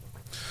 right?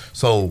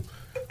 So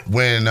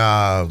when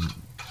I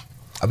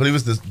believe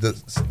it was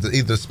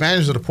either the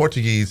Spanish or the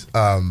Portuguese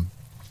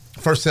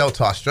first sailed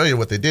to Australia,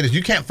 what they did is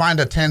you can't find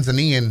a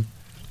Tanzanian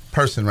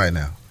person right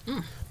now.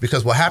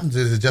 Because what happens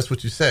is just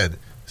what you said.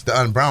 It's the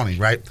unbrowning,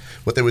 right?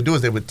 What they would do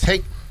is they would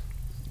take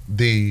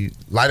the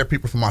lighter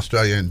people from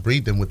Australia and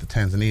breed them with the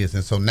Tanzanians.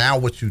 And so now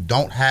what you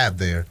don't have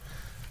there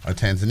are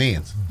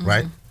Tanzanians,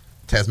 right?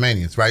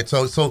 Tasmanians, right?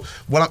 So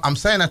what I'm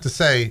saying that to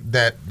say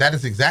that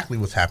is exactly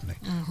what's happening,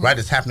 right?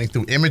 It's happening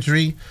through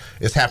imagery.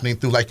 It's happening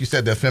through, like you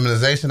said, the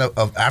feminization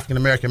of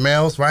African-American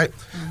males, right?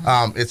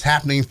 It's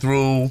happening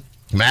through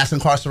mass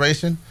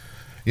incarceration.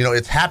 You know,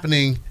 it's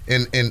happening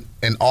in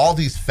all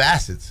these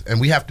facets, and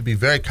we have to be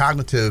very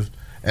cognitive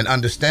and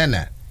understand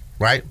that,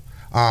 right?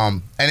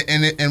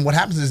 And what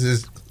happens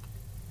is,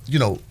 you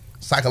know,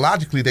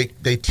 psychologically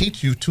they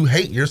teach you to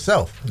hate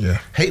yourself,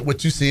 hate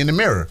what you see in the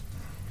mirror,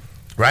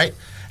 right?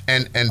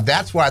 And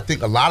that's where I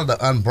think a lot of the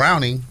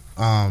unbrowning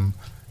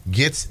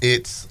gets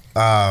its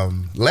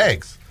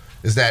legs,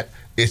 is that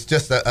it's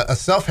just a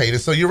self-hate.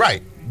 And so you're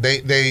right.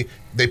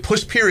 They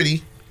push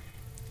purity,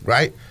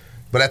 right?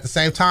 But at the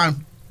same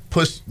time,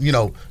 push, you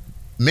know,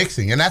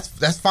 mixing. And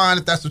that's fine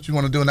if that's what you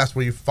want to do and that's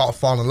where you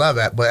fall in love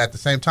at. But at the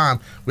same time,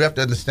 we have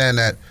to understand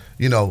that,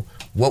 you know,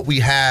 what we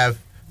have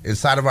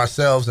inside of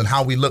ourselves and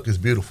how we look is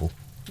beautiful.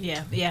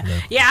 Yeah.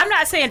 I'm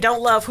not saying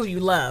don't love who you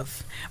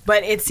love,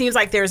 but it seems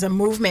like there's a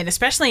movement,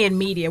 especially in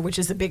media, which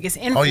is the biggest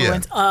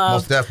influence of.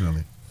 Most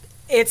definitely.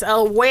 It's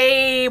a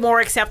way more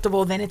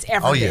acceptable than it's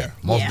ever been.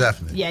 Most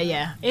definitely.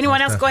 Yeah.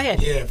 Anyone else? Go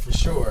ahead. Yeah, for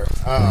sure.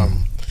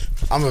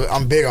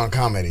 I'm big on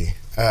comedy.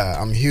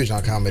 I'm huge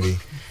on comedy.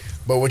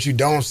 But what you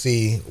don't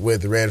see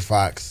with Red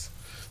Fox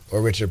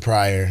or Richard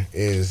Pryor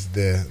is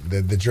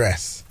the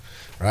dress.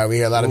 right? We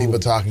hear a lot of people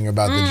talking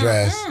about the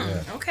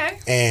dress. Okay.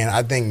 And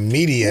I think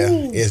media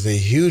is a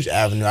huge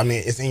avenue. I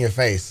mean, it's in your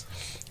face.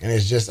 And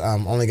it's just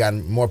only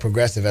gotten more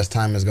progressive as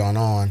time has gone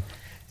on.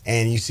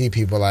 And you see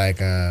people like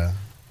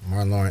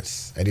Martin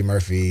Lawrence, Eddie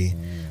Murphy.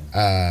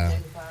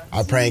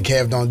 I'm praying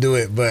Kev don't do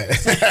it, but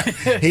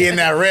he in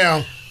that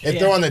realm. And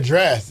throwing the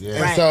dress.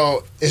 Yeah. And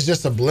so it's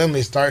just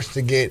subliminally starts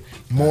to get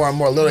more and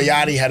more. Lil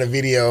Yachty had a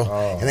video,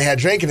 and they had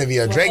Drake in the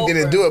video. Drake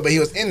didn't do it, but he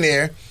was in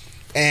there.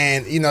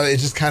 And, you know, it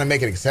just kind of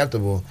make it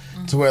acceptable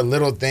to where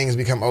little things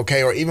become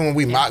okay. Or even when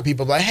we mock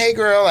people, like, hey,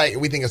 girl, like,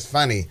 we think it's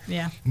funny.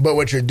 Yeah. But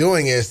what you're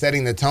doing is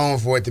setting the tone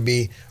for it to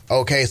be,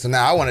 okay, so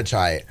now I want to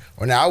try it.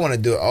 Or now I want to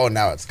do it. Oh,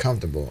 now it's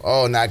comfortable.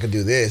 Oh, now I can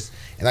do this.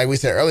 And like we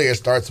said earlier, it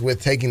starts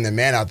with taking the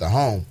man out the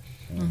home.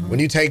 When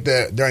you take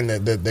during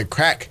the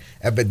crack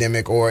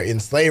epidemic or in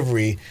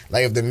slavery,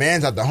 like if the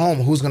man's at the home,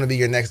 who's going to be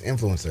your next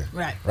influencer?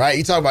 Right?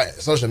 You talk about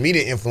social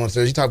media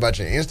influencers, you talk about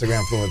your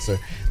Instagram influencer.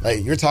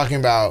 Like you're talking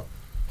about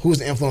who's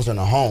the influencer in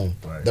the home.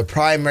 Right. The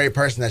primary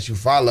person that you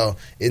follow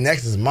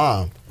next is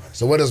mom.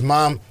 So what does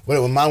mom,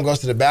 when mom goes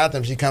to the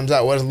bathroom, she comes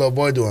out, what is the little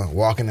boy doing?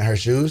 Walking in her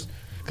shoes?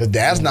 Because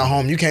dad's not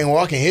home, you can't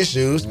walk in his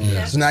shoes.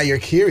 So now you're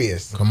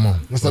curious. Come on.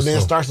 And so then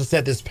it starts to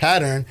set this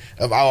pattern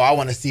of, I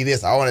want to see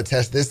this, I want to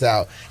test this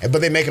out.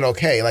 But they make it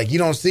okay. Like you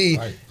don't see,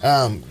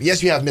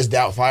 yes, you have Miss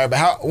Doubtfire,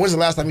 but when's the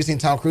last time you seen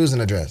Tom Cruise in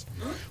a dress?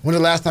 When's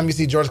the last time you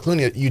see George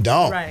Clooney? You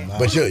don't. Right.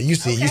 But you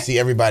see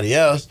everybody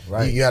else.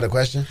 Right. You had a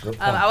question?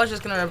 I was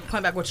just going to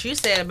point back what you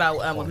said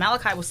about what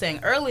Malachi was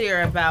saying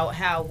earlier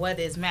about what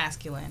is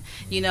masculine.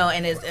 You know,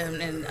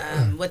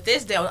 and what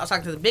this day, I was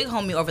talking to the big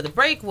homie over the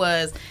break,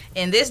 was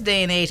in this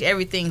day and age,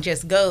 everything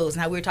just goes.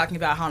 Now we were talking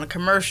about how in the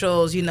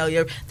commercials, you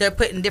know, they're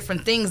putting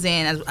different things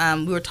in.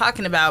 As we were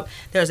talking about,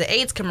 there's an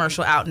AIDS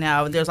commercial out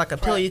now. There's like a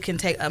pill you can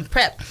take,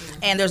 PrEP.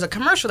 And there's a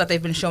commercial that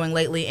they've been showing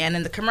lately. And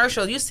in the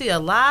commercial, you see a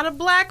lot of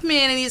black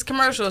men in these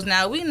commercials.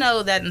 Now we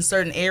know that in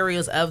certain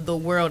areas of the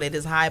world it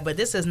is high, but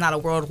this is not a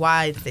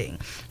worldwide thing.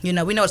 You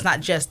know, we know it's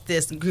not just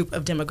this group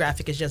of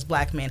demographic, it's just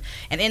black men.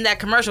 And in that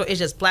commercial, it's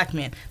just black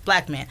men,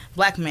 black man,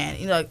 black man.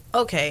 You know, like,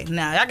 okay,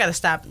 now y'all gotta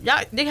stop.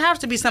 Y'all, there has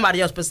to be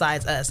somebody else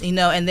besides us, you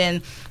know. And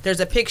then there's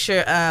a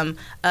picture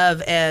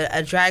of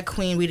a drag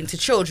queen reading to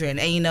children,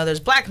 and you know, there's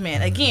black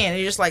men again.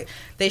 You're just like,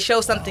 they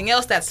show something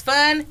else that's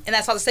fun, and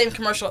that's all the same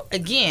commercial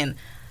again.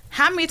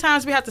 How many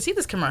times do we have to see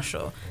this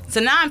commercial? So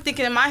now I'm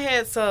thinking in my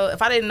head, so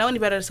if I didn't know any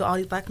better, so all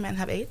these black men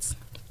have AIDS?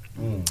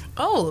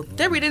 Oh,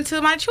 they're reading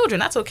to my children.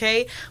 That's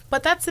okay.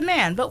 But that's a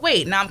man. But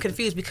wait, now I'm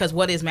confused because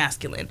what is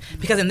masculine?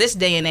 Because in this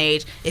day and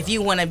age, if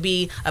you want to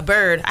be a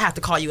bird, I have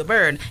to call you a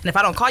bird. And if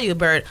I don't call you a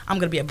bird, I'm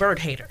going to be a bird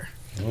hater.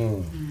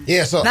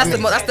 Yeah, so that's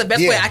the best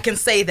way I can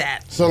say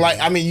that. So like,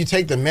 I mean, you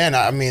take the man.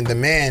 I mean, the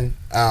man.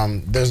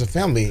 There's a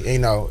family. You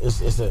know,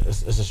 it's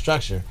a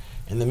structure,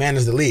 and the man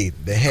is the lead,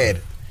 the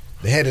head.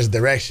 The head is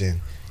direction.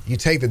 You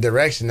take the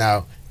direction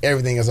out,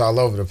 everything is all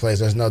over the place.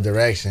 There's no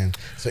direction.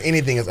 So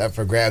anything is up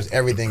for grabs.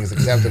 Everything is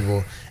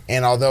acceptable.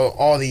 And although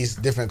all these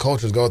different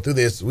cultures go through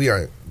this, we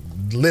are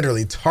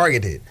literally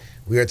targeted.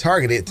 We are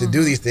targeted to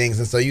do these things.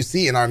 And so you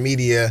see in our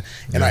media,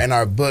 in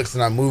our books,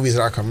 in our movies,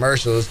 in our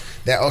commercials,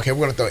 that, okay, we're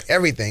going to throw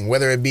everything,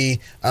 whether it be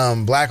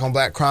black on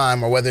black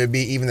crime or whether it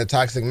be even the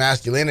toxic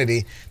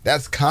masculinity.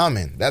 That's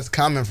common. That's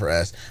common for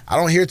us. I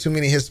don't hear too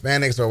many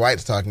Hispanics or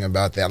whites talking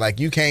about that. Like,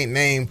 you can't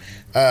name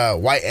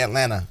white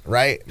Atlanta,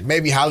 right?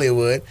 Maybe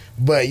Hollywood,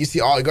 but you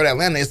go to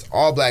Atlanta, it's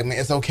all black men.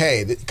 It's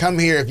okay. Come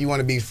here if you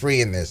want to be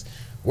free in this.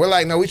 We're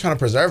like, no, we're trying to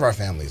preserve our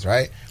families,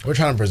 right? We're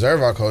trying to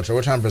preserve our culture.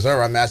 We're trying to preserve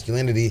our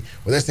masculinity.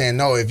 Where they're saying,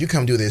 no, if you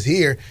come do this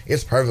here,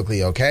 it's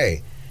perfectly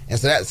okay. And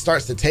so that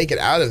starts to take it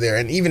out of there.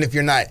 And even if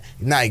you're not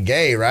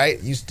gay, right,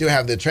 you still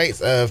have the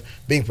traits of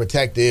being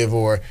protective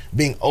or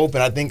being open.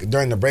 I think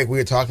during the break we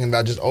were talking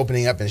about just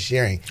opening up and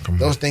sharing.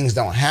 Those things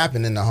don't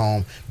happen in the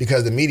home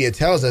because the media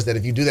tells us that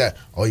if you do that,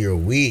 oh, you're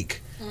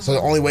weak. So the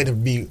only way to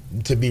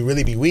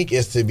really be weak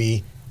is to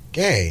be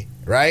gay,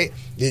 right?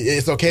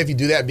 It's okay if you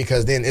do that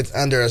because then it's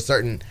under a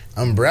certain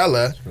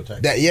umbrella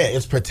that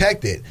it's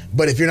protected.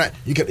 But if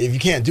you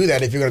can't do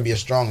that, if you're going to be a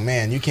strong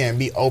man, you can't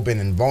be open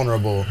and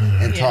vulnerable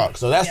and talk.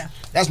 So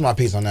that's my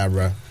piece on that,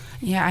 bro.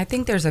 Yeah, I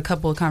think there's a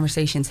couple of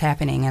conversations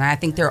happening, and I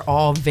think they're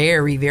all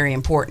very, very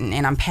important,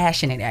 and I'm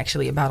passionate,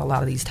 actually, about a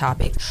lot of these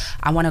topics.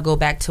 I want to go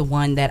back to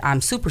one that I'm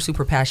super,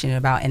 super passionate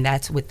about, and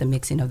that's with the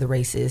mixing of the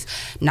races.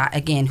 Not,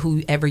 again,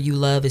 whoever you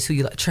love is who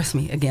you love. Trust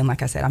me, again,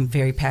 like I said, I'm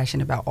very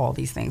passionate about all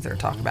these things that are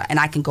talked about, and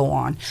I can go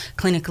on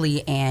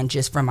clinically and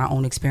just from my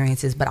own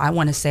experiences, but I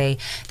want to say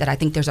that I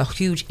think there's a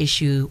huge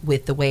issue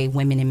with the way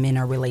women and men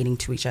are relating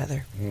to each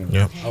other.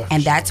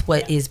 And that's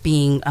what is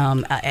being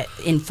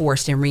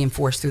enforced and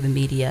reinforced through the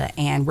media.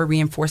 and we're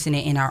reinforcing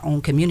it in our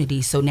own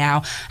community. So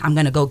now I'm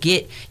going to go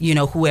get,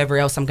 whoever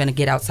else I'm going to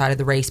get outside of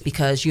the race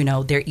because,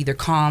 they're either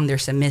calm, they're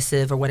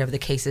submissive, or whatever the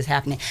case is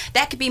happening.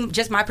 That could be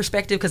just my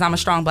perspective because I'm a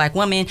strong black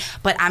woman,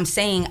 but I'm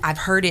saying I've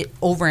heard it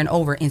over and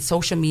over in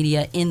social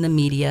media, in the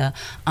media.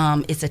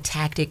 It's a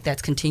tactic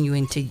that's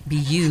continuing to be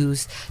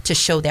used to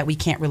show that we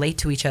can't relate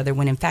to each other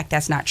when in fact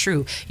that's not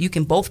true. You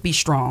can both be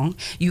strong.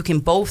 You can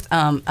both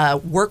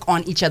work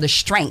on each other's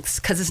strengths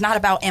because it's not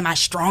about am I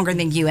stronger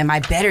than you? Am I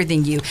better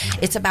than you?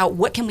 It's about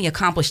what can we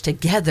accomplish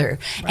together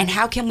and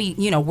how can we,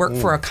 work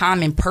for a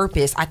common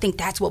purpose. I think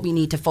that's what we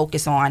need to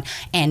focus on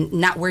and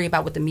not worry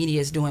about what the media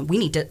is doing. We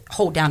need to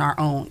hold down our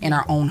own in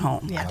our own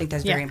home. I think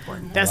that's very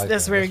important.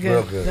 That's very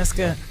good. Good. That's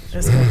good.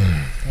 That's good.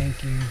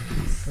 Thank you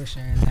for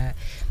sharing that.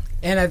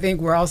 And I think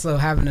we're also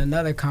having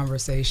another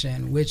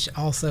conversation, which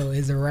also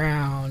is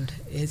around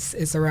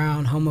it's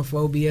around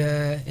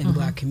homophobia in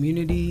Black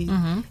community.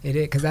 It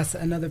is because that's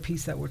another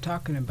piece that we're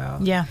talking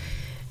about. Yeah.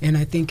 And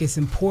I think it's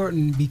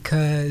important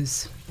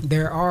because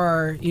there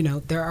are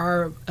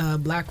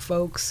Black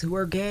folks who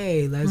are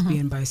gay,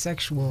 lesbian,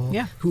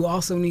 bisexual, who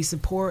also need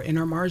support and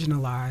are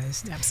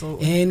marginalized.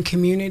 Absolutely. In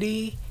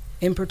community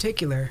in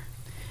particular.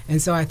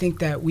 And so I think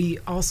that we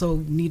also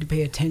need to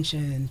pay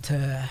attention to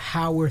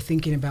how we're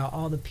thinking about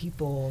all the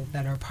people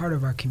that are part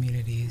of our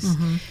communities.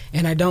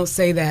 And I don't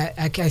say that,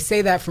 I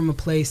say that from a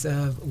place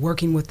of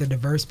working with the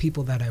diverse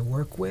people that I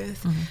work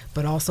with,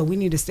 but also we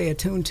need to stay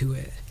attuned to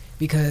it.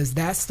 Because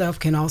that stuff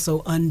can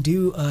also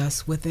undo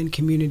us within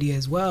community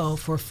as well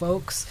for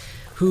folks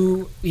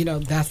who,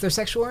 that's their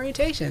sexual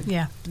orientation.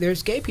 Yeah.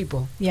 There's gay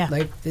people. Yeah.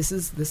 Like this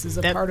is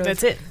a part of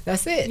that's it.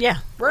 That's it. Yeah.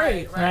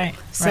 Right.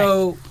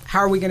 So how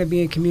are we going to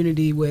be in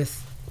community with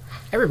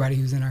everybody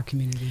who's in our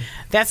community?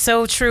 That's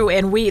so true.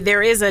 And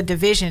there is a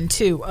division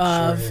too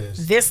of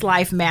this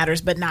life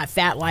matters but not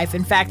that life.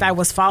 In fact, I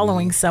was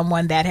following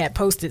someone that had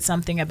posted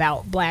something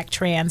about Black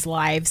trans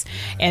lives,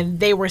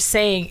 and they were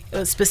saying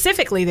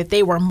specifically that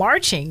they were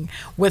marching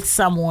with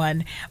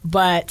someone,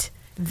 but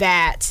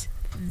that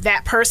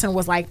person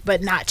was like,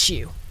 but not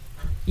you.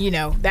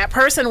 That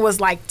person was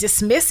like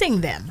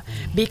dismissing them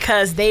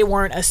because they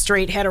weren't a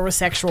straight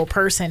heterosexual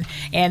person,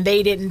 and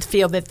they didn't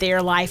feel that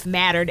their life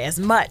mattered as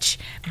much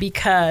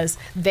because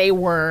they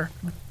were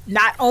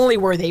not only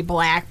were they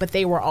Black, but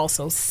they were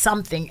also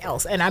something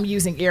else. And I'm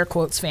using air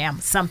quotes,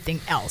 fam,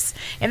 something else.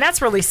 And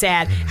that's really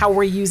sad how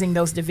we're using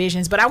those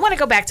divisions. But I want to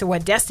go back to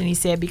what Destiny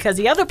said, because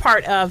the other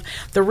part of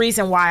the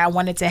reason why I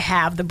wanted to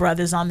have the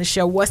brothers on the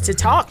show was to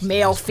talk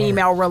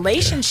male-female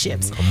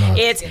relationships.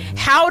 It's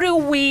how do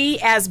we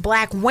as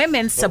Black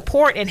women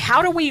support, and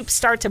how do we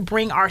start to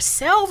bring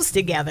ourselves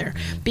together?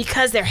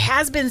 Because there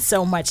has been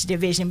so much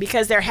division,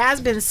 because there has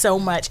been so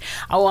much,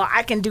 oh, well,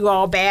 I can do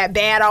all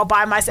bad all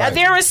by myself. Right.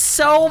 There is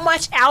so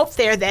much out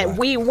there that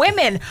we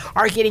women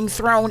are getting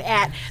thrown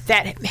at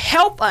that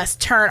help us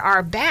turn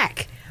our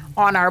back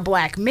on our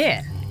Black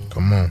men.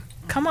 Come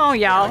on,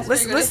 y'all.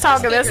 Let's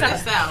talk of this. Because,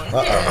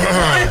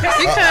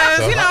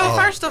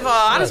 first of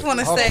all, I just want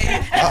to say.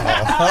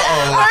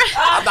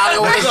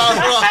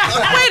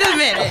 Wait a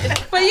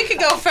minute. But you can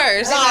go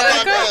first. Go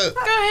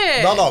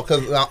ahead. No,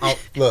 because,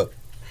 look.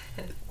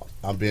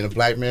 I'm being a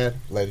Black man,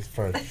 ladies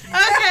first.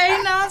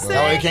 Okay, no, I'm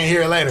saying. Oh, you can't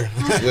hear it later.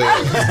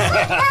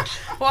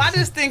 Well, I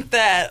just think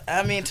that,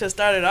 to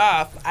start it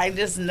off, I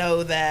just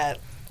know that,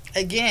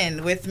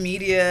 again, with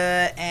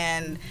media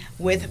and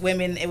with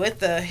women, with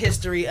the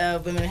history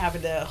of women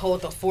having to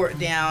hold the fort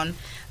down,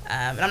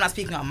 and I'm not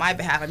speaking on my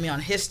behalf, I mean on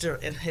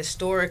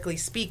historically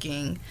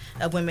speaking,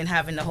 of women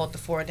having to hold the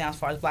fort down as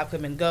far as Black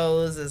women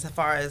goes, as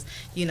far as,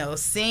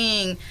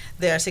 seeing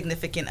their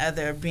significant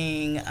other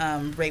being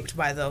raped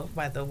by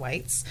the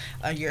whites,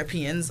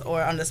 Europeans,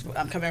 or on this,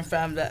 coming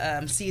from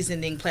the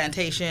seasoning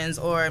plantations,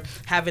 or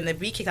having to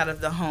be kicked out of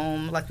the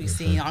home like we've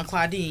seen on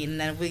Claudine, and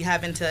then we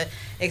having to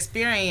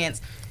experience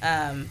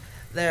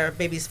their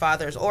baby's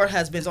fathers or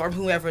husbands or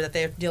whoever that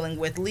they're dealing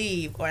with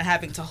leave, or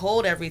having to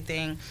hold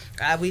everything.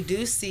 We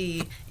do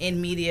see in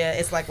media,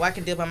 it's like, well, I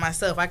can do it by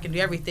myself, I can do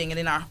everything. And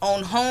in our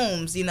own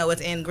homes,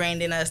 it's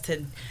ingrained in us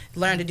to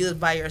learn to do it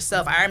by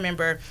yourself. I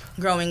remember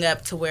growing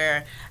up to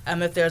where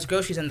if there's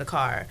groceries in the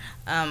car,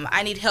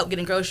 I need help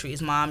getting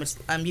groceries, Mom. It's,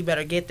 you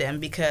better get them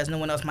because no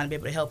one else might be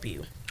able to help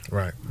you.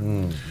 Right.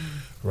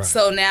 Right.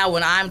 So now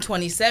when I'm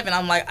 27,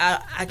 I'm like,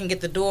 I can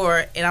get the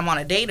door and I'm on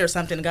a date or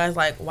something. The guy's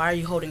like, why are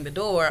you holding the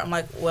door? I'm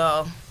like,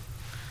 well,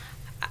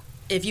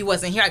 if you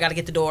wasn't here, I got to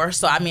get the door.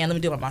 So, let me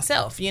do it by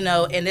myself,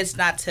 And it's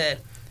not to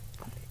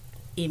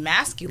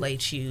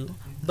emasculate you,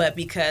 but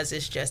because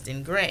it's just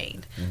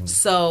ingrained.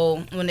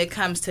 So when it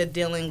comes to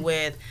dealing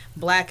with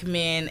Black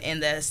men in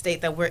the state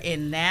that we're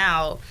in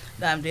now,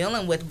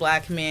 dealing with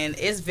Black men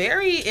is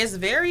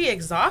very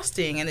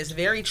exhausting, and it's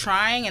very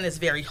trying, and it's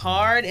very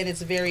hard, and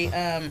it's very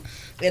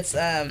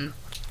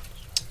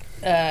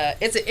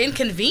it's an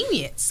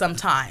inconvenience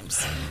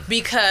sometimes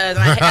because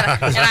I'm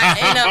not.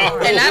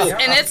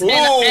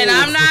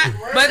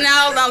 But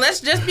now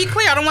let's just be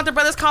clear. I don't want the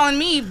brothers calling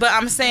me, but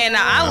I'm saying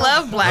now I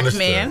love black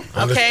men.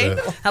 Okay,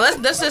 now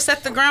let's just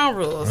set the ground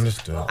rules.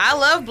 Understood. I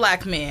love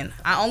black men.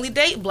 I only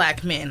date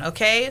black men.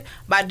 Okay,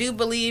 but I do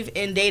believe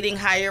in dating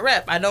higher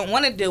up. I don't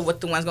want to deal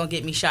with the ones gonna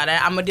get me shot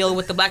at. I'm gonna deal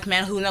with the black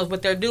man who knows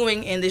what they're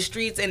doing in the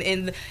streets and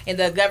in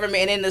the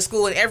government and in the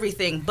school and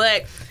everything.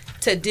 But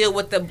to deal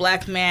with the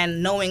black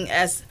man knowing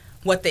as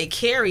what they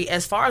carry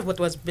as far as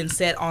what's been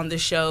said on the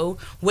show,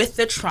 with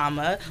the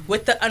trauma,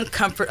 with the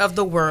uncomfort of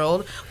the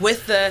world,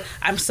 with the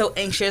I'm so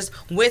anxious,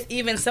 with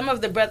even some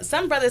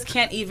brothers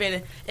can't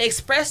even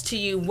express to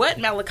you what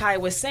Malachi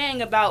was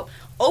saying about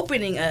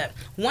opening up,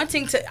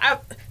 wanting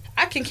to.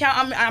 I can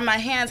count on my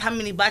hands how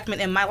many black men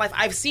in my life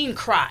I've seen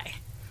cry.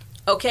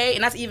 Okay,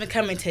 and that's even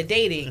coming to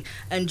dating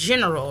in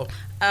general.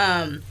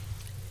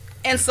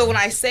 And so when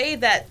I say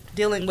that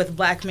dealing with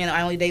black men,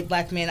 I only date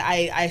black men,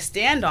 I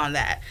stand on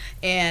that.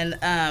 And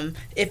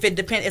if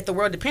the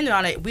world depended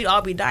on it, we'd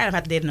all be dying. I'd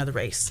have to date another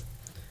race.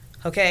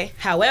 Okay?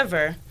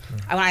 However,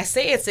 when I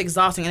say it's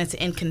exhausting and it's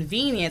an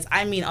inconvenience,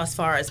 I mean as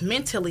far as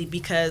mentally,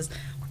 because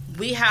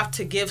we have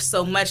to give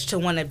so much to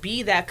want to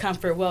be that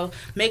comfort. Well,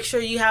 make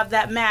sure you have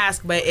that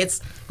mask, but now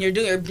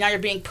you're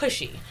being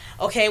pushy.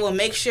 Okay, well,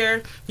 make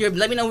sure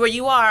let me know where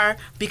you are,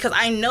 because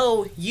I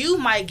know you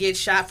might get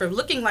shot for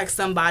looking like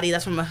somebody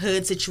that's from a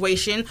hood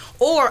situation,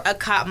 or a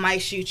cop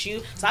might shoot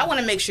you. So I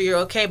want to make sure you're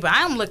okay, but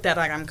I'm looked at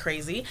like I'm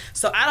crazy.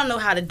 So I don't know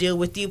how to deal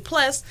with you.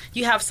 Plus,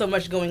 you have so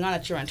much going on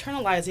that you're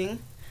internalizing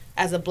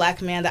as a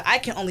black man that I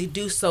can only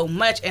do so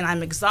much, and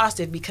I'm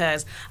exhausted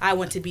because I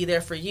want to be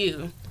there for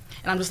you.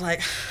 And I'm just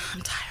like,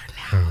 I'm tired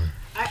now.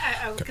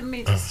 Let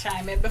me just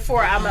chime in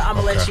before I'm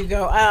gonna let you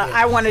go.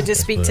 I wanted to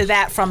speak to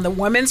that from the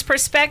woman's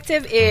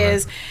perspective.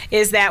 Is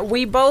that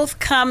we both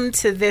come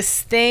to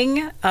this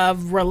thing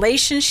of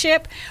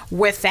relationship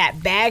with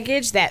that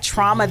baggage, that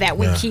trauma that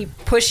we keep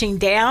pushing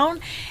down,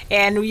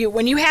 and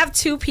when you have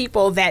two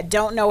people that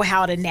don't know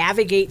how to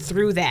navigate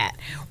through that.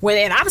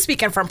 And I'm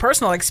speaking from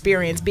personal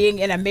experience, being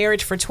in a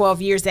marriage for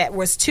 12 years that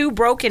was two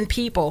broken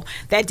people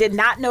that did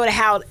not know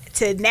how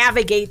to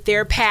navigate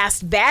their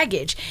past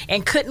baggage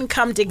and couldn't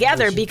come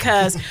together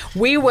because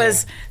we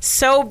was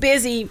so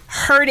busy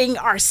hurting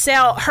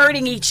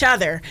each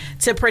other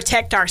to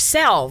protect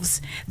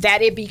ourselves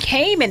that it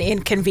became an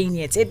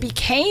inconvenience. It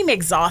became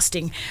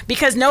exhausting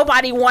because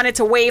nobody wanted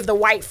to wave the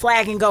white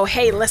flag and go,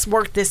 hey, let's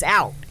work this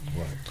out.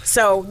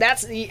 So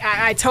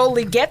I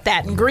totally get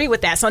that and agree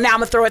with that. So now I'm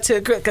gonna throw it to,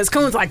 because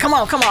Coon's like, come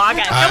on, come on,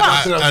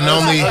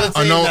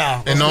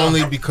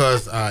 only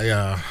because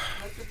and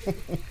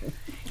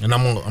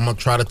I'm gonna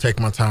try to take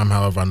my time.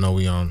 However, I know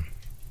we're on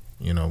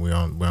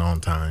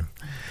time,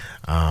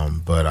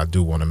 but I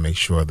do want to make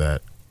sure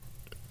that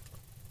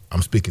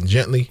I'm speaking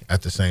gently.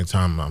 At the same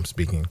time, I'm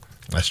speaking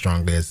as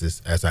strongly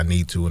as I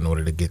need to in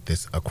order to get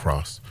this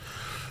across.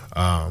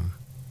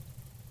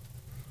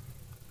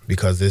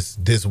 Because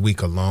this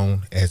week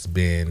alone has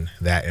been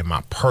that in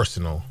my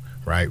personal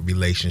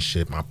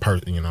relationship,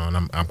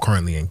 and I'm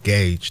currently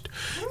engaged,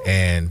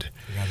 and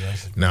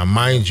now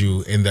mind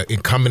you, in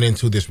coming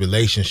into this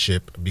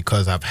relationship,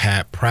 because I've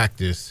had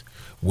practice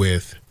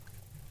with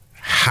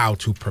how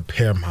to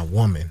prepare my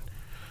woman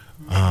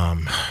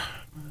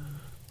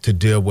to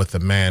deal with a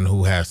man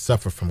who has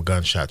suffered from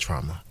gunshot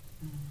trauma,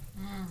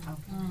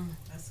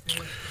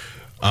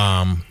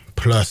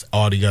 plus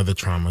all the other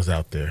traumas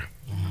out there.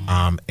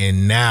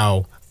 And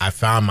now I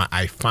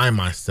find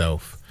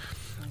myself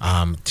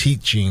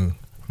teaching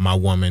my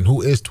woman,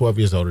 who is 12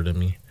 years older than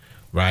me,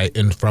 right,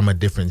 and from a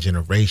different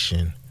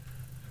generation,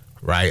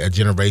 right, a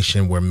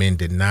generation where men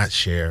did not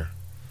share,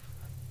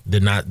 they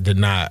were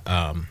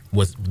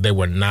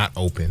not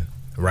open,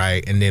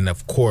 right, and then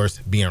of course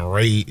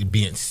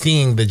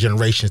seeing the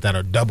generations that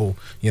are double,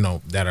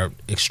 that are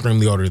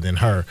extremely older than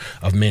her,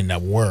 of men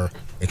that were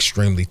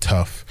extremely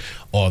tough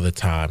all the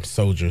time,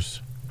 soldiers,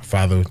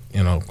 father,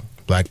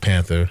 Black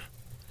Panther,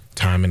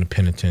 time in the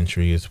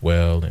penitentiary as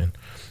well, and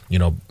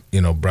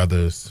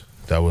brothers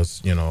that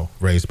was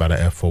raised by the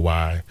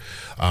FOI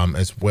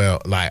as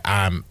well. Like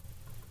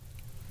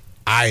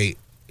I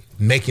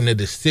making a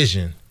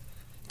decision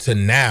to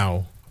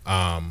now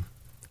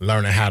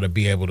learning how to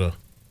be able to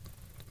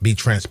be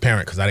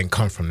transparent, because I didn't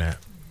come from that.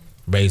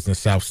 Raised in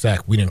South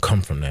Sac, we didn't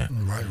come from that.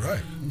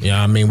 Right. You know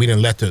what I mean? We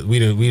didn't let the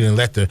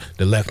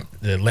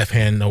left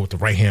hand know what the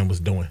right hand was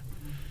doing.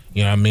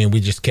 You know what I mean?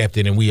 We just kept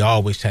it, and we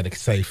always had to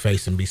save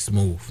face and be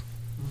smooth.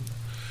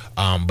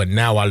 But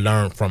now I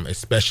learned from,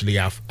 especially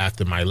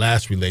after my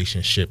last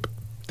relationship,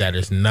 that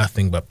it's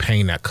nothing but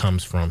pain that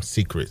comes from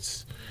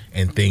secrets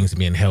and things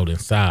being held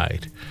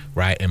inside,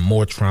 right? And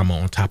more trauma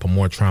on top of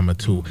more trauma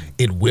too.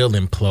 It will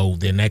implode,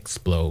 then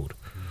explode.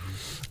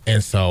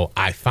 And so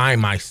I find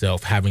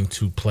myself having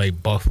to play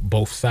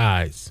both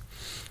sides.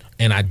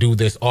 And I do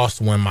this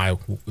also in my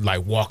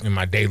walk in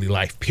my daily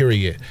life,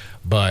 period.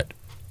 But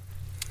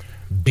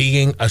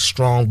being a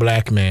strong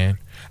black man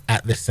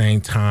at the same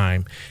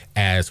time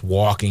as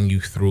walking her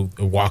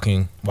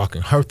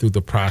through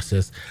the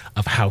process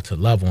of how to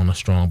love on a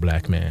strong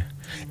black man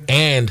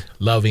and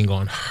loving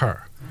on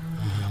her.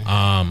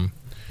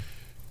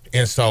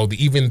 And so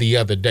even the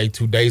other day,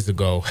 2 days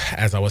ago,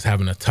 as I was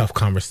having a tough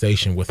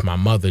conversation with my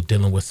mother,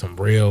 dealing with some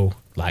real,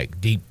 like,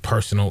 deep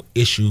personal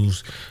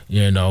issues,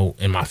 in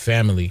my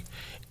family,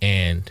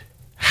 and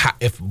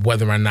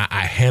whether or not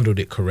I handled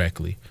it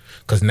correctly.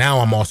 Because now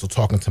I'm also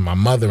talking to my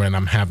mother, and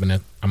I'm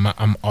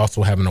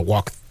also having to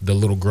walk the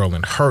little girl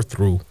and her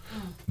through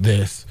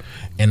this.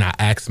 And I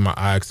asked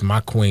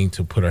my queen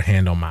to put her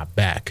hand on my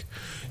back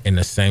in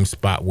the same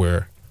spot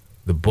where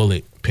the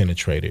bullet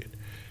penetrated,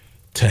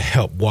 to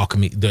help walk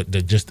me.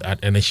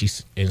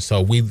 And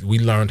so we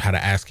learned how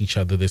to ask each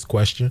other this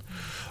question: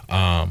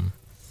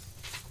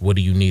 what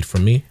do you need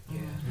from me?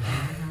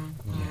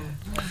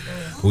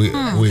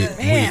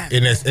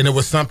 And it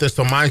was something.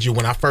 So mind you,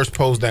 when I first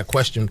posed that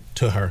question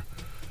to her,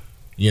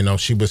 there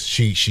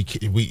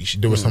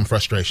was some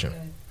frustration.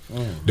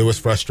 There was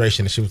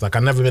frustration, and she was like,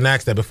 "I've never been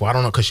asked that before. I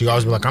don't know," because she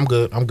always be like, "I'm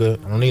good. I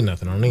don't need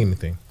nothing. I don't need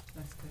anything."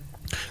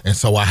 And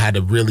so I had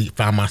to really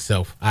I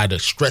had to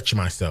stretch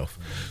myself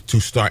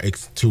to start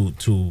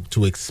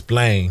to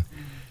explain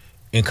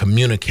and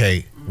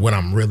communicate what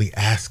I'm really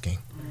asking.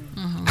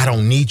 I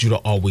don't need you to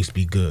always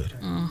be good.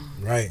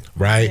 Right.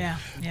 Yeah.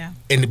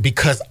 And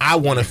because I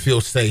want to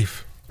feel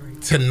safe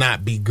to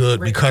not be good,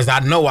 because I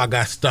know I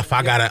got stuff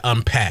I got to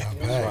unpack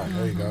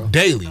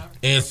daily.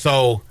 And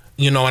so,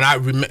 and I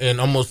remember, and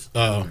almost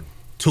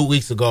 2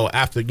 weeks ago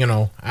after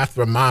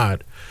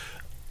Ahmaud,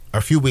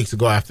 a few weeks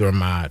ago after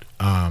Ahmaud,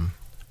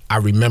 I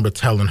remember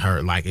telling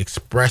her, like,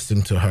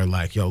 expressing to her,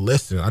 like, yo,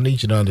 listen, I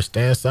need you to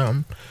understand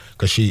something.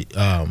 Because she,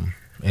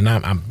 and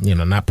I'm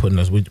not putting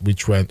us,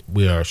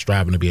 we are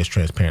striving to be as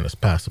transparent as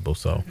possible.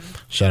 So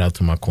shout out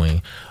to my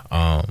queen.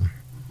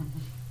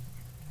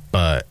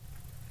 But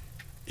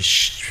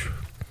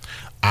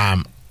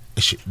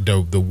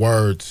the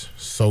words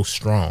so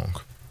strong,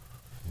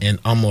 and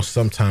almost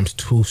sometimes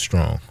too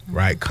strong,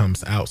 right,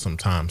 comes out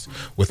sometimes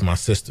with my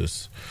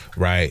sisters,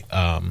 right,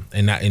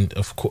 and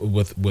of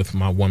course with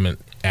my woman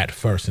at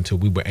first, until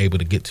we were able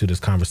to get to this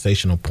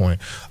conversational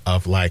point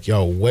of, like,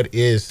 yo,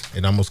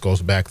 it almost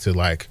goes back to,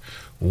 like,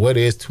 what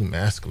is too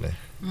masculine?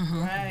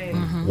 Right.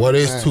 What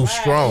is too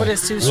strong? What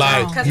is too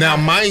strong? Like, now,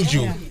 mind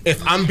you,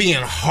 if I'm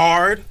being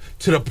hard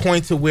to the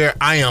point to where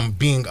I am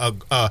being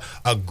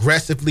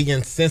aggressively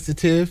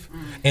insensitive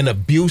and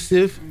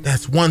abusive,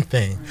 that's one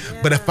thing.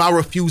 But if I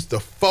refuse to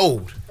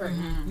fold,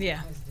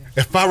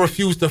 if I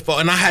refuse to fold,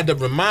 and I had to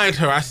remind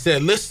her, I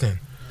said, listen,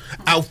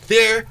 out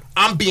there,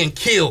 I'm being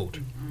killed.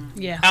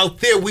 Out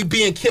there, we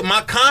being killed.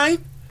 My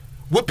kind,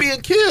 we're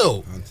being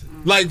killed.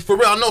 Like, for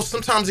real, I know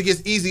sometimes it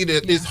gets easy,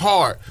 it's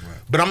hard.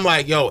 But I'm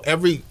like, yo,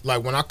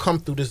 when I come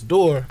through this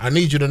door, I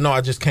need you to know I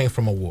just came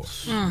from a war.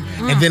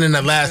 And then in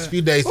the last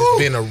few days, it's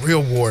been a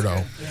real war,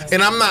 though.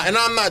 And I'm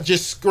not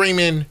just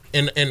screaming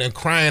and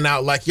crying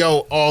out like,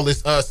 yo, all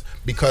is us,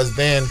 because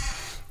then,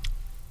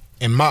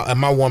 and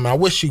my woman, I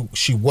wish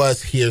she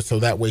was here so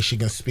that way she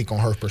can speak on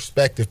her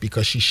perspective,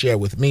 because she shared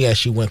with me as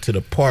she went to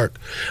the park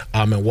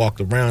and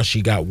walked around,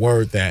 she got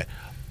word that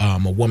a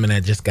woman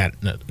had just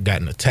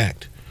gotten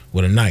attacked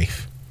with a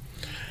knife.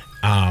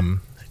 And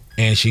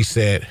she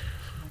said,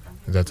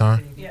 is that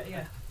time? Yeah.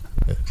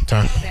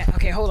 Time.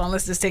 Okay, hold on.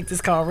 Let's just take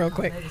this call real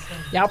quick.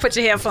 Y'all put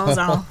your headphones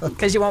on,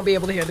 because you won't be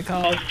able to hear the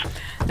call.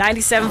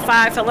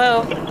 97.5,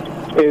 hello.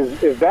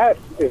 Is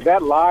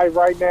that live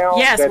right now?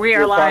 Yes, we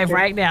are live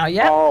right now.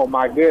 Yep. Oh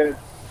my goodness!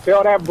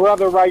 Tell that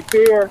brother right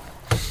there.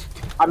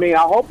 I mean,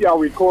 I hope y'all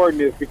recording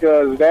this,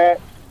 because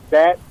that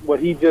what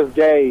he just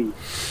gave,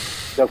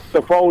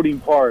 the folding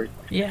part,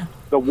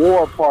 the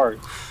war part.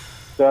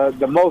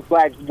 The most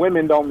black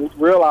women don't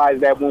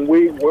realize that when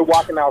we're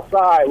walking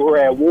outside, we're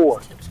at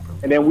war,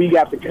 and then we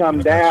got to come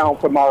down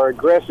from our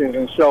aggressions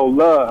and show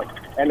love,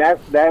 and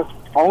that's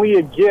only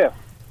a gift.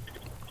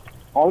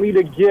 Only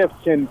the gift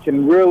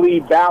can really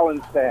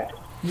balance that.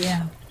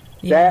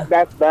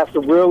 That's a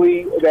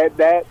really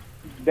that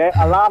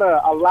a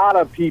lot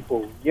of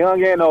people,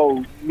 young and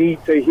old,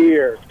 need to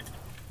hear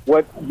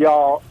what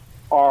y'all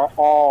are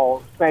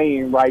all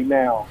saying right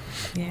now.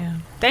 Yeah.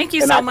 Thank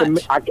you so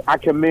much. I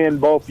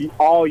commend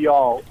all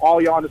y'all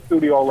in the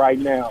studio right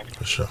now.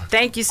 For sure.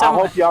 Thank you so much.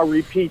 I hope y'all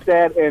repeat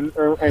that and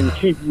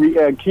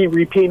keep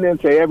repeating it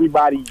until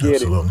everybody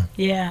get it.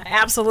 Yeah,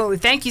 absolutely.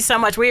 Thank you so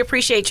much. We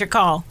appreciate your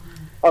call.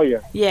 Oh, yeah.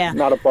 Yeah.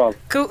 Not a problem.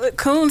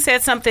 Kuhn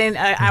said something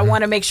I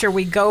want to make sure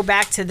we go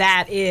back to,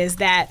 that is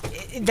that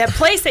the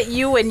place that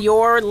you and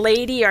your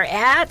lady are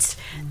at,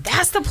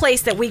 that's the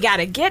place that we got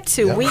to get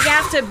to. Yeah. We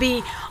have to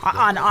be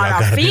on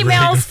our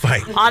females.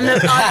 Right?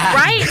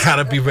 You got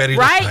to be ready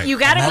to fight. You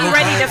got to be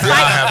ready to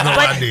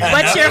fight.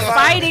 But you're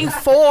fighting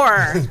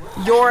for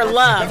your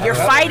love. You're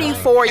fighting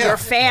for your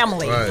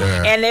family. Right.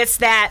 Yeah. And it's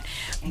that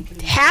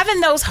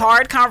having those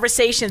hard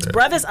conversations,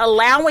 brothers,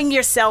 allowing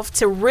yourself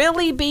to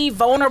really be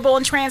vulnerable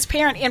and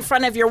transparent in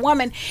front of your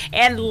woman.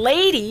 And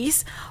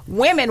ladies,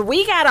 women,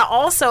 we got to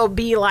also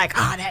be like,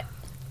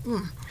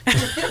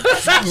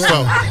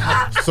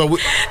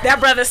 that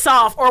brother's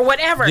soft or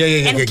whatever.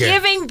 Yeah.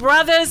 Giving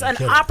brothers an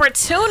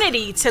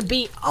opportunity to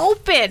be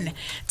open,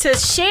 to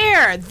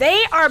share.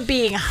 They are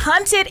being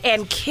hunted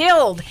and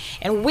killed,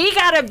 and we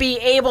got to be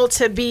able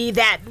to be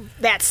that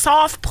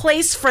soft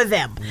place for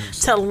them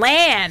to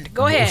land.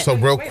 Go ahead. So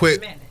real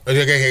quick. I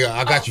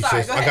got you,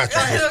 sis. I got you,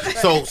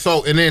 sis.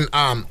 So, and then,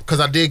 because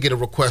I did get a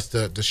request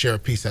to share a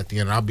piece at the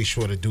end, and I'll be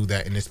sure to do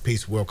that. And this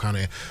piece will kind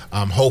of,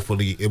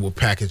 hopefully, it will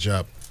package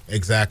up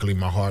exactly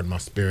my heart, my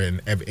spirit,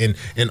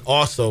 and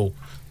also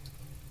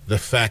the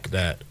fact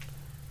that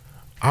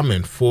I'm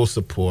in full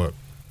support,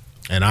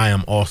 and I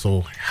am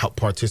also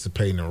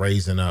participating in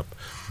raising up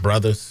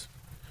brothers,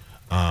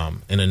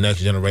 in the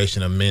next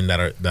generation of men that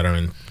are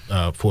in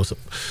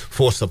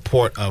full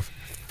support of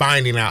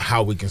finding out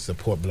how we can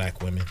support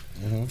black women.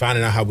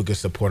 Finding out how we can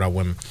support our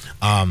women.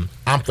 I'm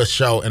for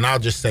sure, and I'll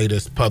just say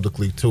this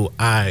publicly too.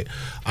 I've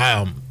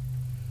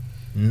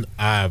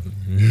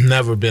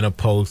never been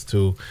opposed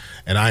to,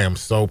 and I am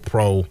so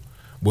pro.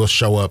 We'll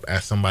show up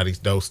at somebody's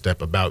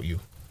doorstep about you,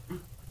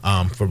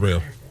 for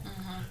real.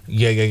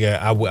 Yeah.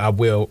 I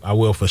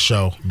will for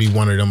sure be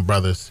one of them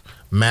brothers,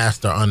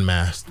 masked or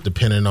unmasked,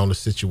 depending on the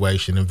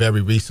situation. And very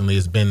recently,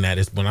 it's been that.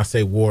 It's when I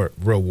say war,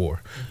 real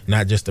war,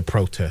 not just a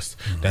protest.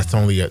 That's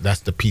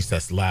the piece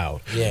that's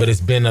loud. Yeah. But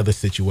it's been other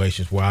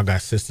situations where I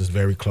got sisters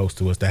very close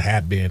to us that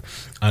have been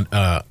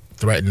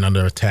threatened,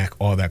 under attack,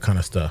 all that kind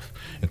of stuff,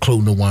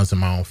 including the ones in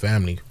my own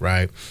family,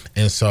 right?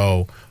 And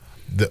so,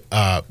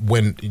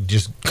 when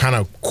just kind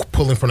of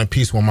pulling from the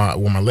piece when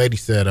my lady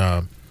said,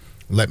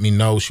 "Let me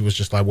know," she was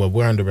just like, "Well,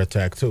 we're under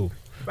attack too."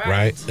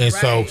 Right? And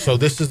so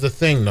this is the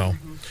thing, though.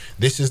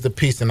 This is the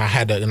piece, and I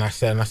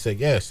said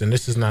yes. And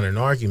this is not an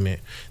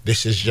argument.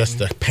 This is just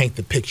to paint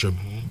the picture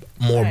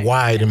more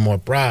wide and more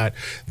broad.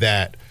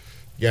 That,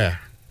 yeah,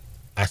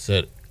 I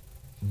said,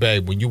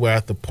 babe, when you were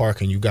at the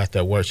park and you got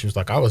that word, she was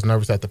like, I was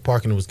nervous at the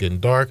park and it was getting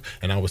dark,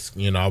 and I was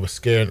scared.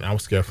 And I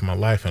was scared for my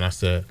life. And I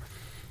said,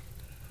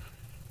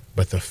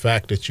 but the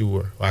fact that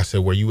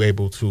were you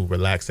able to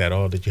relax at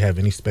all? Did you have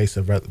any space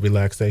of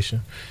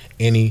relaxation?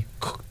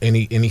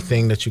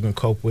 Anything that you can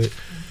cope with?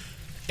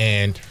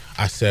 And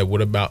I said,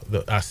 what about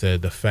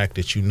the fact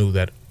that you knew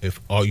that if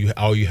all you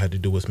had to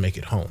do was make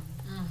it home,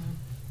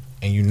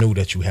 and you knew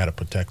that you had a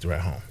protector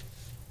at home.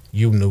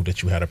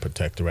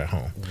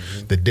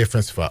 The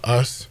difference for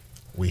us,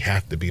 we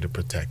have to be the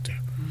protector.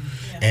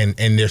 And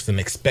there's an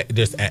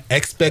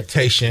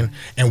expectation,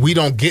 and we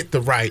don't get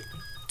the right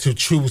to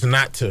choose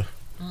not to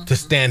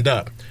stand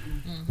up.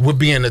 We're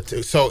being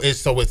so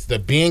it's the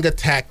being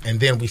attacked, and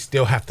then we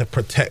still have to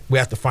protect. We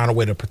have to find a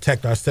way to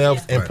protect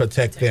ourselves and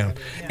protect them.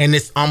 And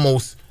it's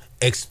almost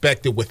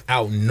expected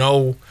without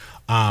no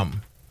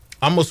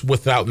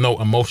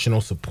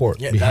emotional support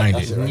behind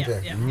it.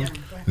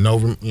 No,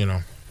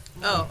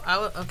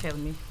 Okay, let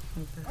me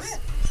move this.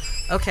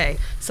 Okay,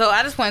 so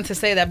I just wanted to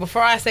say that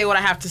before I say what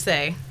I have to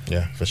say.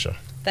 Yeah, for sure.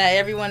 That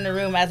everyone in the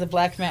room, as a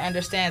black man,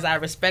 understands I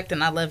respect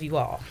and I love you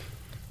all.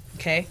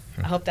 Okay?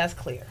 I hope that's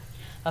clear.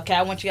 Okay,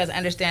 I want you guys to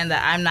understand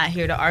that I'm not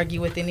here to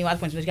argue with anyone. I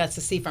want you guys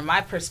to see from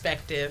my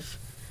perspective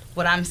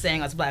what I'm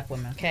saying as black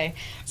women, okay?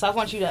 So I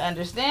want you to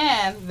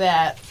understand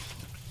that,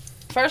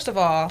 first of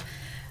all,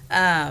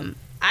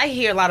 I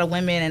hear a lot of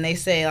women and they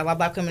say, a lot of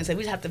black women say,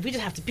 we just have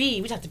to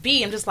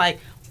be. I'm just like,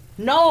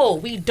 no,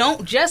 we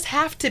don't just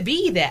have to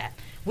be that.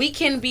 We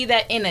can be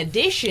that in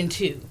addition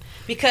to.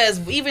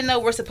 Because even though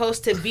we're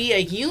supposed to be a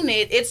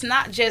unit, it's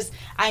not just,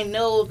 I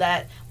know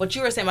that what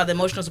you were saying about the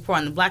emotional support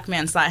on the black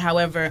man's side,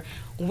 however,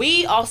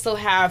 we also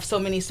have so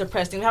many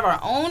suppressed things. We have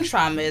our own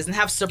traumas and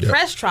have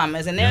suppressed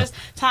traumas. And there's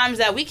times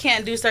that we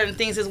can't do certain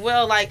things as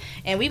well, like,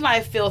 and we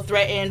might feel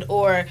threatened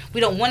or we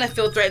don't want to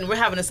feel threatened. We're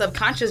having a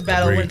subconscious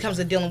battle when it comes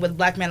to dealing with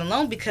black man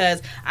alone,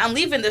 because I'm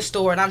leaving the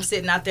store and I'm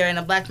sitting out there and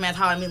a black man's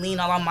hollering me,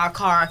 lean all on my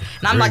car.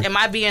 And I'm like, am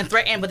I being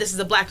threatened? But this is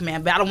a black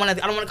man. But I don't want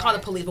to call the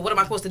police. But what am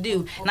I supposed to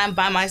do? And I'm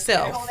by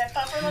myself.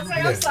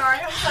 I'm sorry.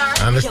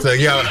 I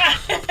understand. Yeah.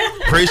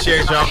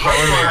 Appreciate y'all calling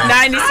in.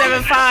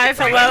 97.5.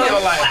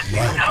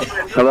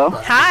 Hello. Hello?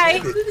 Hi.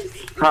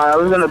 Hi, I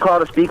was going to call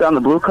to speak on the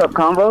Blue Cup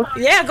Convos.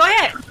 Yeah, go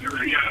ahead.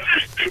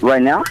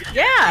 Right now?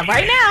 Yeah,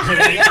 right now.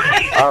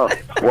 Oh,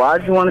 well, I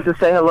just wanted to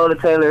say hello to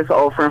Taylor. It's an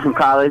old friend from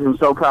college. I'm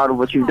so proud of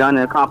what you've done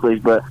and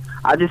accomplished, but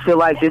I just feel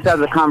like this as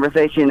a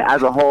conversation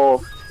as a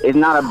whole is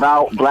not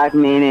about black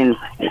men and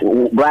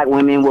black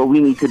women, what we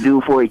need to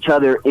do for each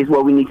other. It's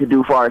what we need to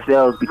do for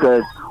ourselves,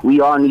 because we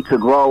all need to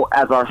grow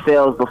as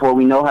ourselves before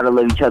we know how to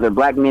love each other.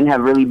 Black men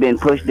have really been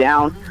pushed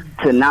down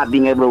to not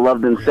being able to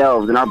love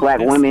themselves, and our black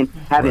women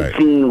haven't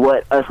seen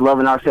what us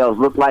loving ourselves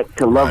look like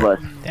to love us.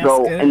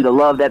 So in the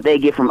love that they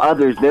get from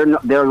others, they're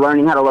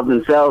learning how to love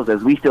themselves,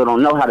 as we still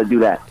don't know how to do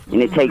that.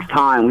 And it takes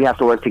time. We have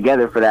to work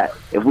together for that.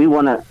 If we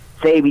want to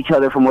save each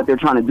other from what they're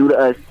trying to do to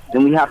us,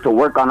 then we have to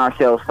work on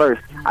ourselves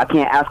first. I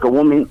can't ask a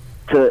woman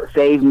to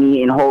save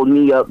me and hold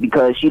me up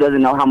because she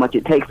doesn't know how much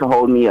it takes to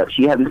hold me up.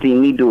 She hasn't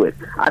seen me do it.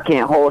 I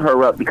can't hold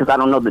her up because I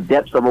don't know the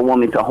depths of a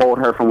woman to hold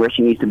her from where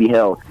she needs to be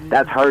held.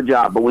 That's her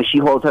job. But when she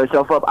holds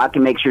herself up, I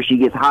can make sure she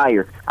gets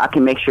higher. I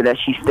can make sure that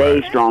she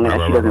stays strong and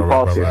that she doesn't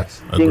falter.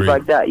 Things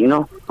like that, you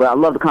know? But I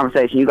love the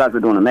conversation. You guys are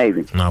doing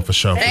amazing. No, for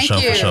sure. Thank you.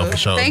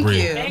 Thank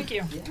Agreed. you. Thank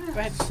you. Go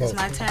ahead. It's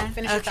my turn.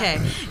 Okay.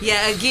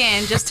 Yeah.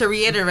 Again, just to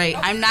reiterate,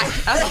 I'm not.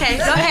 Okay.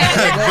 Go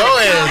ahead. Go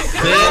ahead,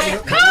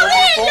 sis.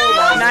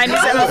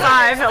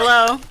 97.5.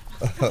 Hello.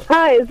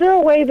 Hi. Is there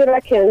a way that I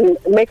can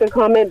make a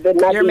comment but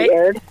not be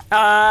aired?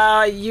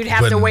 You'd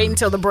have to wait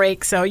until the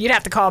break, so you'd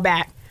have to call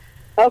back.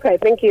 Okay.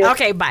 Thank you.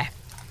 Okay. Bye.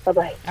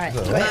 Bye-bye. All right.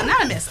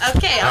 Anonymous.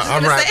 Okay.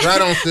 I'm right.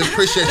 Right on, sis.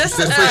 Appreciate you,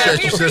 sis.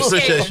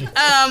 Appreciate you.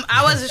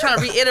 I was just trying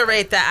to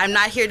reiterate that I'm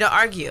not here to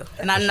argue,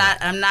 and I'm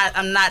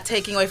not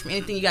taking away from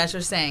anything you guys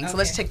are saying. So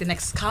let's take the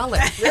next caller.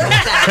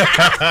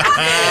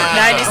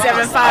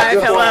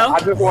 97.5. Hello. I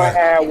just want to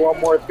add one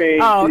more thing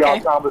to y'all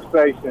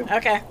conversation.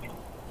 Okay.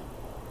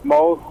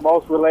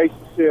 Most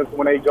relationships,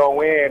 when they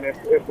go in,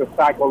 it's a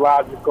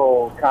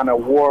psychological kind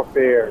of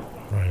warfare.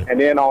 Right. And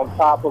then on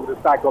top of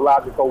the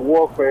psychological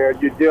warfare,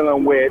 you're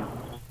dealing with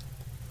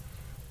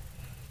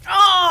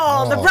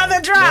the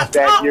brother dropped.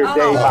 That your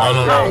day by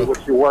day,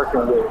 what you're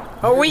working with.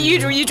 Oh,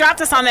 you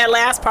dropped us on that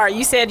last part.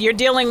 You said you're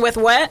dealing with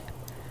what?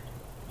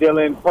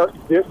 Dealing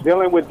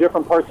with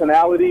different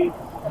personalities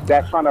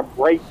that's trying to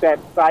break that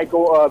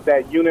cycle of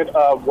that unit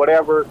of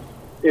whatever.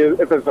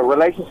 If it's a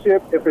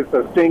relationship, if it's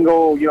a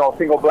single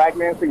black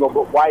man, single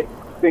white,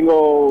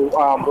 single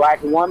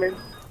black woman,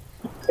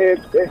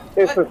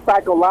 it's a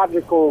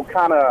psychological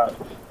kind of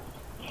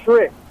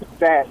trick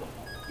that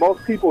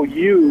most people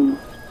use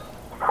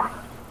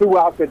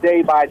throughout the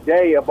day by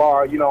day of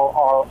our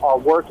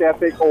work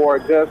ethic or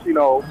just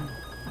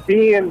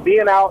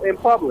being out in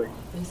public.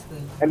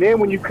 And then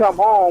when you come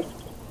home,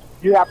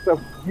 you have to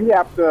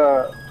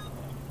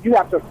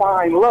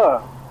find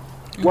love.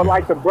 Mm-hmm. Well,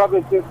 like the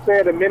brother just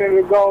said a minute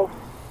ago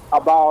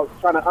about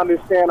trying to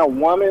understand a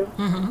woman.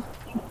 Mm-hmm.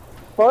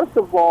 First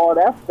of all,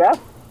 that's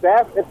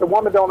if the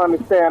woman don't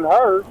understand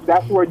her,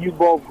 that's where you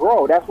both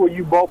grow. That's where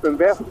you both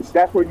invest.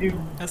 That's where you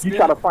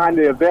try to find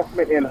the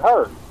investment in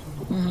her.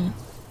 Mm-hmm.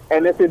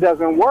 And if it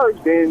doesn't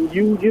work, then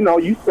you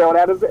sell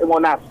that as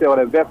not sell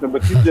that investment,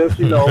 but you just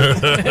you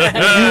leave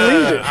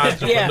it.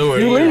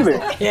 You leave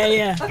it.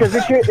 Yeah. Because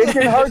it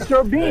can hurt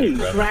your being.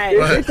 Right.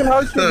 It can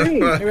hurt your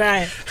being.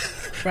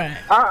 Right.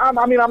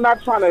 I mean, I'm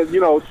not trying to be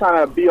all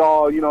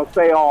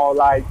say all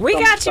like. We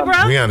got you,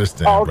 bro. We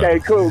understand. Oh, okay,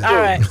 cool. All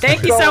right.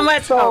 Thank you so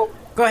much. Go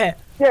ahead.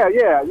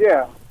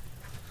 Yeah.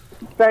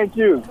 Thank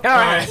you. All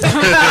right.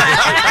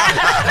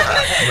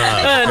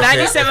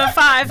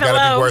 97.5. Hello.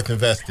 Gotta be worth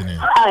investing in.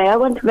 Hi, I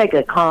want to make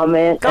a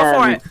comment. Go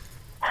for it.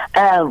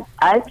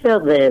 I feel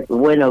that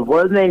when a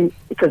woman,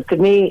 because to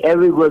me,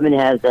 every woman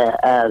has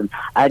an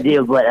idea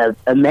of what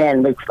a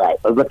man looks like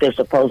or what they're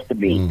supposed to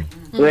be.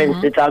 Mm-hmm. For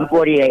instance, I'm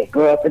 48,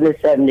 grew up in the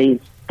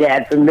 70s,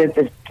 dad from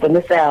Memphis, from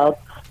the South,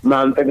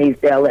 mom from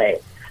East LA.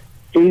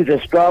 He's a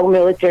strong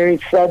military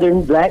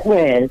Southern black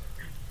man.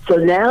 So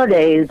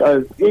nowadays,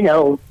 I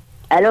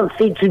don't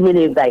see too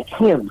many like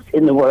him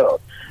in the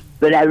world.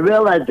 But I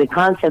realized the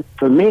concept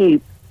for me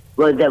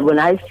was that when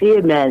I see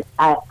a man,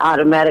 I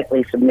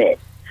automatically submit.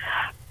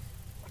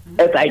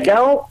 If I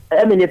don't,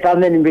 if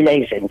I'm in a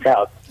relation,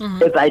 so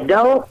if I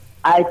don't,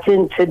 I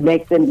tend to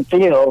make them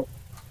feel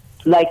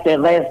like they're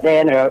less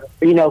than or,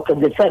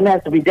 because if something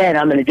has to be done,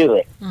 I'm going to do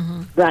it.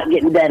 Mm-hmm. It's not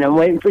getting done. I'm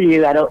waiting for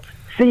you. I don't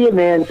see a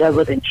man, so I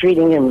wasn't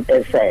treating him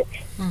as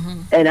such.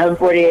 Mm-hmm. And I'm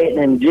 48 and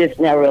I'm just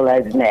now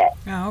realizing that.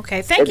 Oh,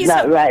 okay. Thank you. It's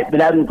not right, but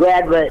I'm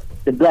glad what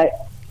the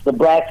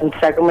blacks in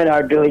Sacramento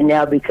are doing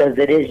now because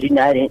it is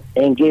uniting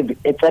and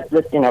it's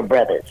uplifting our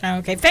brothers.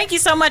 Okay. Thank you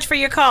so much for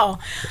your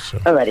call. Sure.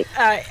 Alrighty.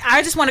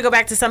 I just want to go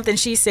back to something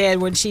she said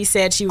when she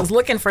said she was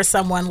looking for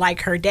someone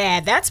like her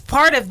dad. That's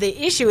part of the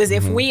issue is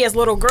if we as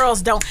little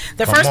girls don't,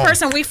 the first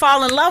person we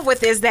fall in love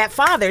with is that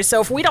father. So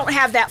if we don't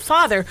have that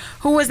father,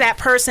 who is that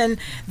person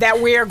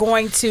that we're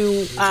going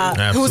to,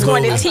 who's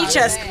going to teach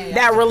us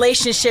that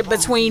relationship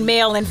between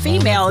male and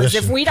female? Is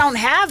if we don't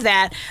have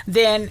that,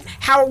 then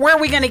where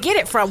are we going to get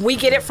it from? We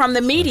get it from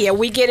the media.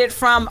 We get it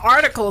from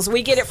articles.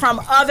 We get it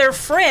from other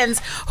friends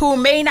who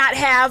may not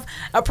have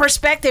a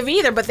perspective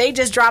either, but they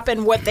just drop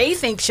in what they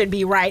think should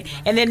be right.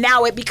 And then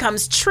now it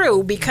becomes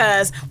true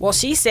because, well,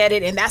 she said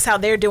it and that's how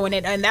they're doing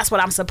it and that's what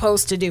I'm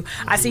supposed to do.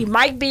 I see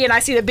Mike B and I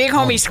see the big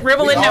homie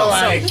scribbling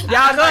notes. So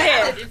y'all go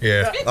ahead.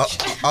 Yeah. Go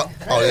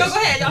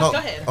ahead. Y'all go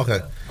ahead. Okay.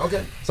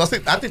 So I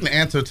think the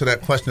answer to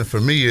that question for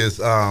me is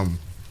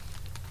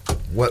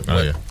what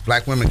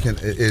black women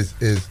is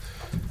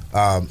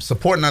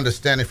support and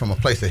understanding from a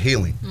place of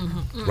healing,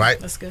 right?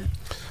 That's good.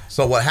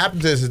 So what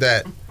happens is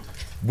that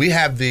we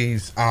have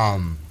these,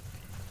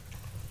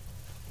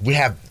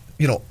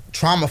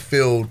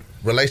 trauma-filled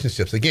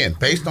relationships, again,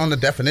 based on the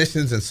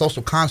definitions and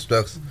social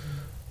constructs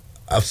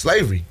of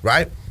slavery,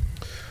 right?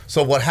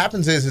 So what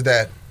happens is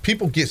that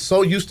people get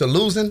so used to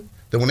losing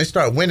that when they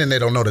start winning, they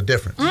don't know the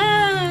difference.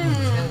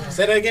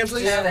 Say that again,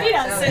 please.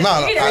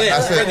 I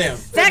said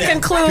that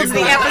concludes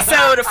the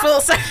episode of Full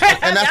Circle.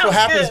 And that's what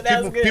happens.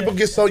 People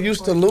get so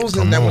used to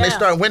losing that when they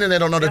start winning, they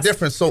don't know the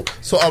difference. So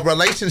a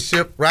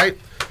relationship, right,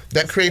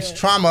 that creates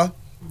trauma,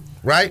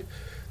 right?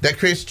 That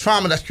creates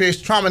trauma,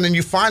 and then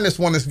you find this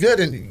one that's good,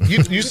 and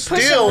you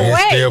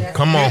still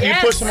come on. You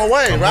push them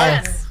away,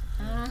 right?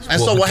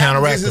 And so what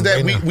happens is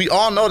that we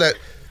all know that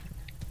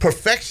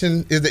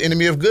perfection is the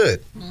enemy of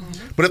good.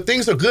 But if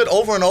things are good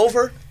over and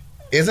over,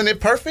 isn't it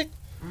perfect?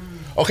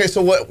 Okay,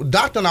 so what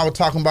Doctor and I were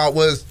talking about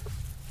was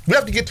we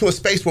have to get to a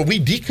space where we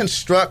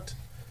deconstruct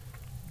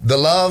the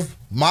love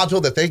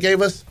module that they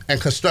gave us and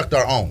construct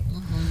our own.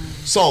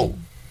 So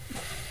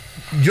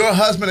your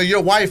husband or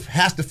your wife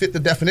has to fit the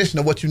definition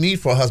of what you need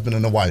for a husband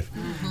and a wife.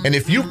 And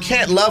if you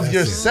can't love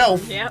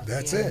yourself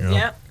that's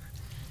it.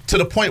 To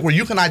the point where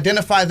you can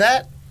identify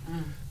that,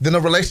 then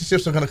the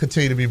relationships are going to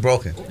continue to be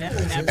broken.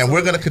 And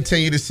we're going to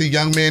continue to see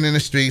young men in the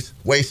streets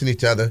wasting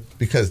each other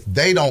because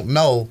they don't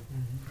know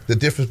the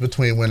difference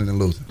between winning and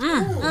losing.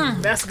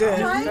 That's good.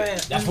 Go ahead.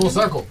 That's full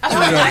circle.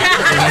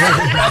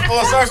 That's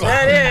full circle.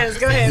 That is.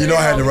 Go ahead. You know,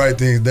 I had to write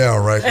things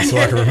down, right, so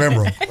I can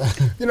remember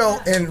them. You know,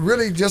 and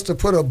really just to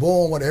put a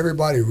bow on what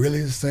everybody really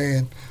is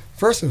saying,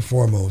 first and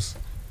foremost,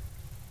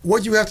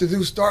 what you have to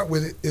do, start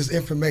with it, is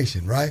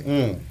information, right?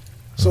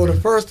 So the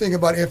first thing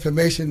about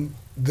information,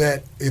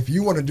 that if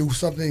you want to do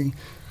something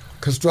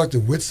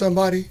constructive with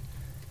somebody,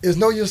 is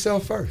know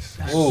yourself first.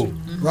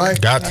 Right?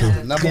 Got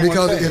to.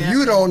 Because if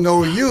you don't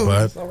know you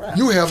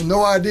have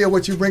no idea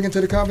what you bring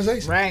into the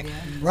conversation. Right.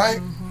 Right?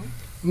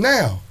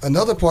 Now,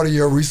 another part of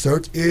your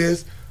research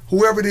is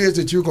whoever it is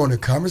that you're going to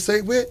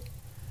conversate with,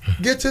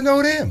 get to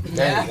know them.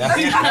 Right?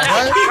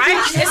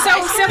 It's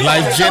so simple.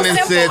 Like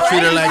Jennings said,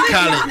 treat her like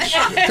college.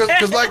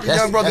 Because like the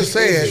young brother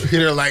said,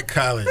 treat her like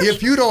college.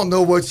 If you don't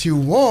know what you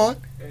want,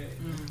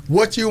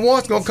 what you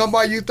want's going to come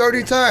by you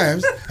 30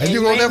 times, and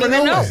you're going to never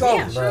know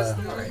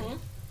it.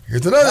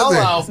 Here's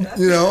another thing.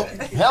 You know,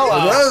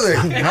 another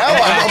thing.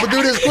 I'm going to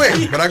do this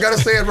quick, but I got to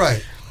say it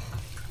right.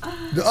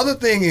 The other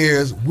thing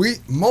is,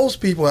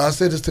 most people, I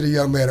said this to the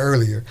young man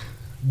earlier,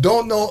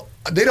 don't know,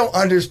 they don't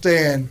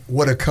understand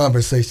what a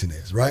conversation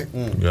is, right?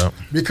 Yeah.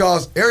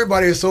 Because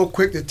everybody is so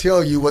quick to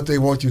tell you what they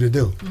want you to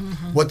do,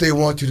 what they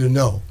want you to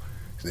know.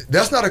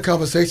 That's not a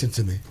conversation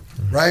to me,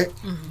 right?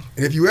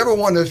 And if you ever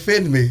want to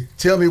offend me,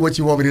 tell me what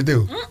you want me to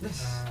do.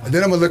 And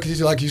then I'm going to look at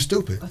you like you're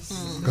stupid.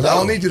 Because I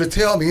don't need you to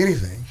tell me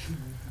anything.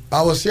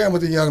 I was sharing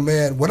with the young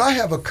man, when I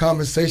have a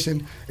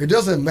conversation, it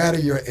doesn't matter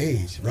your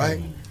age, right?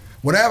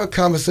 When I have a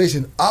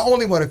conversation, I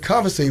only want to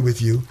conversate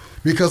with you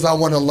because I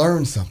want to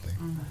learn something,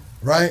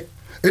 right?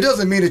 It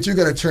doesn't mean that you're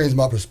going to change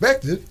my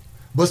perspective,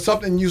 but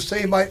something you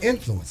say might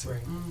influence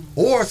it.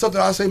 Or something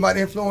I say might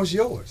influence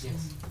yours.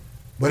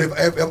 But if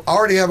I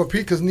already have a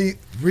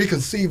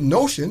preconceived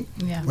notion,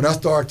 when I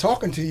start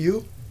talking to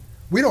you,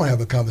 we don't have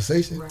a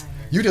conversation.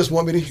 You just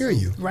want me to hear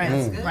you.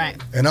 Right.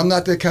 And I'm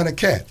not that kind of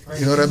cat.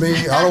 You know what I mean?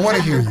 I don't want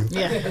to hear you.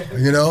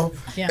 You know?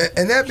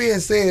 And that being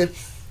said,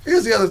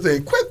 here's the other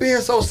thing. Quit being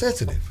so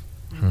sensitive.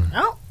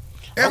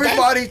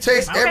 Everybody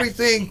takes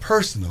everything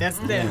personal. That's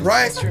good.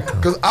 Right?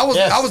 Because I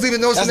was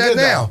even noticing that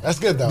now. That's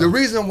good, though. The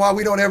reason why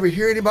we don't ever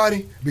hear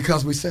anybody,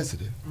 because we're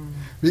sensitive.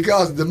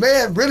 Because the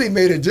man really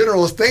made a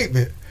general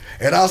statement,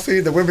 and I see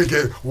the women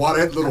get, "Why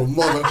that little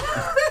mother?"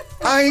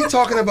 I ain't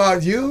talking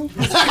about you.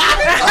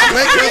 I'm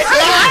making a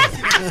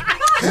statement.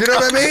 You know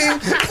what I mean?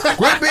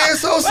 Quit being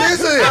so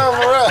sensitive.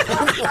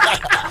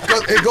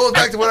 It goes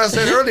back to what I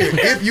said earlier.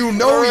 If you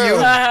know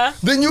you,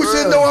 then you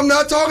should know I'm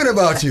not talking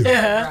about you.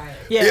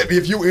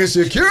 If you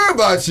insecure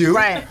about you,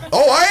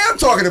 I am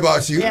talking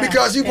about you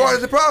because you part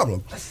of the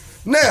problem.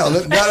 Now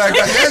that I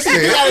got that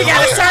said, now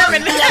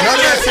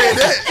that I said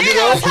that, you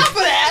know,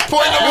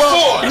 point number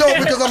 4. No,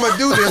 because I'm gonna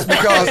do this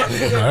because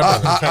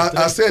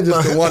I said this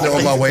to Wanda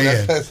on my way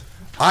in.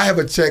 I have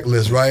a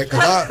checklist, right?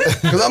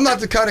 Because I'm not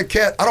the kind of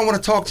cat, I don't want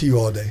to talk to you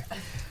all day.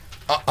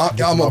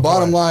 I'm a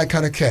bottom line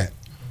kind of cat.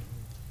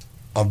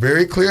 I'm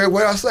very clear at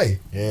what I say.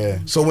 Yeah.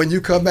 So when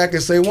you come back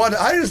and say, Wanda,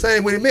 I didn't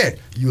say what it meant.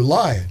 You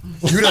lying.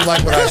 You didn't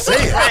like what I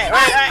said.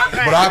 Right.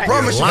 But I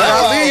promise you, when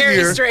I leave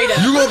here,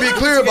 you're going to be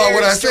clear about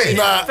what I say.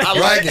 I like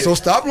right? it. So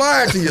stop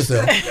lying to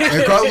yourself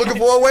and start looking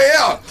for a way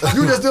out.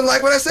 You just didn't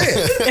like what I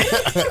said.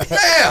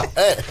 Damn.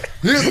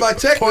 Here's my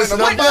checklist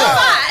and I'm done.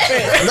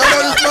 No,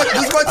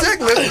 this is my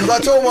checklist because I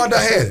told Wanda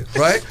I had it,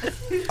 right?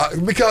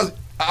 Because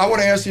I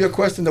want to answer your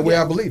question the way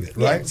I believe it,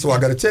 right? So I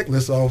got a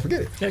checklist so I don't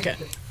forget it. Okay.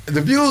 The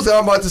views that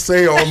I'm about to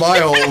say are my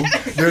own.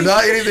 They're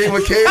not anything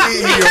with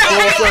KBE or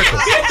Full Circle.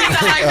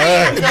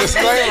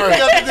 Disclaimer.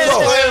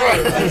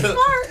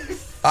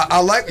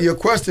 I like your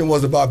question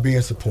was about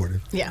being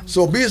supportive. Yeah.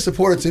 So being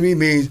supportive to me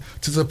means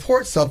to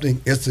support something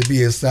is to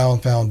be a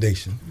sound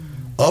foundation,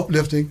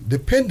 uplifting,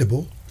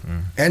 dependable,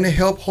 and to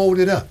help hold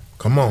it up.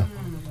 Come on.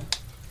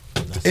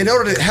 In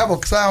order to have a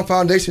sound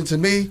foundation to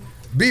me,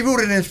 be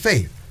rooted in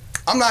faith.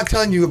 I'm not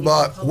telling you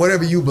about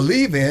whatever you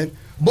believe in,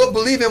 but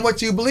believe in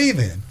what you believe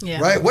in,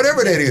 right?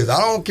 Whatever that is. I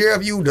don't care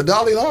if you the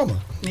Dalai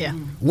Lama. Yeah.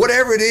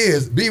 Whatever it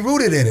is, be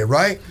rooted in it,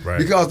 right?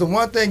 Because the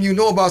one thing you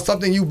know about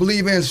something you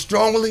believe in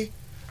strongly,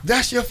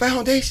 That's your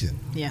foundation.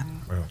 Yeah.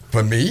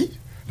 For me,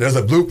 there's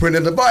a blueprint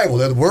in the Bible.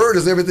 The word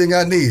is everything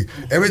I need.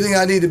 Everything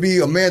I need to be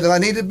a man that I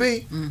need to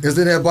be is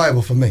in that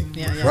Bible for me.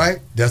 Right?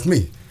 That's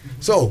me.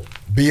 So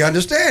be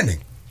understanding.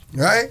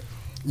 Right?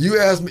 You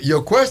asked me,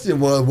 your question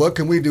was, what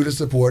can we do to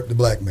support the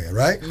black man?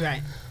 Right?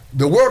 Right.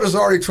 The world is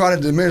already trying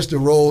to diminish the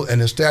role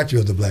and the stature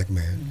of the black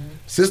man,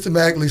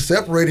 systematically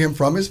separate him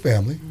from his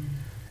family,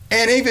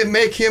 and even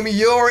make him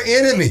your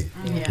enemy.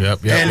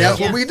 Yep. And that's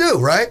what we do,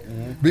 right?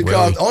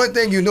 Because the only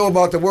thing you know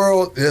about the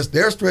world is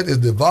their strength is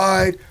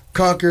divide,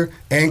 conquer,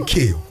 and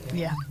kill.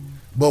 Yeah.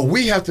 But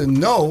we have to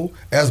know,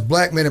 as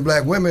black men and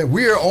black women,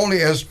 we are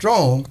only as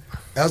strong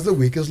as the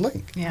weakest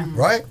link. Yeah.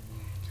 Right?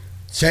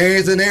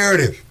 Change the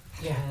narrative.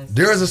 Yes.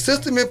 There is a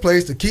system in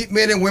place to keep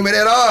men and women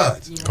at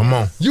odds. Come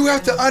on. You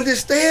have to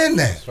understand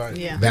that. That's right.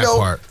 Yeah. That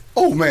part.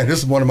 Oh man, this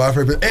is one of my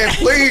favorite. And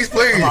please,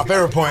 My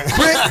favorite point.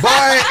 quit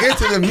buying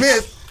into the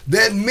myth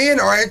that men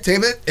are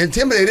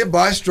intimidated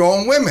by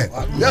strong women.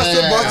 That's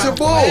a bunch of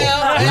bull.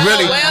 We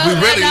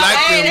really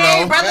like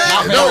them,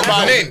 though.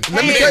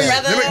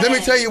 Let me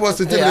tell you what's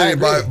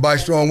intimidated by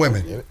strong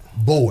women.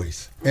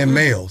 Boys and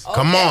males.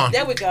 Come on.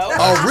 There we go.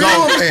 A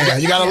real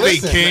man. You gotta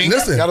listen. King.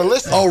 Listen. Gotta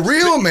listen. A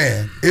real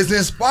man is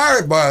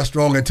inspired by a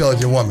strong,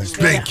 intelligent woman.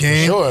 Speak,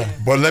 King. Sure.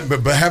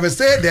 But having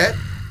said that,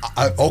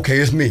 okay,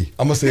 it's me.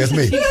 I'm gonna say it's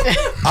me.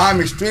 I'm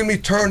extremely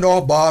turned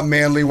off by a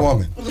manly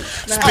woman.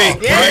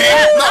 Speak, King.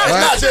 No, it's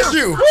not just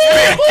you.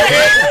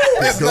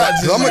 It's not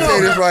just I'm gonna tell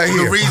you this right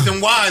here. The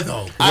reason why,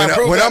 though.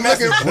 When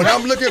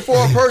I'm looking for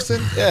a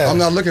person, I'm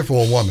not looking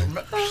for a woman.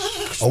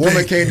 A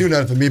woman can't do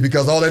nothing for me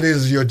because all it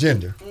is your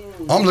gender.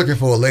 I'm looking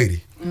for a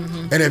lady.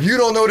 And if you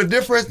don't know the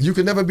difference, you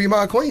can never be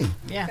my queen.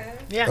 Yeah.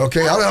 Yeah.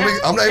 Okay,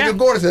 I'm not even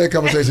going into that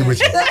conversation with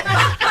you.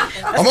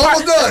 I'm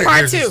almost done.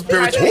 Part two.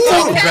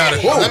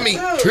 Let me.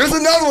 Here's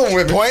another one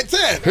with me. Point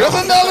 10. Here's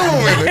another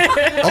one with me.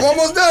 I'm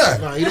almost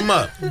done. Eat them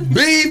up.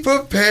 Be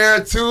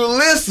prepared to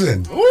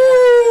listen.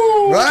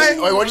 Woo! Right?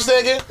 Wait, what'd you say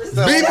again?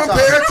 Be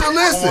prepared to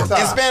listen.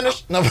 In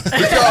Spanish? No.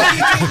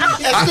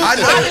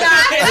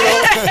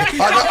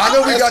 I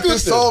know we got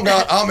this song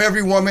out, I'm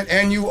Every Woman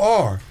and You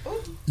Are.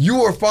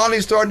 You are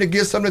finally starting to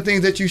get some of the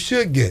things that you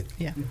should get.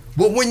 Yeah.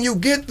 But when you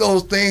get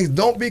those things,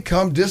 don't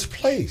become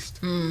displaced,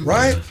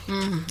 right?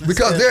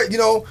 Because there,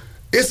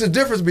 it's the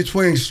difference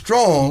between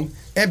strong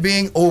and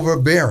being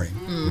overbearing.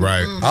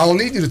 Right. I don't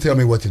need you to tell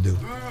me what to do.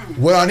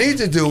 What I need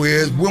to do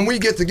is when we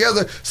get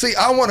together, see,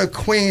 I want a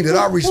queen that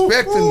I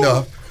respect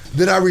enough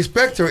that I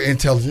respect her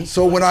intelligence.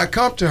 So when I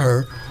come to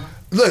her,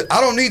 look,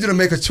 I don't need you to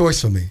make a choice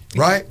for me,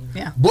 right?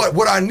 Yeah. But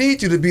what I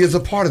need you to be is a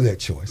part of that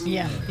choice.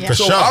 Yeah. Yeah. For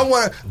So sure. I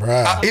want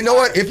to, you know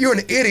what? If you're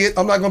an idiot,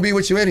 I'm not going to be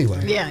with you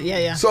anyway. Yeah. Yeah.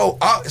 Yeah. So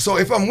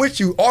if I'm with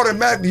you,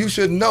 automatically you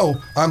should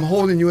know I'm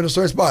holding you in a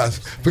certain spot.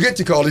 Forget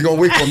you, Carl. You're going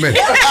to wait for a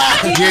minute.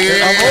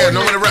 Yeah.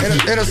 No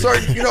interruption. In a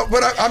certain,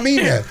 but I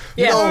mean that.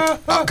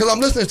 Because I'm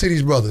listening to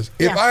these brothers.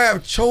 If I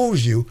have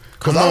chose you,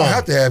 because I don't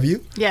have to have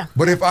you. Yeah.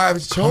 But if I have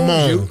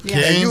chose you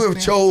and you have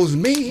chose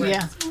me,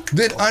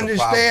 then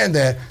understand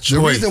that the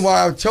reason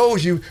why I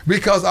chose you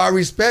because I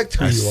respect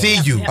who you are. See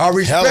you. I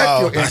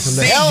respect your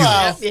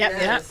intellect.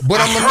 Yeah. But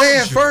I'm a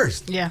man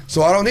first. Yeah.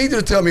 So I don't need you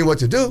to tell me what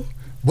to do.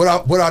 What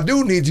I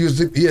do need you is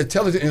to be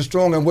intelligent and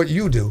strong in what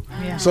you do.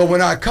 Yeah. So when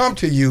I come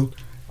to you,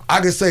 I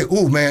can say,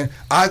 ooh, man,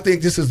 I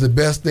think this is the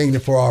best thing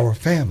for our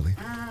family.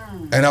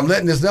 And I'm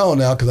letting this down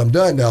now because I'm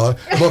done now.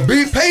 But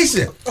be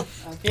patient.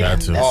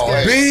 Got to.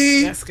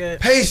 Be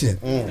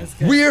patient.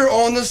 We're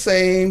on the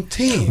same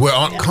team. We're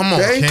on. Come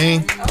on,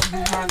 King.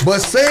 But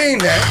saying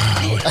that,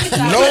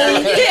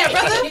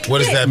 what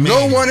does that mean?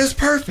 No one is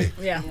perfect.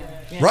 Yeah.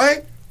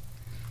 Right?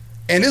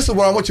 And this is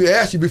what I want you to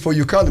ask you before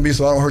you come to me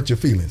so I don't hurt your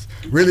feelings.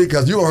 Really,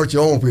 because you don't hurt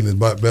your own feelings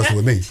by messing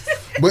with me.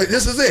 But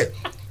this is it.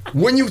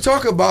 When you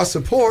talk about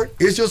support,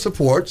 is your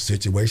support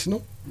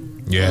situational?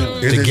 Yeah.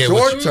 Is it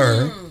short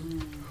term?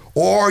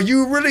 Or are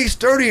you really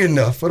sturdy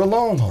enough for the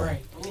long haul?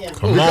 Right. Yeah.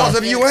 Because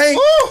if you ain't,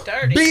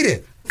 beat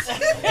it.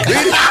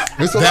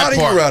 There's a lot of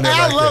you around there.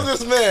 I love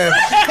this man.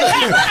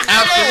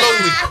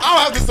 Absolutely. I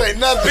don't have to say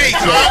nothing.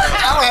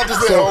 I don't have to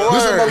say a word.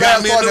 This is my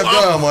last part of the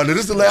done, Wanda.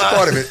 This is the last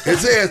part of it. It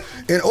says,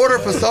 in order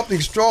for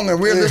something strong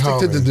and realistic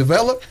to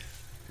develop,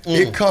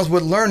 it comes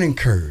with learning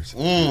curves.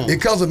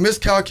 It comes with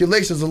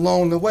miscalculations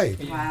along the way.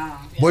 Wow.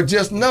 But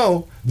just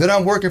know that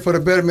I'm working for the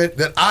betterment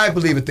that I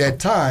believe at that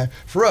time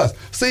for us.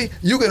 See,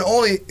 you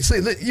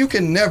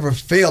can never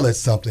fail at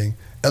something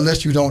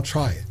unless you don't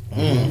try it.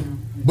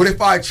 But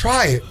if I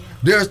try it,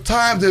 there's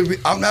times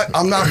that I'm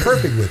not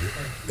perfect with it.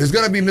 It's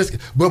gonna be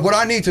but what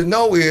I need to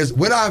know is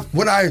when I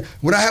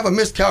have a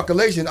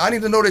miscalculation, I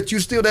need to know that you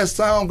still that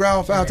sound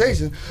ground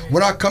foundation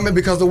when I come in,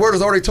 because the word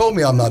has already told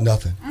me I'm not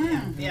nothing.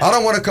 I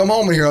don't want to come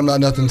home and hear I'm not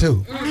nothing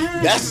too.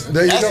 That's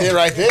it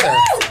right there.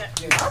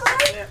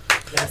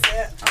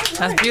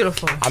 That's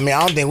beautiful. I mean, I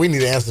don't think we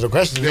need to answer the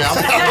question. I just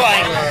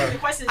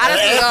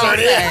want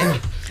to say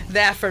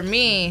that for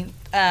me,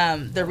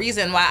 the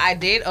reason why I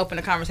did open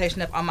a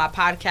conversation up on my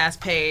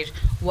podcast page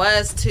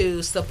was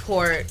to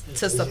support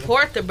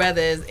the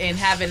brothers in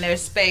having their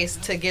space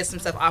to get some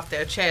stuff off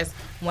their chest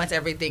once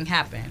everything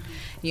happened.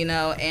 you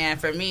know. And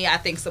for me, I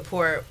think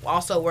support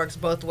also works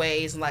both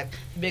ways. Like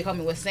Big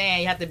Homie was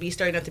saying, you have to be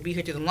sturdy enough to be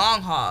here through the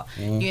long haul.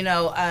 You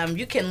know,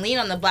 you can lean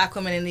on the black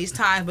women in these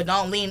times, but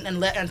don't lean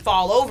and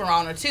fall over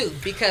on her too,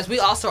 because we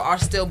also are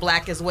still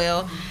black as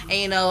well. And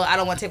you know, I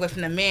don't want to take away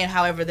from the men.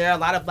 However, there are a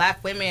lot of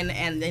black women,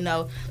 and you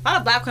know, a lot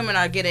of black women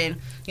are getting,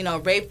 you know,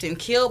 raped and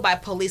killed by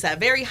police at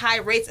very high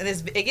rates, and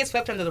it gets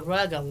swept under the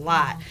rug a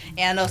lot.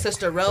 And I know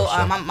Sister Ro,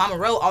 Mama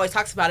Ro, always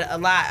talks about it a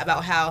lot,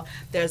 about how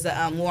there's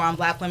a war on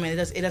black women. It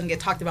doesn't get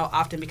talked about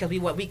often because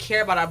we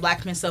care about our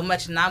black men so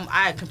much, and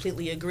I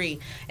completely agree.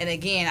 And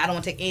again, I don't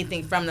want to take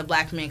anything from the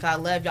black men, because I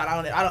love y'all.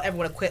 I don't ever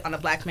want to quit on a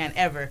black man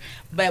ever,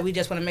 but we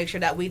just want to make sure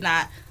that we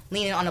not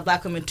leaning on the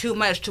black woman too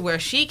much to where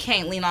she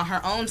can't lean on her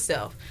own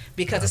self,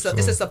 because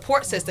it's a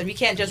support system. You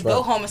can't just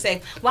go home and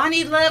say, well, I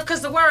need love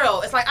because the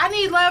world. It's like, I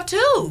need love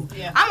too.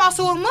 Yeah. I'm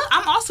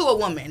also a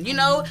woman, you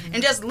know.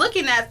 And just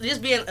looking at,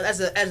 just being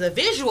as a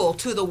visual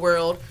to the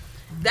world,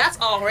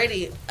 that's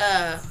already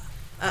a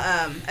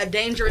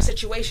dangerous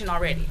situation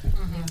already.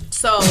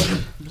 So,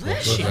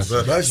 bless you.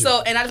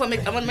 So, and I want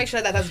to make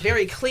sure that that's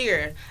very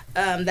clear,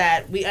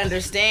 that we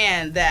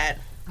understand that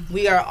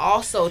we are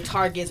also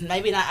targets,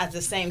 maybe not at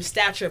the same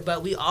stature,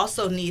 but we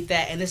also need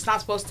that. And it's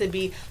not supposed to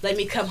be, let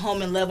me come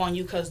home and love on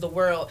you because the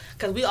world,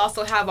 because we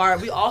also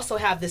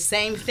have the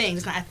same thing.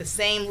 It's not at the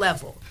same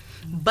level,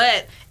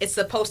 but it's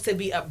supposed to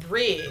be a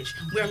bridge.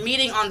 We're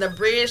meeting on the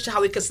bridge to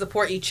how we can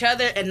support each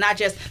other, and not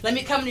just, let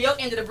me come to your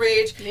end of the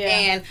bridge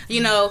and,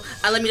 you know,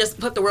 let me just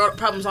put the world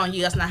problems on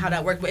you. That's not how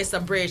that works, but it's a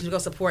bridge, and we go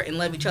support and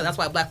love each other. That's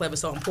why black love is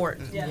so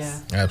important.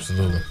 Yes. Yeah.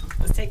 Absolutely.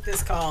 Let's take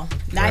this call.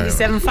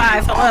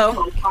 97.5,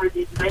 hello.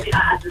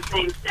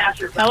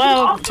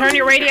 Hello, turn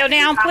your radio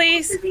down,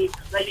 please.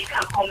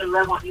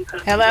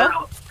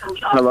 Hello?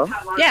 Hello?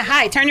 Yeah,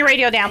 hi, turn your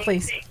radio down,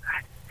 please.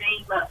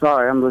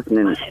 Sorry, I'm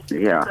listening.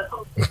 Yeah.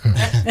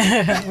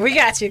 We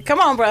got you. Come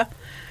on, bro.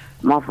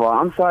 My fault.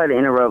 I'm sorry to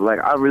interrupt. Like,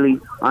 I really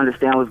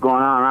understand what's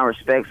going on, and I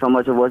respect so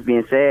much of what's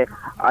being said.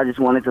 I just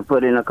wanted to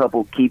put in a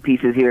couple key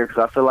pieces here,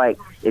 because I feel like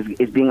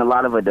it's being a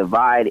lot of a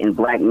divide in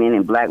black men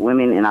and black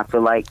women, and I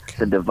feel like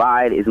the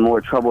divide is more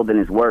trouble than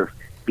it's worth,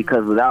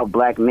 because without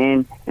black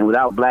men and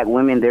without black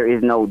women, there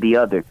is no the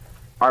other.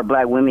 Our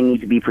black women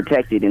need to be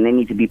protected, and they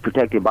need to be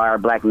protected by our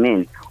black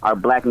men. Our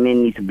black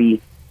men need to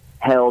be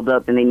held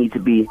up, and they need to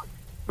be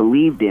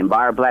believed in by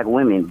our black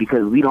women,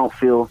 because we don't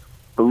feel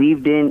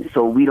believed in,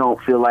 so we don't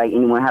feel like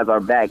anyone has our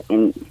back.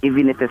 And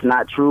even if it's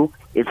not true,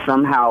 it's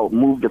somehow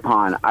moved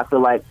upon. I feel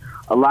like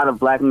a lot of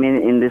black men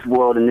in this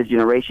world, in this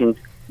generation,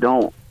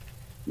 don't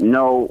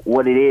know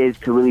what it is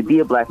to really be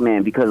a black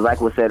man, because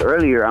like was said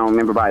earlier, I don't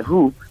remember by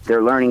who,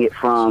 they're learning it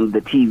from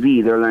the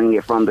TV, they're learning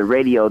it from the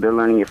radio, they're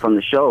learning it from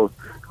the shows.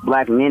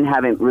 Black men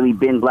haven't really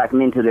been black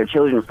men to their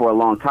children for a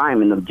long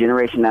time, and the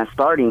generation that's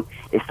starting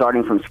is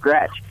starting from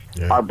scratch.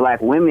 Yeah. Our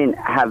black women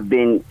have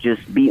been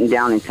just beaten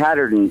down and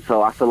tattered, and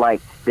so I feel like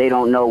they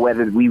don't know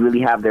whether we really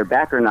have their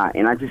back or not.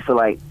 And I just feel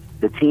like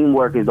the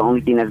teamwork is the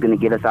only thing that's going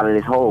to get us out of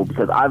this hole,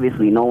 because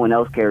obviously no one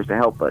else cares to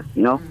help us,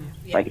 you know?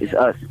 Like, it's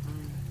us.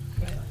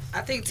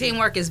 I think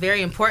teamwork is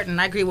very important.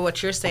 I agree with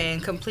what you're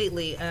saying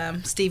completely,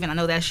 Stephen. I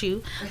know that's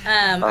you.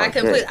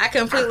 I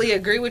completely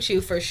agree with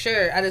you for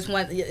sure. I just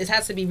want it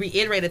has to be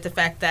reiterated, the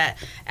fact that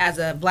as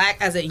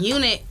a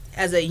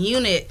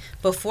unit,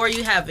 before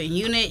you have a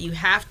unit, you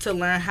have to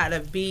learn how to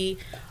be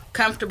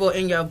comfortable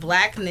in your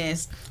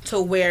blackness, to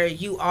where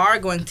you are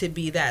going to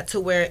be that, to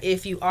where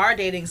if you are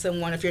dating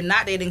someone, if you're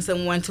not dating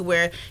someone, to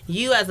where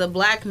you as a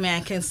black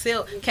man can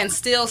still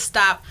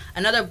stop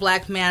another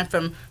black man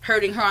from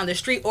hurting her on the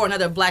street, or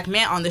another black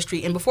man on the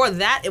street. And before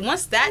that, and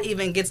once that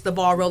even gets the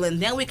ball rolling,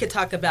 then we could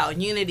talk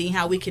about unity,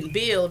 how we can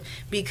build,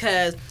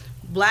 because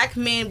black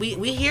men,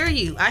 we hear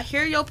you. I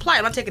hear your plight.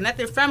 I'm not taking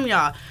nothing from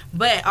y'all,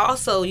 but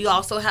also you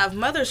also have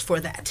mothers for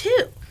that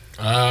too.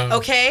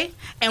 Okay,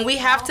 and we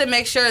have to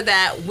make sure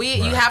that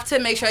you have to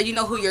make sure you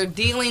know who you're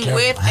dealing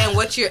with, and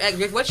what your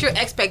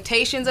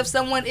expectations of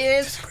someone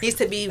needs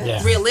to be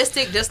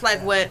realistic, just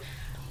like what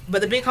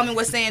the Big Homie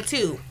was saying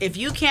too. If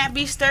you can't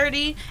be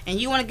sturdy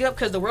and you want to give up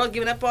because the world's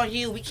giving up on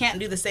you, we can't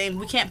do the same.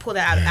 We can't pull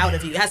that out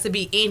of you. It has to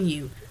be in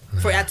you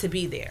for that to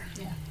be there.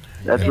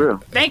 That's real.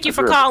 Thank you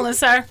for calling,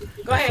 sir.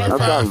 Go ahead.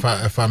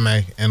 If I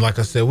may, and like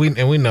I said, we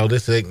know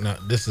this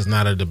is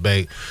not a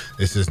debate.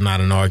 This is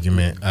not an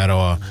argument at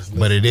all.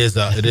 But it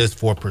is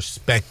for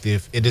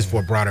perspective. It is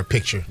for a broader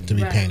picture to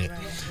be painted,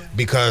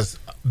 because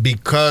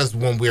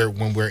when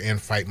we're in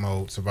fight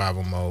mode,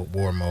 survival mode,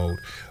 war mode,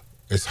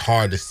 it's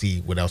hard to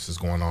see what else is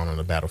going on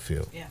the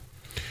battlefield. Yeah.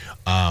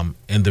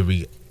 And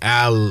the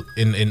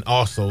and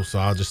also, so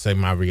I'll just say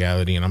my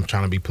reality, and I'm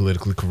trying to be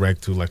politically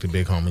correct too, like the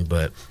Big Homie,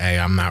 but hey,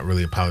 I'm not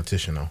really a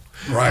politician though.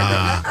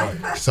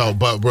 Right. So,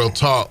 but real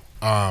talk,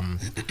 the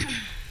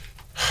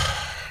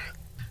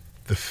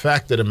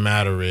fact of the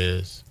matter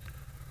is,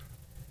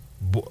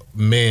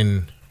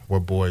 men were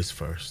boys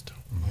first.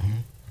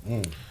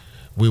 Mm-hmm.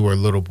 We were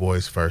little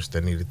boys first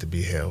that needed to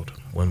be held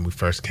when we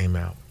first came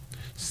out.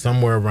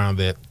 Somewhere around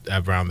that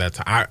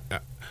time,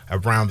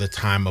 around the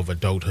time of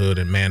adulthood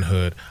and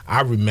manhood,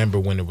 I remember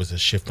when there was a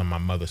shift on my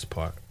mother's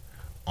part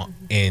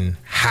in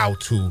how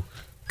to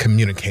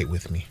communicate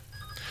with me.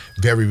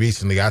 Very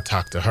recently, I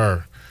talked to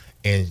her,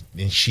 and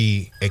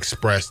she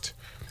expressed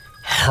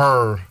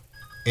her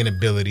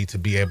inability to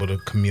be able to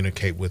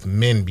communicate with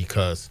men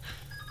because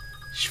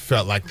she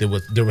felt like there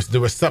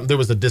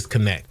was a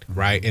disconnect,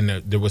 right?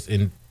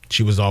 And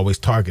she was always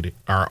targeted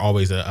or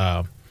always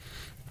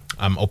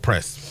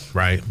oppressed,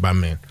 right, by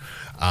men.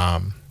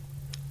 I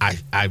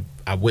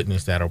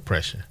witnessed that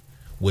oppression,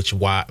 which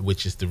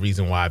is the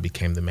reason why I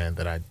became the man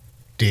that I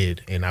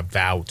did, and I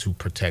vowed to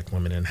protect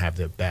women and have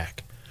their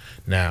back.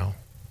 Now,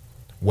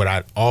 what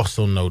I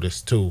also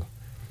noticed too,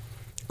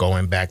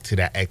 going back to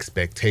that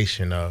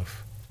expectation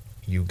of,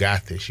 you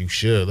got this, you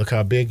should, look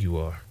how big you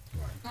are.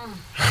 Right.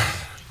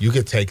 You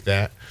could take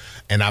that,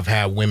 and I've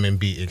had women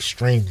be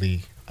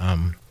extremely,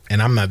 and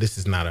this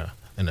is not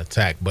an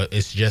attack, but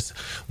it's just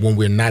when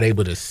we're not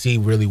able to see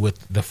really when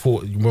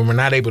we're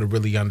not able to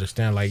really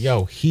understand, like,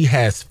 yo, he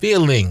has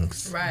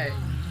feelings.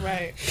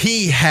 Right.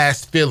 He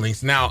has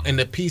feelings. Now, and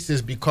the piece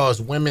is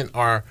because women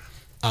are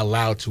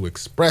allowed to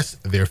express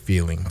their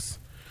feelings.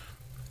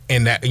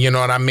 And that, you know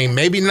what I mean?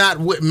 Maybe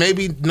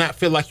not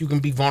feel like you can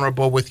be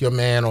vulnerable with your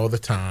man all the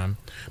time,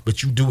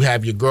 but you do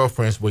have your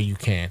girlfriends where you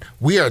can.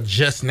 We are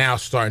just now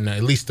starting to,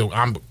 at least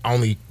I'm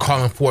only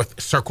calling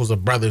forth circles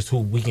of brothers who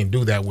we can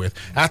do that with.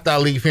 After I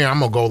leave here, I'm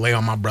going to go lay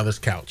on my brother's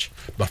couch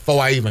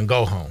before I even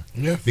go home,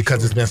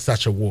 because it's been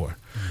such a war.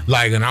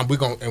 Like, we're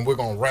going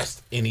to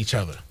rest in each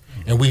other.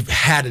 And we've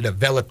had to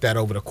develop that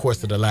over the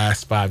course of the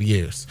last 5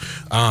 years.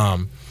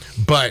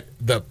 But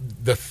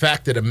the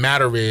fact of the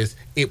matter is,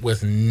 it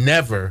was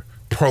never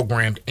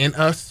programmed in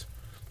us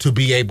to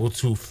be able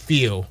to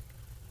feel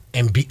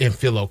and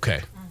feel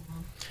okay.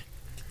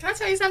 Can I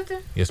tell you something?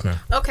 Yes, ma'am.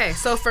 Okay,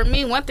 so for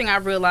me, one thing I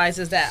realized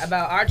is that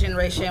about our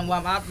generation,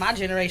 well, my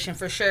generation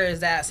for sure,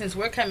 is that since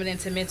we're coming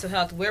into mental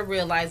health, we're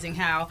realizing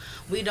how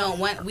we don't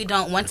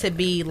want to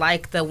be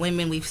like the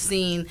women we've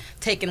seen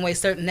taking away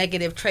certain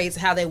negative traits,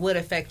 how they would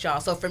affect y'all.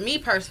 So for me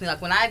personally, like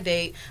when I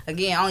date,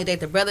 again, I only date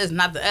the brothers,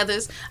 not the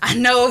others. I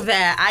know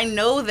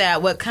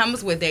that what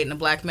comes with dating a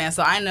black man.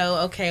 So I know,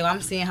 okay, well,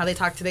 I'm seeing how they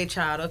talk to their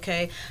child.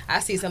 Okay, I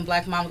see some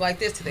black moms go like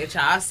this to their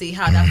child. I see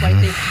how that's why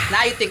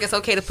now you think it's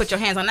okay to put your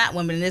hands on that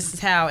woman. This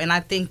is how, and I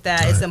think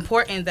that it's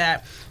important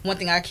that one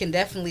thing I can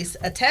definitely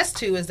attest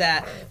to is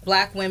that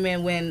black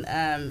women, when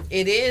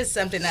it is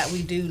something that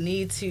we do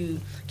need to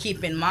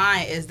keep in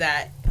mind, is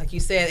that, like you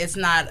said, it's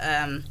not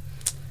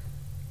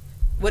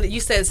what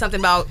you said, something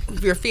about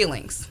your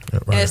feelings,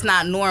 right. And it's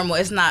not normal.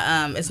 It's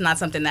not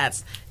something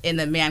that's in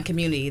the man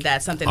community.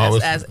 That's something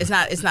that's it's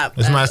not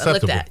acceptable.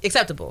 Looked at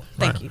acceptable.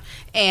 Thank you.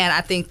 And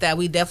I think that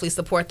we definitely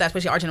support that,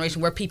 especially our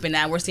generation. We're peeping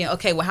that. We're seeing,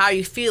 okay, well, how do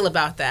you feel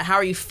about that? How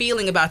are you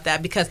feeling about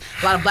that? Because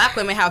a lot of black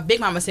women have big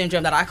mama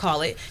syndrome, that I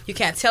call it. You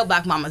can't tell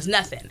black mamas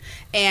nothing,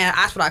 and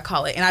that's what I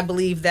call it. And I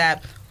believe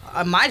that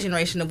my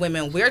generation of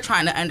women, we're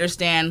trying to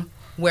understand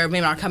where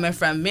women are coming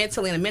from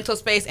mentally, in the mental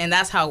space, and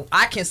that's how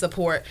I can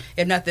support,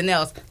 if nothing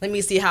else. Let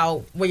me see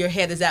where your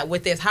head is at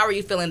with this. How are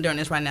you feeling during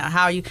this right now?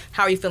 How are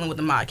you feeling with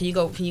the mod? Can you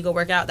go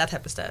work out? That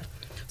type of stuff.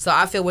 So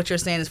I feel what you're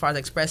saying as far as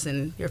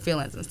expressing your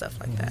feelings and stuff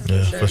like that.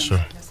 Yeah, for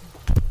sure.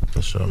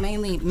 For sure.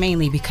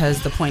 Mainly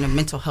because the point of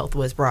mental health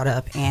was brought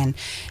up, and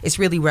it's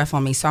really rough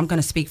on me. So I'm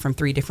going to speak from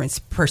 3 different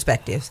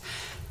perspectives.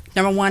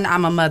 Number one,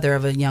 I'm a mother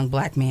of a young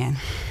black man.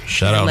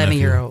 Shout out,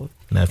 11-year-old.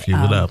 Nephew,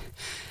 what up?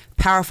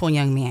 Powerful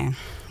young man.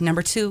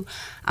 Number 2,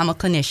 I'm a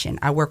clinician.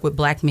 I work with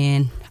black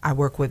men. I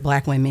work with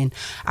black women.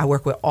 I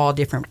work with all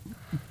different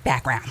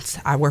backgrounds.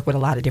 I work with a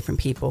lot of different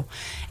people.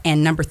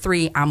 And number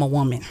 3, I'm a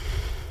woman,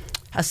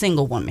 a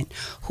single woman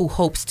who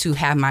hopes to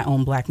have my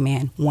own black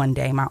man one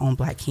day, my own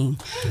black king.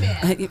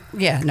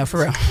 Yeah, no,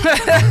 for real.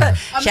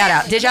 Shout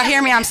out. Did y'all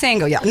hear me? I'm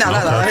single, y'all. No.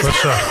 For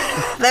sure.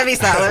 Let me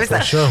stop. For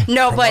sure.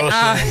 No,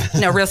 but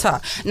no, real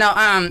talk.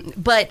 No,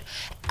 but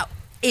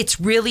it's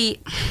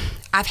really,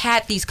 I've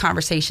had these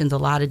conversations a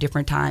lot of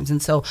different times.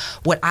 And so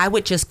what I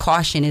would just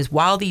caution is,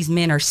 while these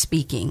men are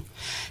speaking,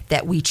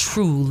 that we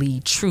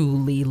truly,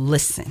 truly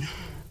listen.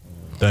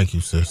 Thank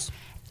you, sis.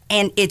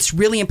 And it's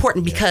really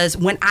important, because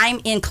when I'm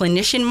in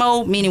clinician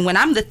mode, meaning when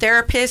I'm the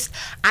therapist,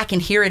 I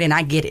can hear it and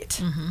I get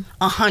it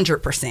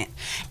 100%.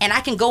 And I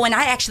can go and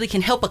I actually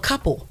can help a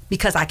couple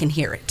because I can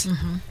hear it.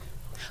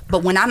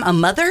 But when I'm a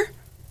mother,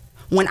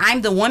 when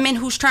I'm the woman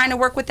who's trying to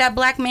work with that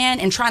black man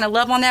and trying to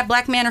love on that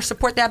black man or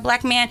support that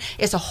black man,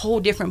 it's a whole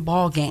different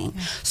ball game.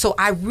 So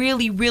I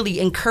really,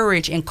 really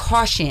encourage and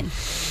caution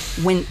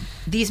when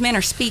these men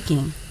are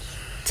speaking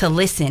to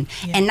listen,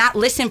 and not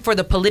listen for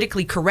the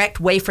politically correct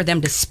way for them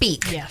to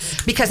speak.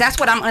 Because that's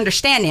what I'm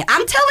understanding.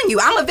 I'm telling you,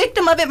 I'm a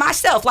victim of it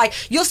myself. Like,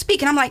 you'll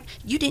speak and I'm like,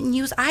 you didn't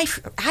use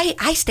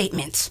I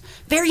statements.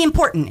 Very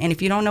important. And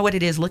if you don't know what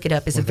it is, look it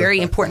up. It's a very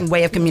important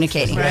way of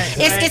communicating.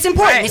 It's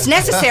important. It's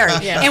necessary.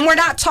 And we're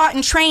not taught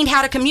and trained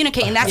how to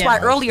communicate. And that's why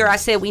earlier I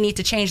said we need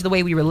to change the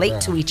way we relate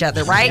to each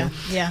other, right?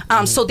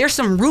 So there's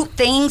some root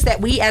things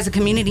that we as a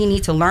community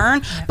need to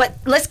learn. But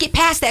let's get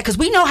past that, because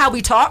we know how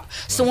we talk.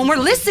 So when we're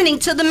listening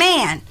to the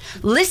man, man.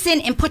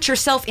 Listen and put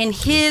yourself in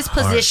his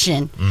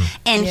position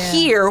and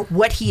hear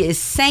what he is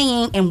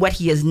saying and what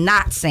he is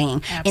not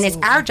saying. And it's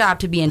our job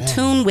to be in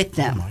tune with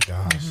them.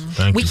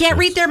 We can't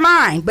read their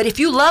mind, but if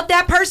you love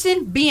that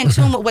person, be in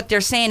tune with what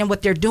they're saying and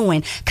what they're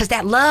doing, because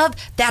that love,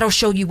 that'll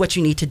show you what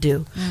you need to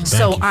do.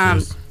 So,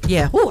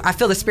 yeah. Ooh, I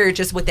feel the spirit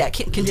just with that.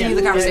 Continue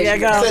the conversation. You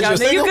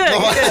good. You good. You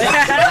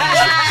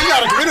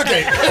gotta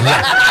communicate.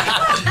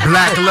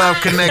 Black Love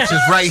Connections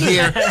right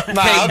here.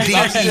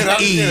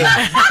 KDEE.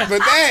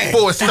 But dang.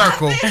 Full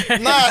circle. Nah,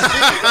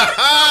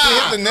 she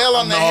hit the nail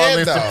on the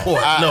head, though.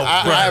 Support.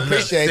 I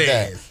appreciate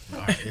that.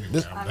 Go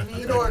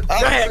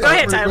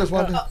ahead, Tyler. Go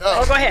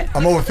ahead.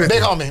 I'm over 50.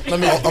 Big homie.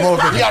 I'm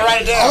over 50. You gotta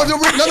write it down. No,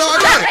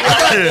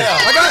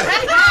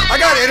 I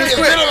got it. And it's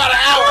quick. It's been about an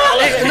hour.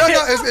 No,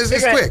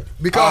 it's quick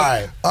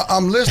because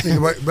I'm listening,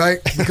 right?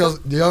 Because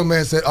the young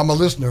man said I'm a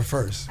listener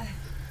first,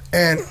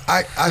 and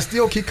I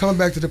still keep coming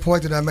back to the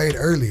point that I made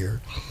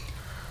earlier.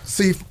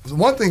 See,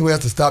 one thing we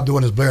have to stop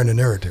doing is blaring the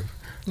narrative.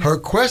 Her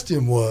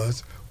question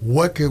was,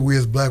 what could we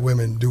as black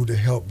women do to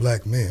help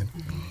black men?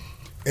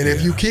 And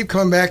if you keep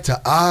coming back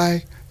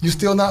to you're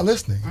still not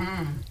listening.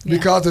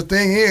 Because the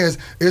thing is,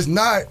 it's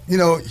not,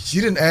 she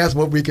didn't ask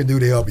what we can do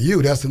to help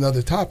you. That's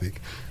another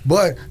topic.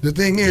 But the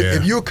thing is,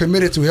 if you're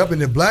committed to helping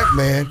the black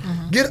man,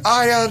 get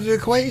I out of the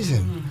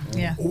equation.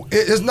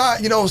 It's not,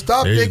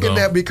 stop thinking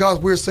that because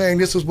we're saying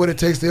this is what it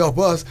takes to help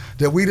us,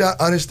 that we're not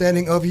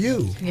understanding of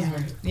you.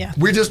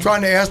 We're just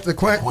trying to ask the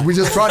question. We're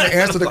just trying to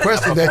answer the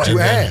question that you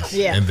asked.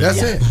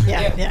 That's it. Go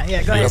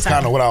ahead. That's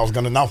kind of what I was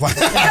going to know.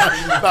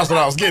 That's what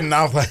I was getting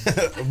out.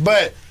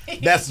 But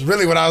that's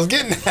really what I was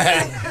getting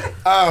at.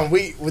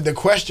 The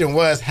question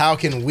was, how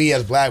can we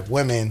as black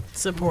women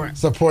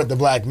support the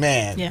black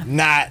man?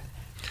 Not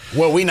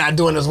what we not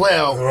doing as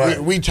well.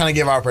 Right. We trying to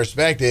give our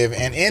perspective,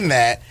 and in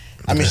that,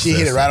 she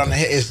hit it right on the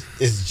head.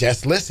 It's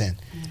just listen.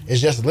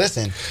 It's just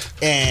listen.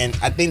 And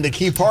I think the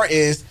key part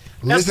is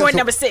that's point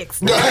number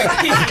 6. Right. And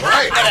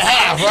a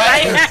half,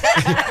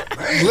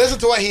 right? Listen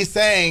to what he's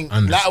saying,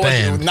 not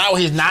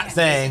what he's not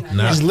saying.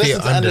 Just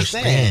listen to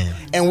understand.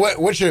 And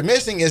what you're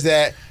missing is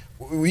that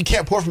we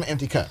can't pour from an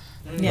empty cup,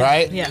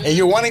 right? Yeah. And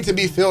you're wanting to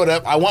be filled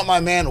up. I want my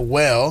man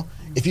well.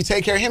 If you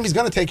take care of him, he's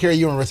going to take care of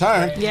you in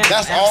return.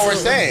 That's all we're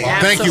saying.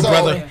 Thank you,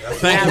 brother.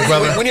 Thank you,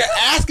 brother. When you're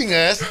asking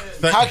us,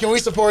 how can we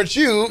support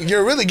you,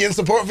 you're really getting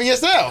support for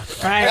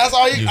yourself. Right. That's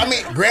all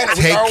granted,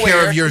 take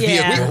care of your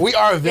vehicle. We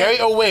are very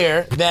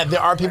aware that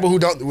there are people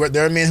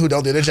there are men who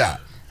don't do their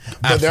job.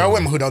 But there are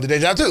women who don't do their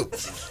job too.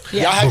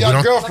 Y'all have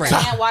y'all girlfriends.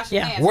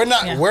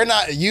 We're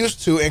not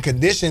used to and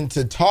conditioned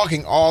to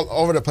talking all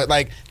over the place.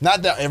 Like,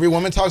 not that every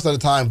woman talks all the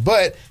time,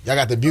 but y'all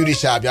got the beauty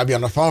shop. Y'all be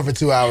on the phone for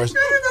 2 hours.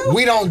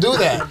 We don't do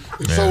that.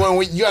 So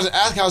when you guys are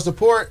asking how to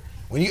support,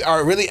 when you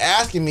are really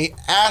asking me,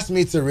 ask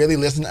me to really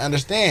listen and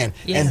understand.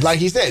 And like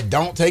he said,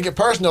 don't take it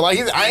personal. Like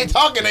I ain't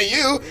talking to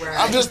you. Right.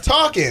 I'm just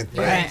talking.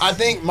 Right. I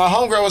think my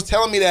homegirl was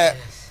telling me that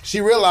she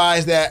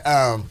realized that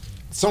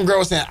some girl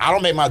was saying, I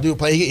don't make my dude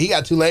play. He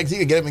got 2 legs. He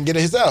can get up and get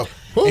it himself.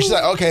 Ooh. And she's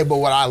like, okay, but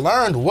what I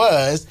learned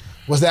was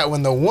that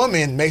when the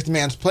woman makes the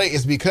man's plate,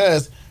 it's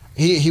because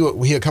he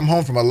would come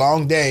home from a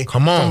long day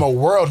from a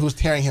world who's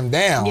tearing him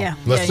down.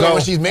 So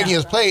when she's making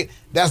his plate,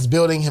 that's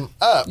building him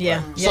up.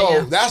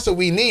 That's what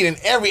we need in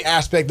every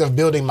aspect of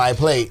building my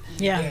plate.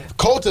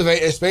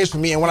 Cultivate a space for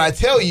me. And when I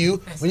tell you,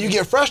 when you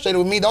get frustrated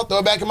with me, don't throw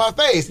it back in my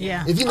face.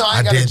 If you know I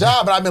ain't got a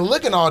job, but I've been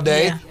looking all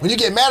day, when you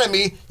get mad at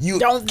me, you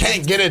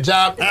can't get a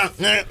job. Don't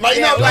do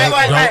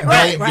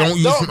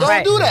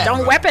that.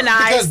 Don't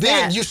weaponize because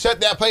then you shut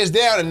that place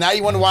down, and now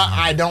you wonder why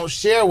I don't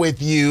share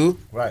with you.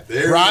 Right.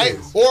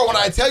 Or when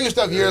I tell you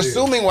stuff, you're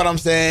assuming what I'm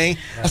saying.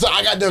 So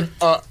I got done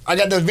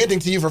venting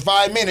to you for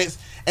 5 minutes.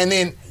 And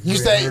then you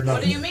say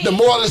the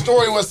moral of the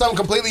story was something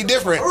completely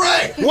different.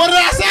 Right. What did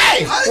I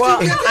say? Well,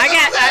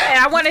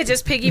 I want to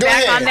just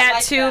piggyback on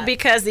that too,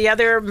 because the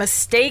other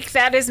mistake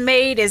that is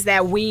made is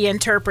that we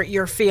interpret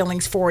your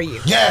feelings for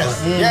you.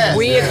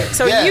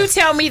 You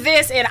tell me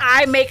this, and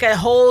I make a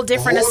whole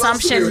different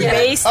assumption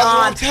based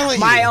on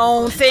my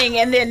own thing,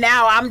 and then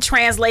now I'm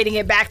translating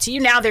it back to you.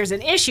 Now there's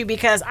an issue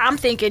because I'm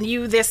thinking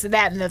you this,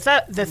 that, and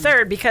the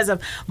third because of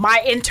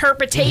my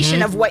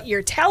interpretation of what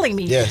you're telling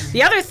me.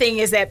 The other thing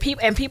is that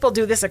people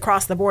do this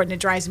across the board, and it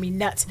drives me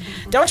nuts.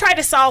 Don't try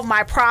to solve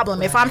my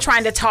problem if I'm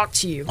trying to talk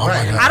to you.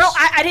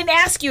 I didn't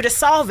ask you to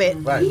solve it.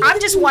 I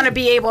just want to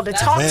be able to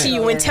talk to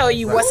you and tell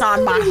you what's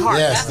on my heart.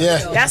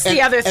 That's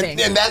the other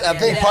thing. And that, I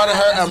think part of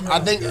her, I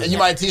think you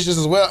might teach this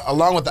as well,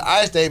 along with the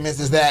I statements,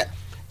 is that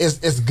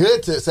it's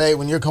good to say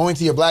when you're going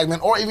to your black man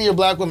or even your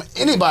black woman,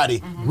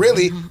 anybody,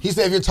 really, he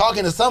said if you're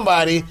talking to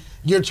somebody,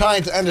 you're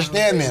trying to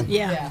understand them.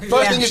 Yeah.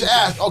 First thing you should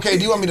ask, okay,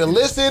 do you want me to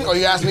listen or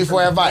you ask me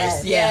for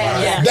advice?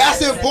 Yeah.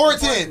 That's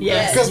important.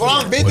 Because when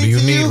I'm venting What do you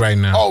to need right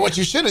now? oh, what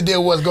you should have did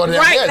was go to that.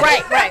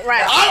 Right.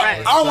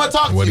 I don't want to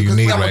talk What to do you you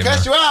because need I'm going right to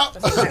cuss now? you out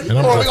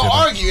or we're going to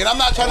argue. And I'm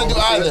not trying to do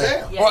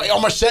either. Or I'm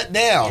going to shut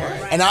down.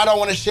 And I don't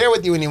want to share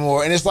with you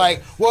anymore. And it's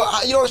like,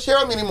 well, you don't share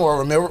with me anymore.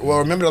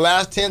 Remember the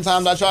last 10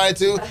 times I tried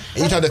to?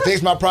 And you tried to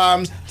fix my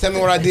problems, tell me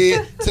what I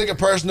did, took it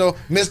personal,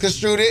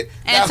 misconstrued it.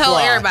 And told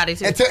everybody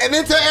too. And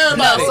then tell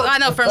everybody. No, so I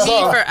know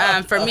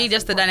for me,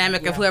 just the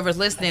dynamic of whoever's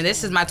listening.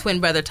 This is my twin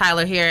brother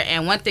Tyler here,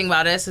 and one thing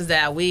about us is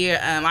that we,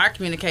 our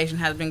communication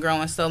has been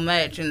growing so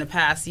much in the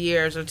past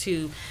years or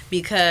two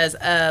because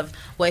of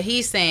what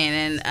he's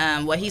saying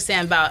and what he's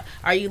saying about,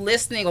 are you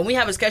listening? When we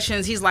have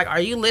discussions, he's like,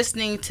 are you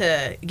listening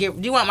to do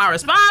you want my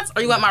response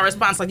or you want my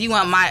response? Like, you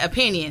want my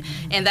opinion?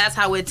 And that's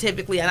how it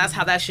typically, and that's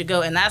how that should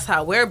go, and that's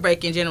how we're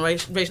breaking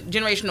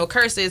generational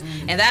curses,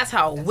 and that's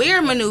how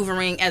we're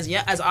maneuvering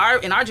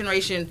in our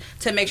generation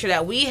to make sure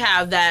that we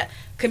have that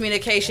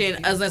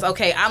communication as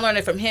okay, I'm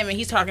learning from him and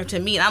he's talking to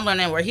me and I'm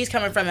learning where he's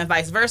coming from and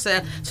vice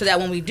versa, so that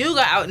when we do go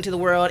out into the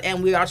world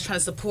and we are trying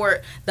to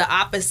support the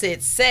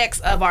opposite sex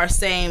of our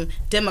same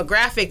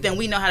demographic, then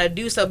we know how to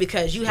do so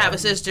because you have a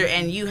sister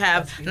and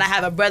I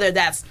have a brother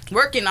that's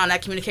working on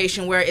that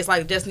communication where it's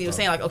like Destiny was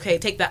saying, like, okay,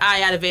 take the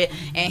I out of it,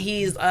 and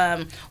he's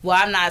well,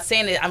 I'm not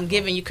saying it, I'm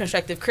giving you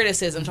constructive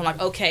criticism. So I'm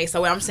like, okay, so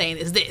what I'm saying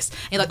is this, and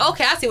you're like,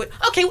 okay, I see what,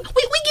 okay, we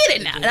get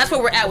it now, and that's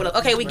where we're at with it.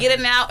 Okay, we get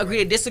it now, agree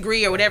to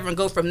disagree or whatever and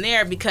go from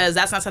there, because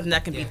that's not something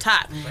that can be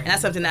taught, and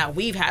that's something that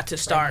we've had to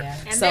start.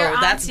 And so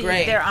that's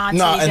great. Their auntie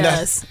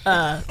does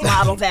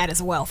model that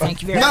as well.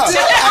 Thank you very much.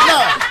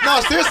 No,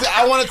 seriously,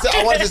 I wanted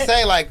to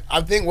say, like, I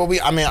think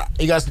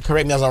you guys can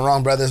correct me as I'm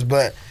wrong, brothers,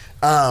 but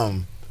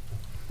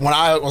when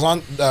I was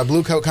on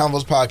Blue Coat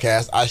Convos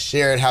podcast, I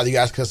shared how you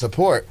guys could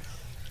support,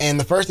 and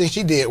the first thing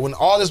she did when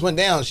all this went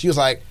down, she was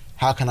like,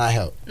 how can I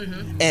help?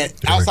 And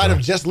outside of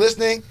just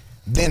listening,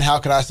 then how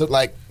could I,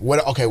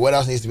 what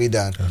else needs to be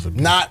done?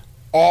 Not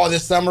all the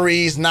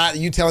summaries, not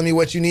you telling me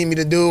what you need me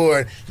to do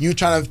or you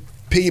trying to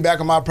piggyback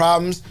on my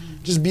problems.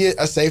 Just be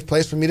a safe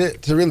place for me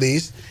to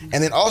release.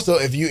 And then also,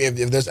 if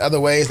there's other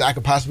ways that I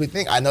could possibly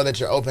think, I know that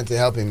you're open to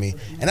helping me.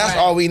 And that's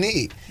all we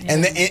need. Yeah.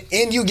 And then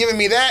in you giving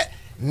me that,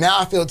 now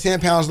I feel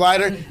 10 pounds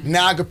lighter.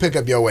 Now I could pick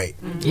up your weight.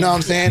 You know what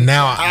I'm saying?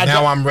 Now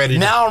I'm ready.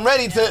 Now I'm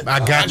ready to. I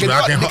got you.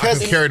 I can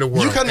carry the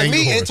world. You come to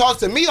me and talk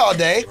to me all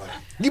day.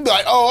 You be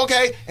like, oh,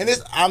 okay, and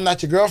I'm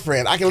not your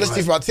girlfriend. I can listen to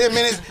you for about 10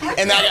 minutes,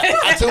 and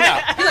I tune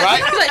out, right?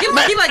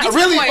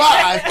 Really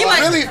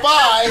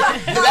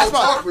 5. That's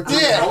my,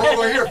 yeah. I'm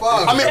going to hear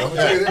 5. I mean,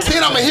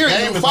 10 I'm going to hear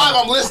you, 5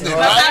 I'm listening,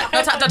 right?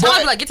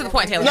 But get to the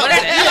point, Taylor. No,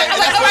 that's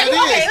what it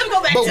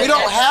is. But we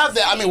don't have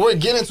that. I mean, we're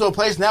getting to a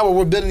place now where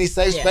we're building these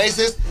safe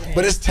spaces,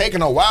 but it's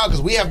taking a while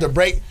because we have to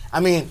break. I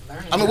mean,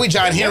 we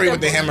John Henry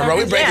with the hammer, bro.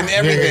 We breaking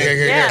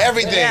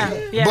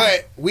everything.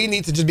 But we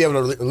need to just be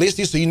able to release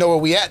you so you know where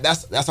we at.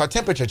 That's our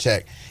temperature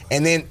check.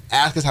 And then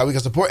ask us how we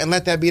can support and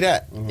let that be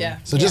that. Yeah.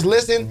 So just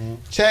listen,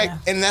 check,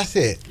 and that's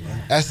it.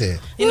 That's it.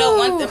 You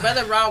know,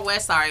 Brother Raw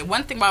West,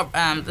 one thing about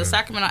the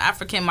Sacramento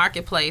African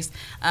Marketplace,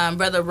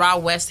 Brother Raw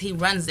West, he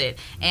runs it.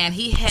 And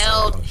he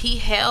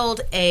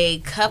held a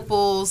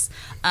couples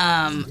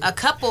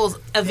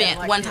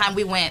event one time.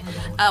 We went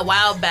a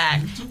while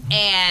back,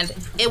 and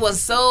it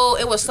was so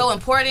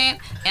important.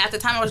 And at the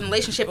time I was in a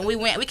relationship, and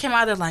we came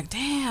out there like,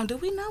 damn, do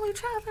we know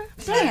each other?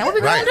 Damn, what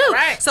we gonna do?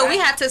 So we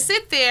had to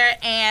sit there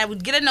and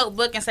we'd get a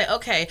notebook and say,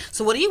 okay,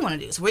 so what do you want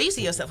to do? So where do you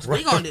see yourself? So what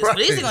are you gonna do? So what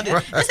are you gonna do?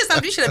 This is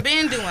something you should have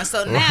been doing.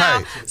 So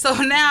now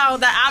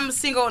that I'm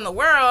single in the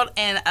world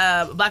and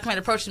a black man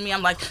approaching me,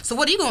 I'm like, so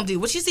what are you gonna do?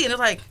 What you see? And they're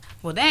like,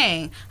 well,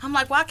 dang. I'm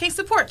like, well, I can't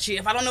support you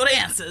if I don't know the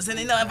answers. And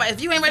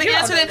if you ain't ready to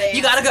answer it,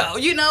 you gotta go.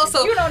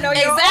 So you don't know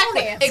your own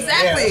answers.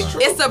 Exactly.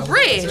 It's a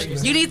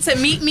bridge. You need to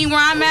meet me where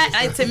I'm at.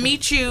 I need to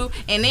meet you,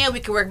 and then we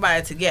can work by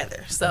it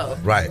together. So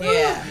right.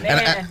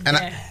 Yeah.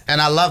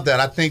 And I love that.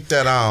 I think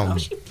that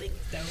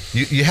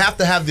you have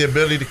to have the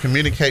ability to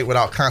communicate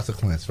without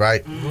consequence,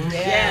 right?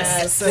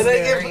 Yes. That's so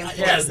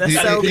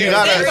good. You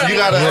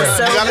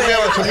gotta be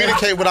able to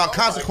communicate without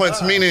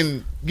consequence,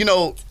 meaning,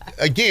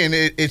 again,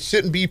 it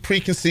shouldn't be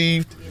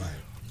preconceived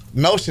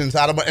notions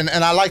out of it,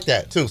 and I like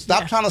that too.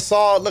 Stop trying to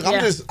solve. Look, I'm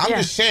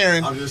just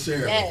sharing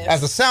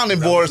as a sounding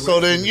board. So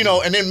then,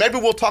 and then maybe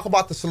we'll talk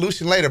about the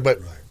solution later. But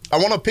I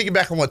want to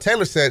piggyback on what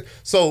Taylor said.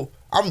 So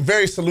I'm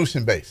very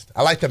solution based.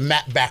 I like to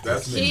map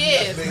backwards. He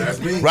is. That's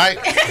me. Right?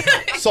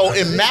 So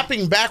in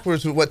mapping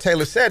backwards, what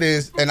Taylor said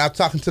is, and I'm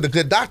talking to the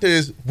good doctor,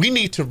 is we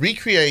need to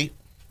recreate,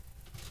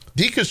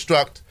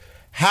 deconstruct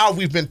how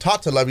we've been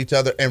taught to love each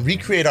other and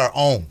recreate our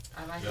own.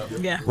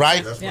 Yeah.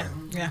 Right?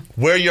 Yeah.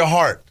 Wear your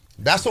heart.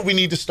 That's what we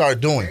need to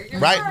start doing,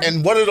 right?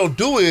 And what it'll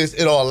do is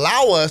it'll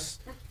allow us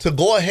to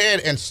go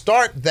ahead and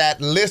start that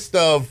list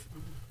of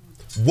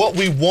what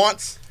we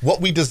want,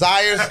 what we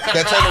desires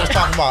that Taylor was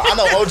talking about. I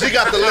know OG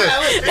got the list.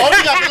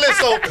 OG got the list,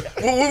 so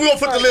we're going to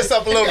put the list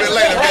up a little bit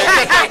later,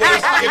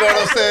 man. You know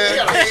what I'm saying?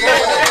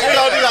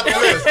 OG got the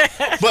list.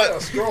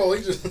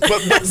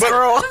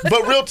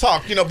 But real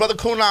talk, you know, Brother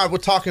Coon and I were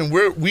talking,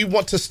 we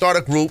want to start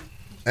a group,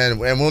 and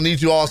we'll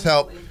need you all's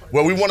help,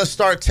 where we want to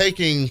start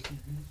taking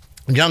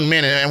young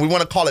men, and we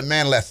want to call it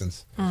Man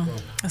Lessons,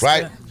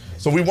 right? Good.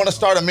 So we want to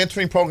start a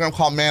mentoring program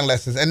called Man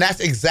Lessons, and that's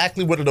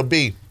exactly what it'll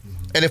be.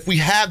 And if we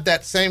have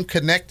that same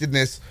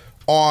connectedness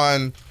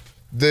on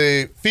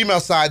the female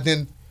side,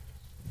 then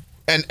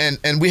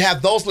and we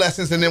have those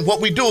lessons, and then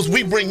what we do is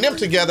we bring them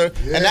together,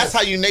 and that's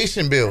how you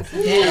nation build.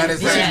 See,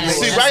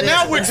 right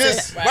now we're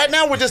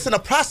just in a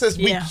process.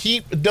 We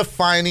keep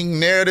defining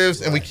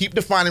narratives and we keep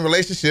defining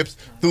relationships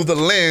through the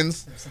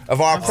lens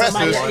of our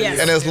oppressors,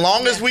 and as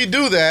long as we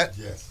do that,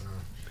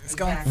 it's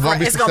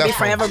gonna be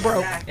forever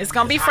broke. It's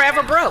gonna be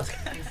forever broke.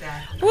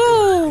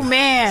 Woo,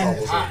 man.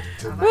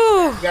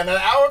 Woo.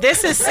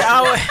 This is so.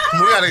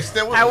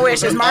 I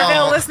wish. Is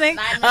Marvell listening?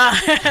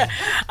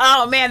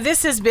 Oh, man,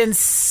 this has been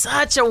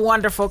such a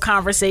wonderful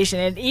conversation,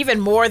 and even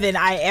more than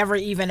I ever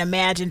even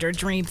imagined or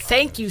dreamed.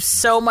 Thank you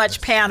so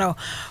much, panel,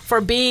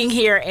 for being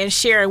here and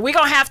sharing. We're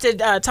going to have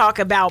to talk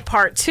about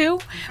part 2,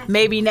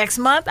 maybe next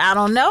month. I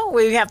don't know.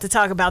 We have to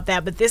talk about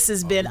that, but this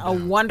has been a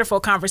wonderful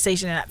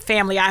conversation. And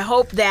family, I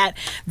hope that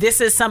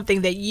this is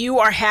something that you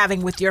are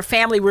having with your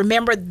family.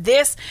 Remember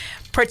this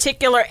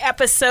particular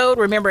episode.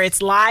 Remember,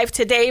 it's live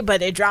today,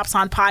 but it drops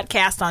on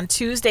podcast on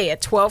Tuesday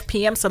at 12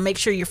 p.m. So make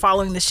sure you're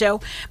following the show,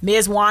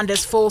 Ms.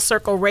 Wanda's Full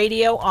Circle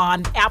Radio,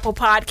 on Apple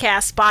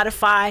Podcasts,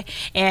 Spotify,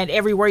 and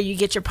everywhere you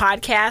get your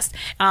podcast.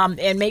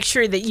 And make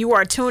sure that you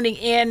are tuning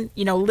in,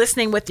 you know,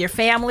 listening with your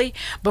family.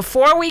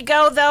 Before we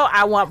go, though,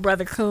 I want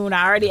Brother Coon.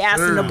 I already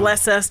asked him to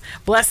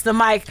bless the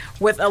mic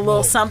with a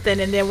little something,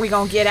 and then we're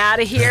going to get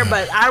out of here.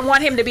 But I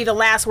want him to be the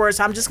last word,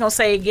 so I'm just going to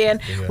say again,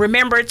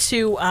 remember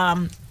to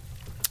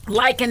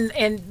like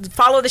and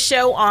follow the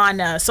show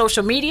on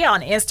social media,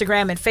 on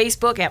Instagram and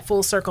Facebook at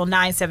Full Circle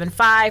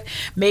 975.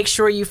 Make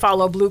sure you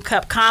follow Blue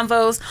Cup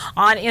Convos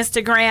on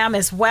Instagram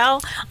as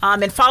well.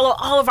 And follow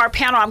all of our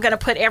panel. I'm going to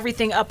put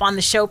everything up on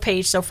the show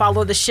page, so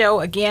follow the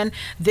show. Again,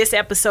 this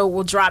episode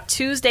will drop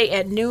Tuesday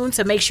at noon,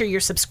 so make sure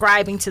you're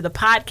subscribing to the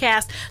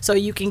podcast so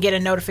you can get a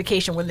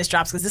notification when this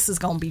drops, because this is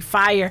going to be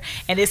fire,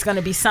 and it's going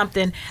to be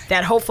something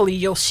that hopefully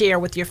you'll share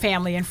with your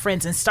family and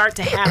friends and start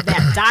to have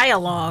that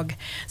dialogue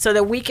so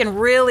that we can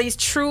really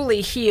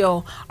truly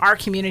heal our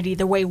community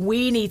the way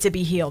we need to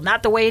be healed,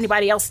 not the way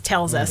anybody else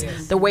tells us,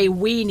 the way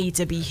we need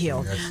to be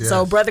healed.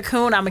 So, Brother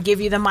Coon, I'm going to give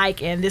you the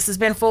mic, and this has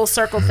been Full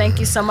Circle. Thank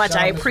you so much.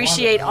 I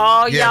appreciate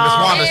all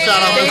y'all.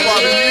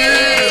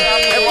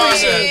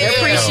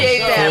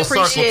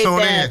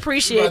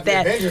 Appreciate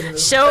that.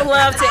 Show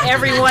love to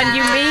everyone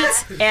you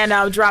meet, and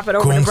I'll drop it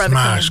over to Brother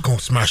Coon.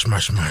 Smash.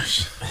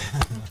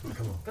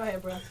 Go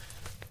ahead, bro. All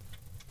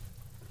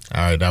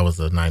right, that was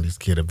a 90s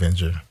Kid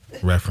Avenger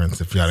reference,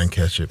 if y'all didn't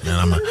catch it,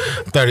 man.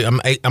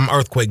 I'm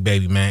Earthquake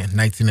baby, man.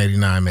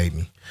 1989 made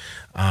me.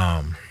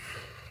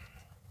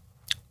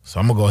 So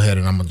I'm gonna go ahead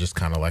and I'm gonna just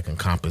kind of like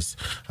encompass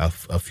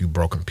a few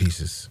broken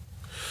pieces.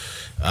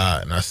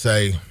 And I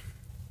say,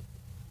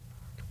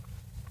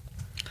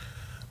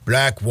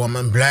 black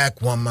woman,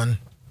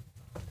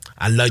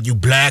 I love you,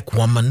 black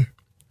woman.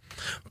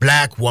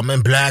 Black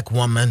woman,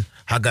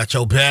 I got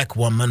your back,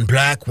 woman,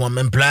 black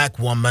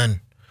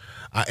woman.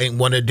 I ain't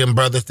one of them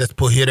brothers that's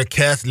put here to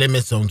cast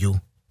limits on you.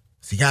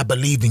 See, I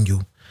believe in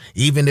you,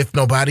 even if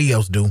nobody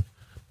else do.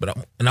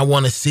 And I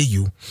want to see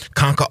you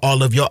conquer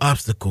all of your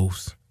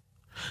obstacles.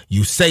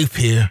 You safe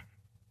here.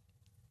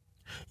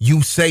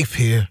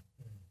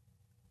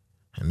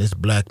 And this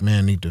black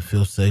man need to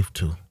feel safe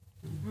too.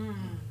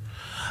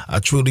 I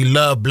truly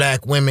love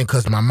black women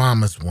because my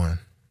mama's one.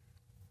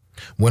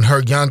 When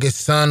her youngest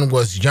son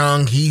was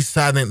young, he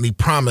silently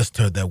promised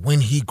her that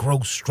when he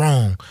grows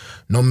strong,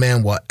 no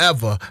man will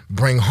ever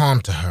bring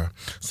harm to her.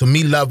 So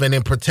me loving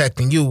and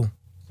protecting you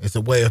is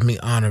a way of me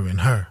honoring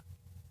her.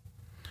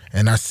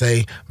 And I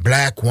say,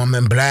 black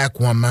woman,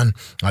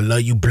 I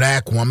love you,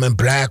 black woman.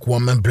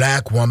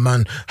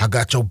 I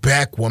got your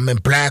back, woman,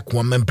 black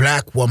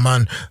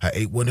woman. I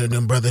ain't one of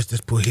them brothers that's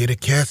put here to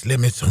cast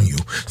limits on you.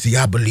 See,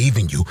 I believe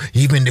in you,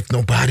 even if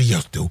nobody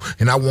else do.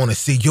 And I want to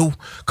see you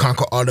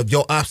conquer all of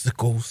your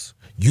obstacles.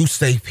 You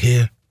safe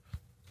here.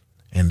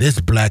 And this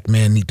black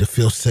man need to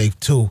feel safe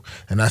too.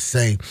 And I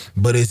say,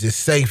 but is it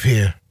safe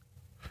here?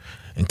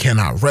 And can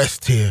I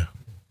rest here?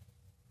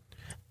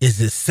 Is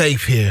it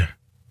safe here?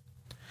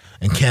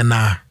 And can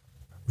I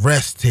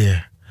rest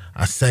here?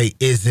 I say,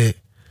 is it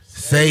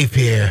safe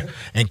here?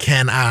 And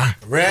can I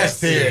rest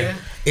here?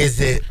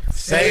 Is it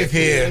safe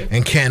here?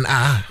 And can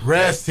I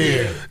rest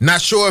here?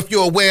 Not sure if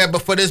you're aware,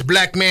 but for this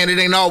black man, it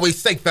ain't always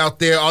safe out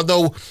there.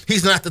 Although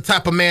he's not the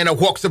type of man that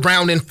walks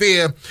around in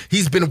fear.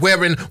 He's been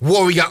wearing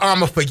warrior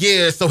armor for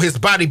years, so his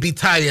body be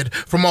tired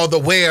from all the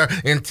wear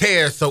and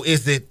tear. So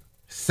is it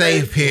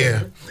safe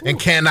here? And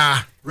can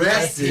I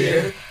rest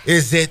here?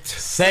 Is it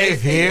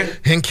safe here?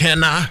 And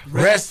can I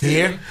rest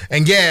here?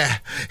 And yeah,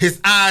 his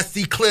eyes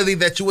see clearly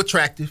that you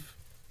attractive.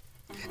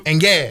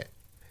 And yeah,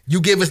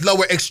 you give his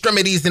lower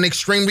extremities an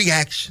extreme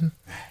reaction.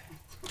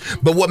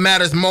 But what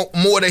matters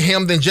more to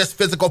him than just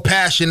physical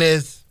passion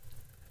is,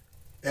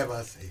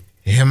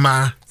 am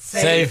I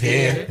safe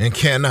here? And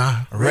can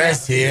I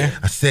rest here?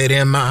 I said,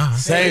 am I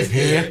safe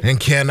here? And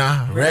can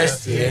I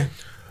rest here?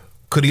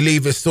 Could he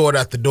leave his sword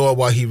out the door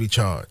while he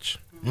recharged?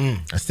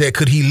 I said,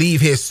 could he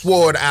leave his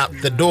sword out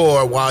the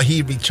door while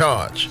he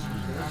recharged?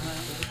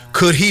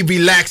 Could he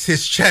relax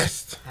his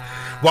chest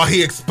while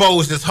he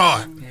exposed his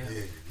heart?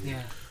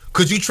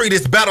 Could you treat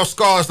his battle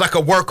scars like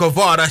a work of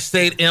art? I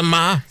said, am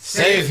I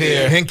safe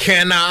here? And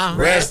can I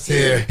rest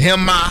here?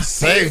 Am I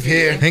safe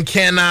here? And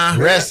can I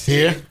rest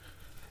here?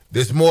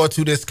 There's more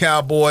to this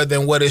cowboy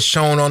than what is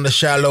shown on the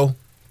shallow.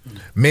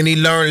 Many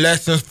learned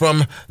lessons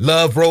from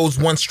love roads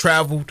once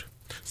traveled.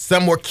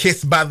 Some were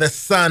kissed by the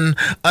sun,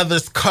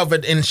 others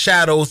covered in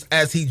shadows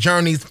as he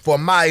journeys for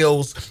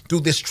miles through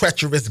this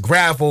treacherous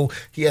gravel.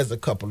 He has a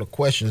couple of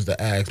questions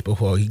to ask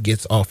before he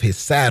gets off his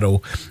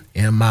saddle.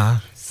 Am I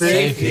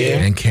safe here?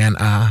 And can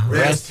I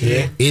rest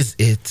here? Is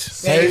it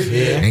safe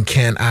here? And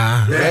can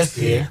I rest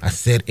here? I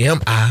said,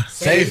 am I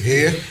safe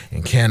here?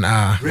 And can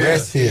I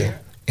rest here?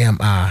 Am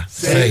I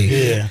safe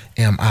here?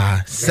 Am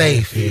I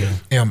safe here?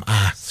 Am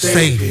I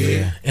safe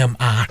here? Am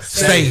I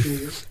Safe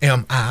safe?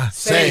 Am I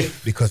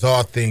safe? Because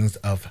all things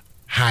of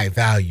high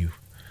value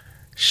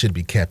should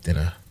be kept in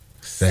a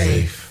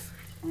safe.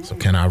 So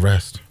can I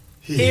rest?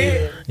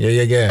 Here.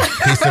 Yeah.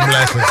 Peace and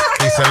blessings.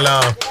 Peace and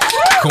love.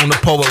 Coon the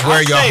Poet,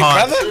 wear your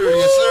heart.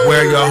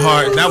 Wear your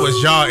heart. That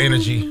was y'all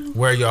energy.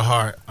 Wear your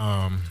heart.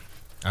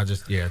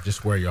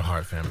 Just wear your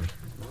heart, family.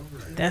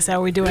 That's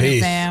how we're doing it,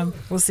 fam.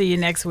 We'll see you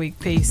next week.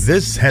 Peace.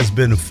 This has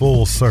been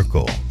Full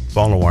Circle.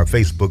 Follow our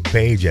Facebook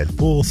page at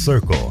Full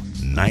Circle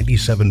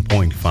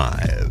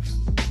 97.5.